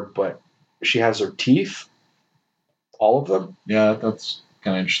hair, but she has her teeth, all of them. Yeah, that's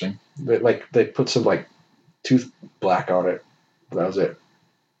kind of interesting. They put some like tooth black on it. That was it.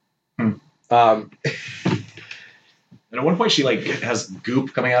 And at one point, she like has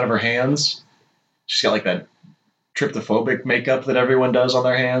goop coming out of her hands. She's got like that tryptophobic makeup that everyone does on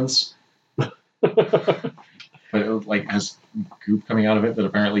their hands. But it like has goop coming out of it that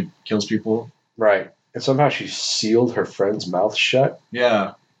apparently kills people. Right. And somehow she sealed her friend's mouth shut.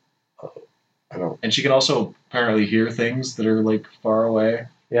 Yeah. I don't. And she can also apparently hear things that are like far away.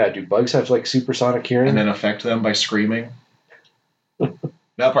 Yeah. Do bugs have like supersonic hearing? And then affect them by screaming?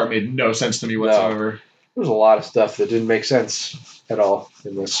 That part made no sense to me whatsoever. No. There's a lot of stuff that didn't make sense at all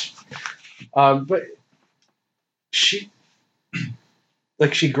in this. But she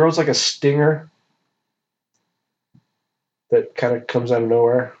grows like a stinger that kind of comes out of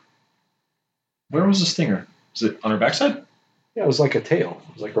nowhere. Where was the stinger? Is it on her backside? Yeah, it was like a tail.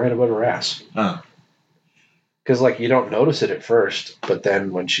 It was like right above her ass. Oh. Because like you don't notice it at first, but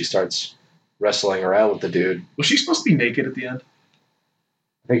then when she starts wrestling around with the dude. Was she supposed to be naked at the end?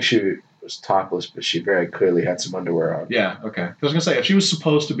 I think she was topless, but she very clearly had some underwear on. Yeah, okay. I was going to say, if she was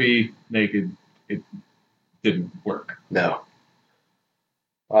supposed to be naked, it didn't work. No.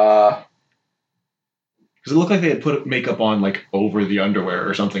 Because it looked like they had put makeup on like over the underwear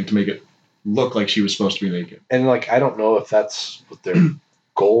or something to make it look like she was supposed to be naked. And like I don't know if that's what their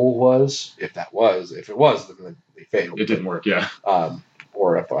goal was. If it was, then they failed. It didn't work, yeah.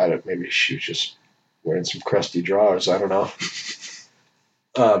 Or if maybe she was just wearing some crusty drawers. I don't know.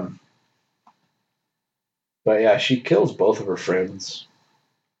 But yeah, she kills both of her friends.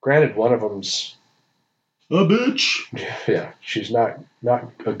 Granted, one of them's a bitch. Yeah, she's not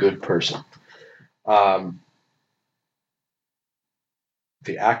a good person.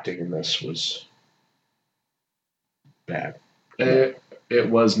 The acting in this was bad. It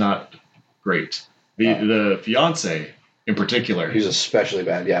was not great. The fiance in particular. He's especially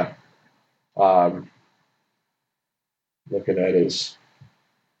bad, yeah. Looking at his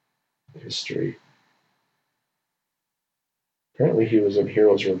history. Apparently he was in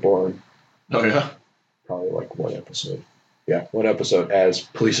Heroes Reborn. Oh, yeah? Probably like one episode. Yeah, one episode as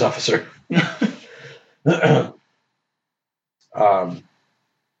police officer.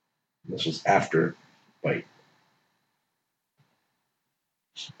 This was after Bite.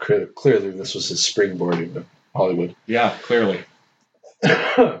 Clearly, this was his springboard into Hollywood. Yeah, clearly.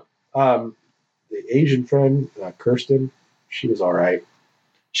 The Asian friend, Kirsten, she was all right.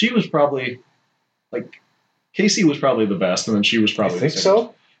 She was probably, like, Casey was probably the best, and then she was probably I think the second.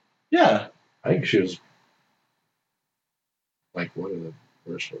 so? Yeah. I think she was, like, one of the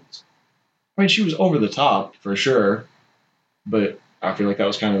worst ones. I mean, she was over the top, for sure, but I feel like that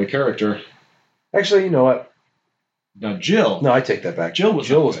was kind of the character. Actually, you know what? Now, Jill. No, I take that back. Jill was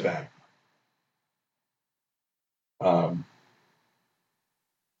bad.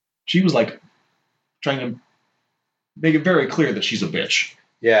 She was, like, trying to make it very clear that she's a bitch.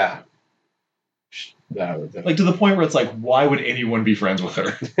 Yeah. Like, to the point where it's like, why would anyone be friends with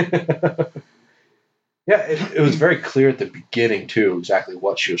her? Yeah, it was very clear at the beginning, too, exactly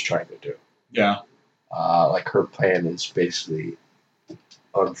what she was trying to do. Yeah. Like, her plan is basically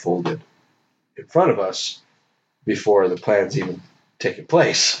unfolded in front of us before the plan's even taken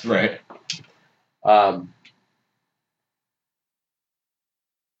place. Right.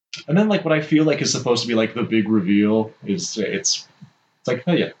 And then, like, what I feel like is supposed to be, like, the big reveal is it's like,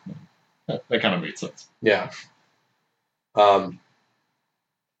 oh, yeah, that kind of made sense. Yeah.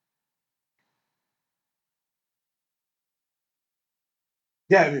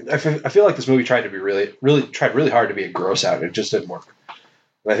 Yeah, I mean, I feel like this movie tried to be really hard to be a gross out, and it just didn't work.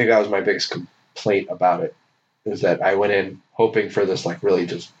 And I think that was my biggest complaint about it, is that I went in hoping for this, like, really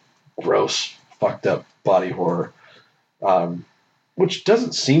just gross, fucked up body horror, which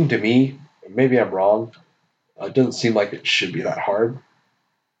doesn't seem to me, maybe I'm wrong, it doesn't seem like it should be that hard,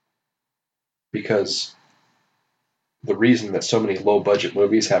 because the reason that so many low-budget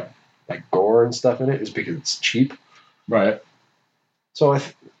movies have, like, gore and stuff in it is because it's cheap. Right. So I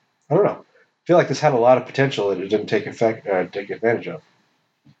don't know. I feel like this had a lot of potential that it didn't take advantage of.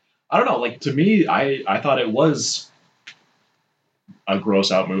 I don't know. Like, to me, I thought it was a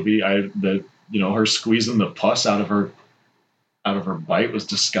gross out movie. Her squeezing the pus out of her bite was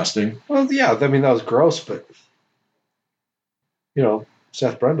disgusting. Well, yeah, I mean that was gross, but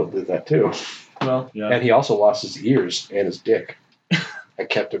Seth Brundle did that too. Well, yeah, and he also lost his ears and his dick. I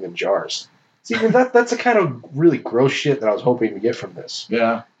kept him in jars. See, that's the kind of really gross shit that I was hoping to get from this.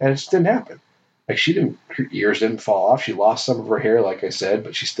 Yeah, and it just didn't happen. Like her ears didn't fall off. She lost some of her hair, like I said,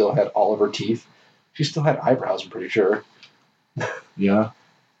 but she still had all of her teeth. She still had eyebrows, I'm pretty sure. Yeah.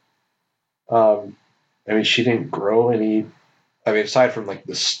 I mean, she didn't grow any. I mean, aside from like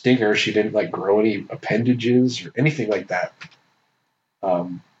the stinger, she didn't like grow any appendages or anything like that.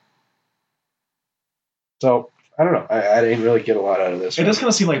 So I don't know. I didn't really get a lot out of this. It does kind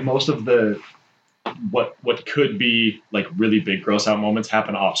of seem like most of the what could be like really big gross out moments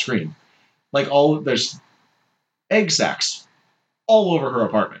happen off screen. Like there's egg sacs all over her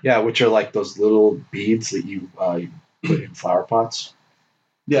apartment. Yeah, which are like those little beads that you put in flower pots.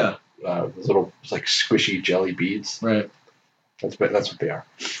 Yeah, those little like squishy jelly beads. Right. That's what they are.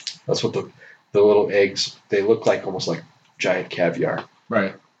 That's what the little eggs. They look like almost like giant caviar.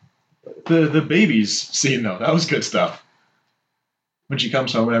 Right. The babies scene though, that was good stuff. When she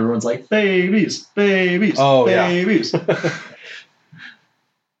comes home and everyone's like, babies, babies, oh, babies. Yeah.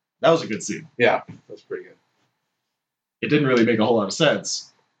 That was a good scene. Yeah, that's pretty good. It didn't really make a whole lot of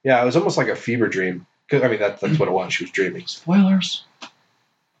sense. Yeah, it was almost like a fever dream. I mean, that's what it was. She was dreaming. Spoilers.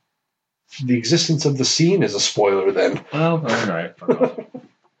 The existence of the scene is a spoiler then. Well, all right.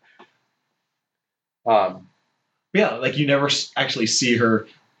 Yeah, like you never actually see her.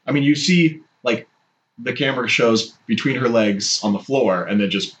 I mean, you see like the camera shows between her legs on the floor and then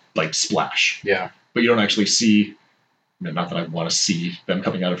just like splash. Yeah. But you don't actually see, not that I want to see them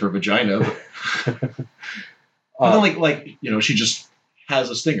coming out of her vagina. But and then like she just has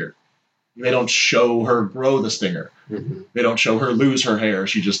a stinger. They don't show her grow the stinger. Mm-hmm. They don't show her lose her hair.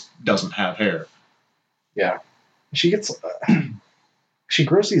 She just doesn't have hair. Yeah. She gets, she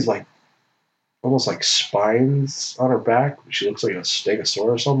grows these like, almost like spines on her back. She looks like a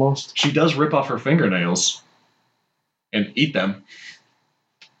stegosaurus almost. She does rip off her fingernails and eat them.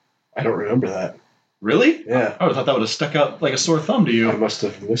 I don't remember that. Really? Yeah. I would have thought that would have stuck out like a sore thumb to you. I must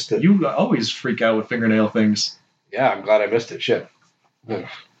have missed it. You always freak out with fingernail things. Yeah, I'm glad I missed it. Shit. Ugh.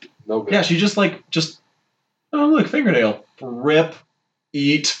 No good. Yeah, she just oh look, fingernail. Rip.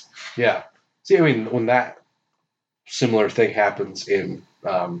 Eat. Yeah. See, I mean, when that similar thing happens in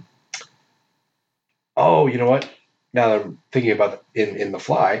oh, you know what? Now that I'm thinking about it, in The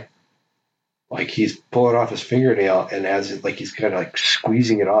Fly, like he's pulling off his fingernail, and as it, like he's kind of like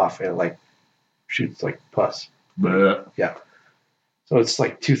squeezing it off, and it like shoots like pus. Bleh. Yeah. So it's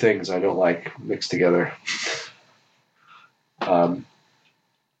like two things I don't like mixed together. But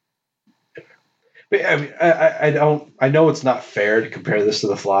I mean, I don't. I know it's not fair to compare this to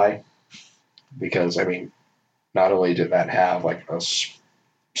The Fly, because I mean, not only did that have like a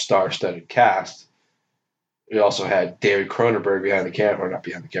star-studded cast, we also had David Cronenberg behind the camera, or not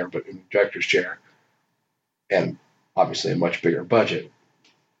behind the camera, but in the director's chair, and obviously a much bigger budget.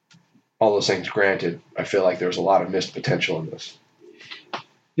 All those things granted, I feel like there was a lot of missed potential in this.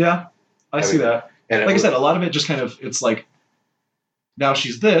 Yeah, I see that. And like I said, a lot of it just kind of, it's like, now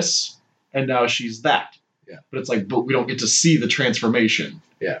she's this, and now she's that. Yeah. But it's like, but we don't get to see the transformation.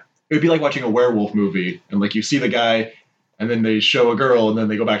 Yeah. It would be like watching a werewolf movie, and like you see the guy, and then they show a girl, and then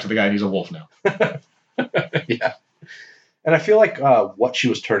they go back to the guy, and he's a wolf now. Yeah. And I feel like what she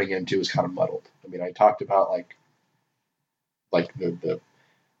was turning into is kind of muddled. I mean, I talked about like the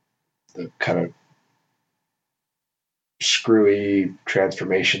kind of screwy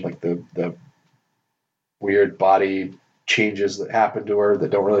transformation, like the weird body changes that happen to her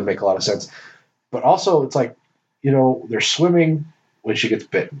that don't really make a lot of sense. But also, it's like, they're swimming when she gets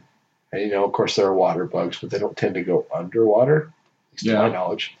bitten. And, of course, there are water bugs, but they don't tend to go underwater, at least to my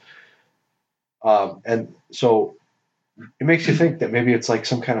knowledge. And so it makes you think that maybe it's like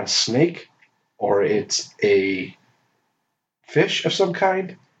some kind of snake, or it's a fish of some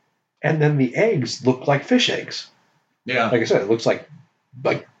kind. And then the eggs look like fish eggs. Yeah. Like I said, it looks like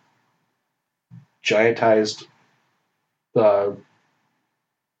giantized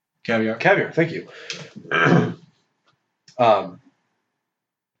caviar. Thank you.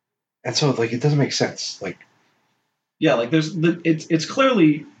 And so like it doesn't make sense. Like, yeah, like it's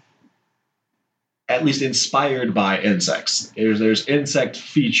clearly at least inspired by insects. There's insect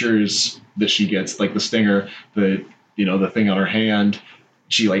features that she gets, like the stinger, the thing on her hand.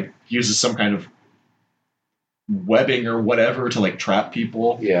 She like uses some kind of webbing or whatever to like trap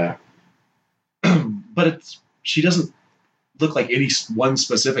people. Yeah. But she doesn't look like any one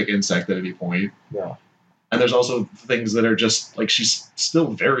specific insect at any point. No. And there's also things that are just like she's still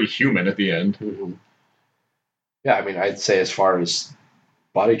very human at the end. Mm-hmm. Yeah, I mean, I'd say as far as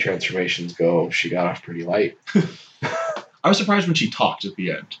body transformations go, she got off pretty light. I was surprised when she talked at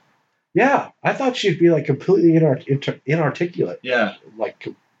the end. Yeah, I thought she'd be like completely inarticulate. Yeah, like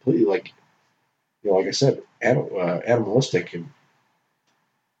completely like, like I said, animalistic and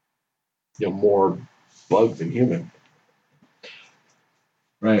more bug than human.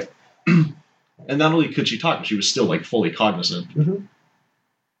 Right. And not only could she talk, but she was still like fully cognizant. Mm-hmm.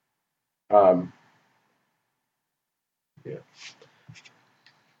 Yeah.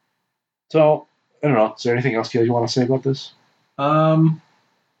 So I don't know. Is there anything else, Gil, you want to say about this? I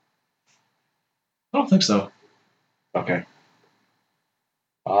don't think so. Okay.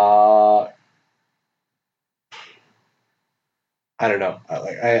 I don't know.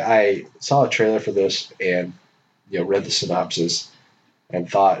 I saw a trailer for this and read the synopsis and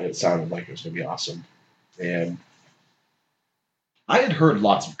thought it sounded like it was going to be awesome. And I had heard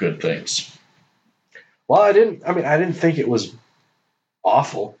lots of good things. Well, I didn't think it was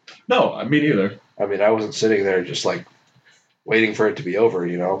awful. No, me neither. I mean, I wasn't sitting there just like waiting for it to be over,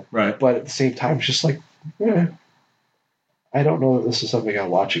 Right. But at the same time, it's just like, I don't know that this is something I'll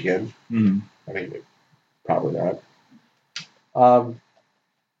watch again. Mm-hmm. I mean, probably not.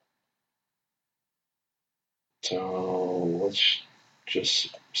 So let's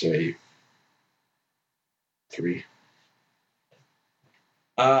just say 3.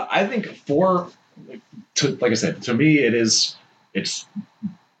 I think 4. Like I said, to me, it's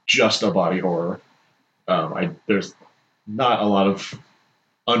just a body horror. There's not a lot of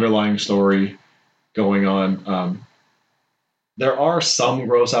underlying story going on. There are some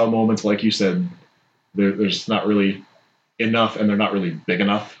gross out moments, like you said. There's not really enough, and they're not really big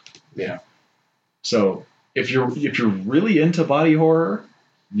enough. Yeah. So if you're really into body horror,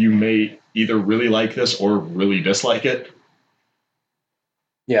 you may either really like this or really dislike it.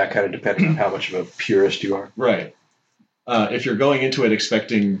 Yeah, kind of depending on how much of a purist you are. Right. If you're going into it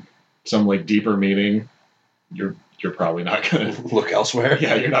expecting some like deeper meaning, you're probably not going to look elsewhere.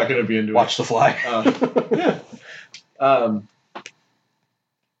 Yeah, you're not going to be into Watch The Fly. Yeah.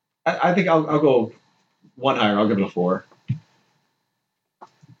 I think I'll go one higher. I'll give it a 4.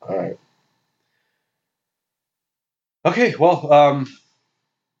 All right. Okay, well, I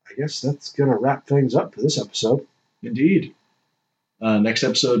guess that's going to wrap things up for this episode. Indeed. Next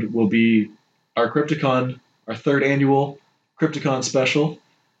episode will be our Crypticon, our 3rd annual Crypticon special.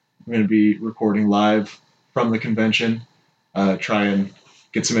 We're going to be recording live from the convention, try and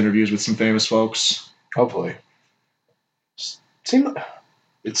get some interviews with some famous folks. Hopefully. It seemed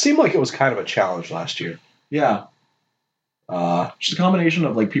like it was kind of a challenge last year. Yeah. Just a combination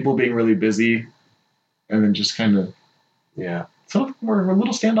of like people being really busy and then just kind of... Yeah. Some of them were a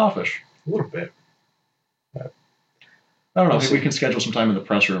little standoffish. A little bit. I don't know. Maybe we can schedule some time in the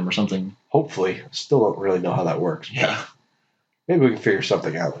press room or something. Hopefully. Still don't really know how that works. Yeah. Maybe we can figure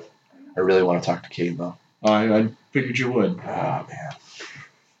something out. I really want to talk to Kate, though. I figured you would. Oh, man.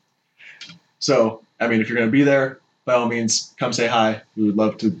 So, I mean, if you're going to be there, by all means, come say hi. We would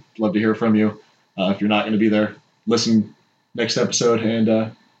love to hear from you. If you're not going to be there, listen next episode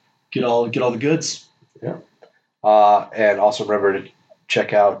and get all the goods. Yeah. And also remember to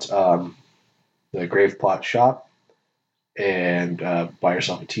check out the Grave Plot shop and buy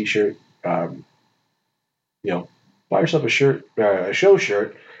yourself a T-shirt. Buy yourself a shirt, a show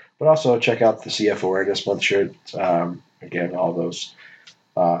shirt, but also check out the CF Awareness Month shirt. Again, all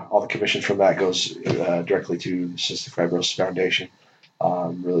the commission from that goes directly to the Cystic Fibrosis Foundation.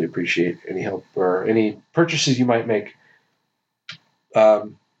 Really appreciate any help or any purchases you might make.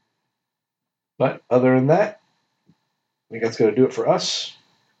 But other than that, I think that's going to do it for us.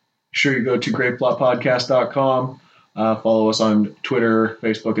 Sure, you go to graveplotpodcast.com. Follow us on Twitter,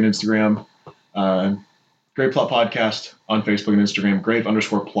 Facebook, and Instagram. Grave Plot Podcast on Facebook and Instagram.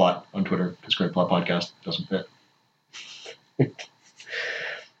 Grave_plot on Twitter because Grave Plot Podcast doesn't fit.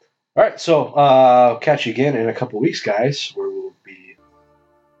 All right, so catch you again in a couple weeks, guys, where we'll be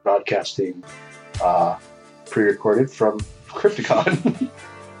broadcasting pre-recorded from Crypticon.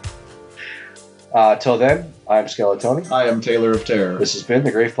 Till then, I'm Skeletoni. I am Taylor of Terror. This has been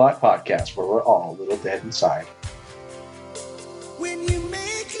the Grave Plot Podcast, where we're all a little dead inside.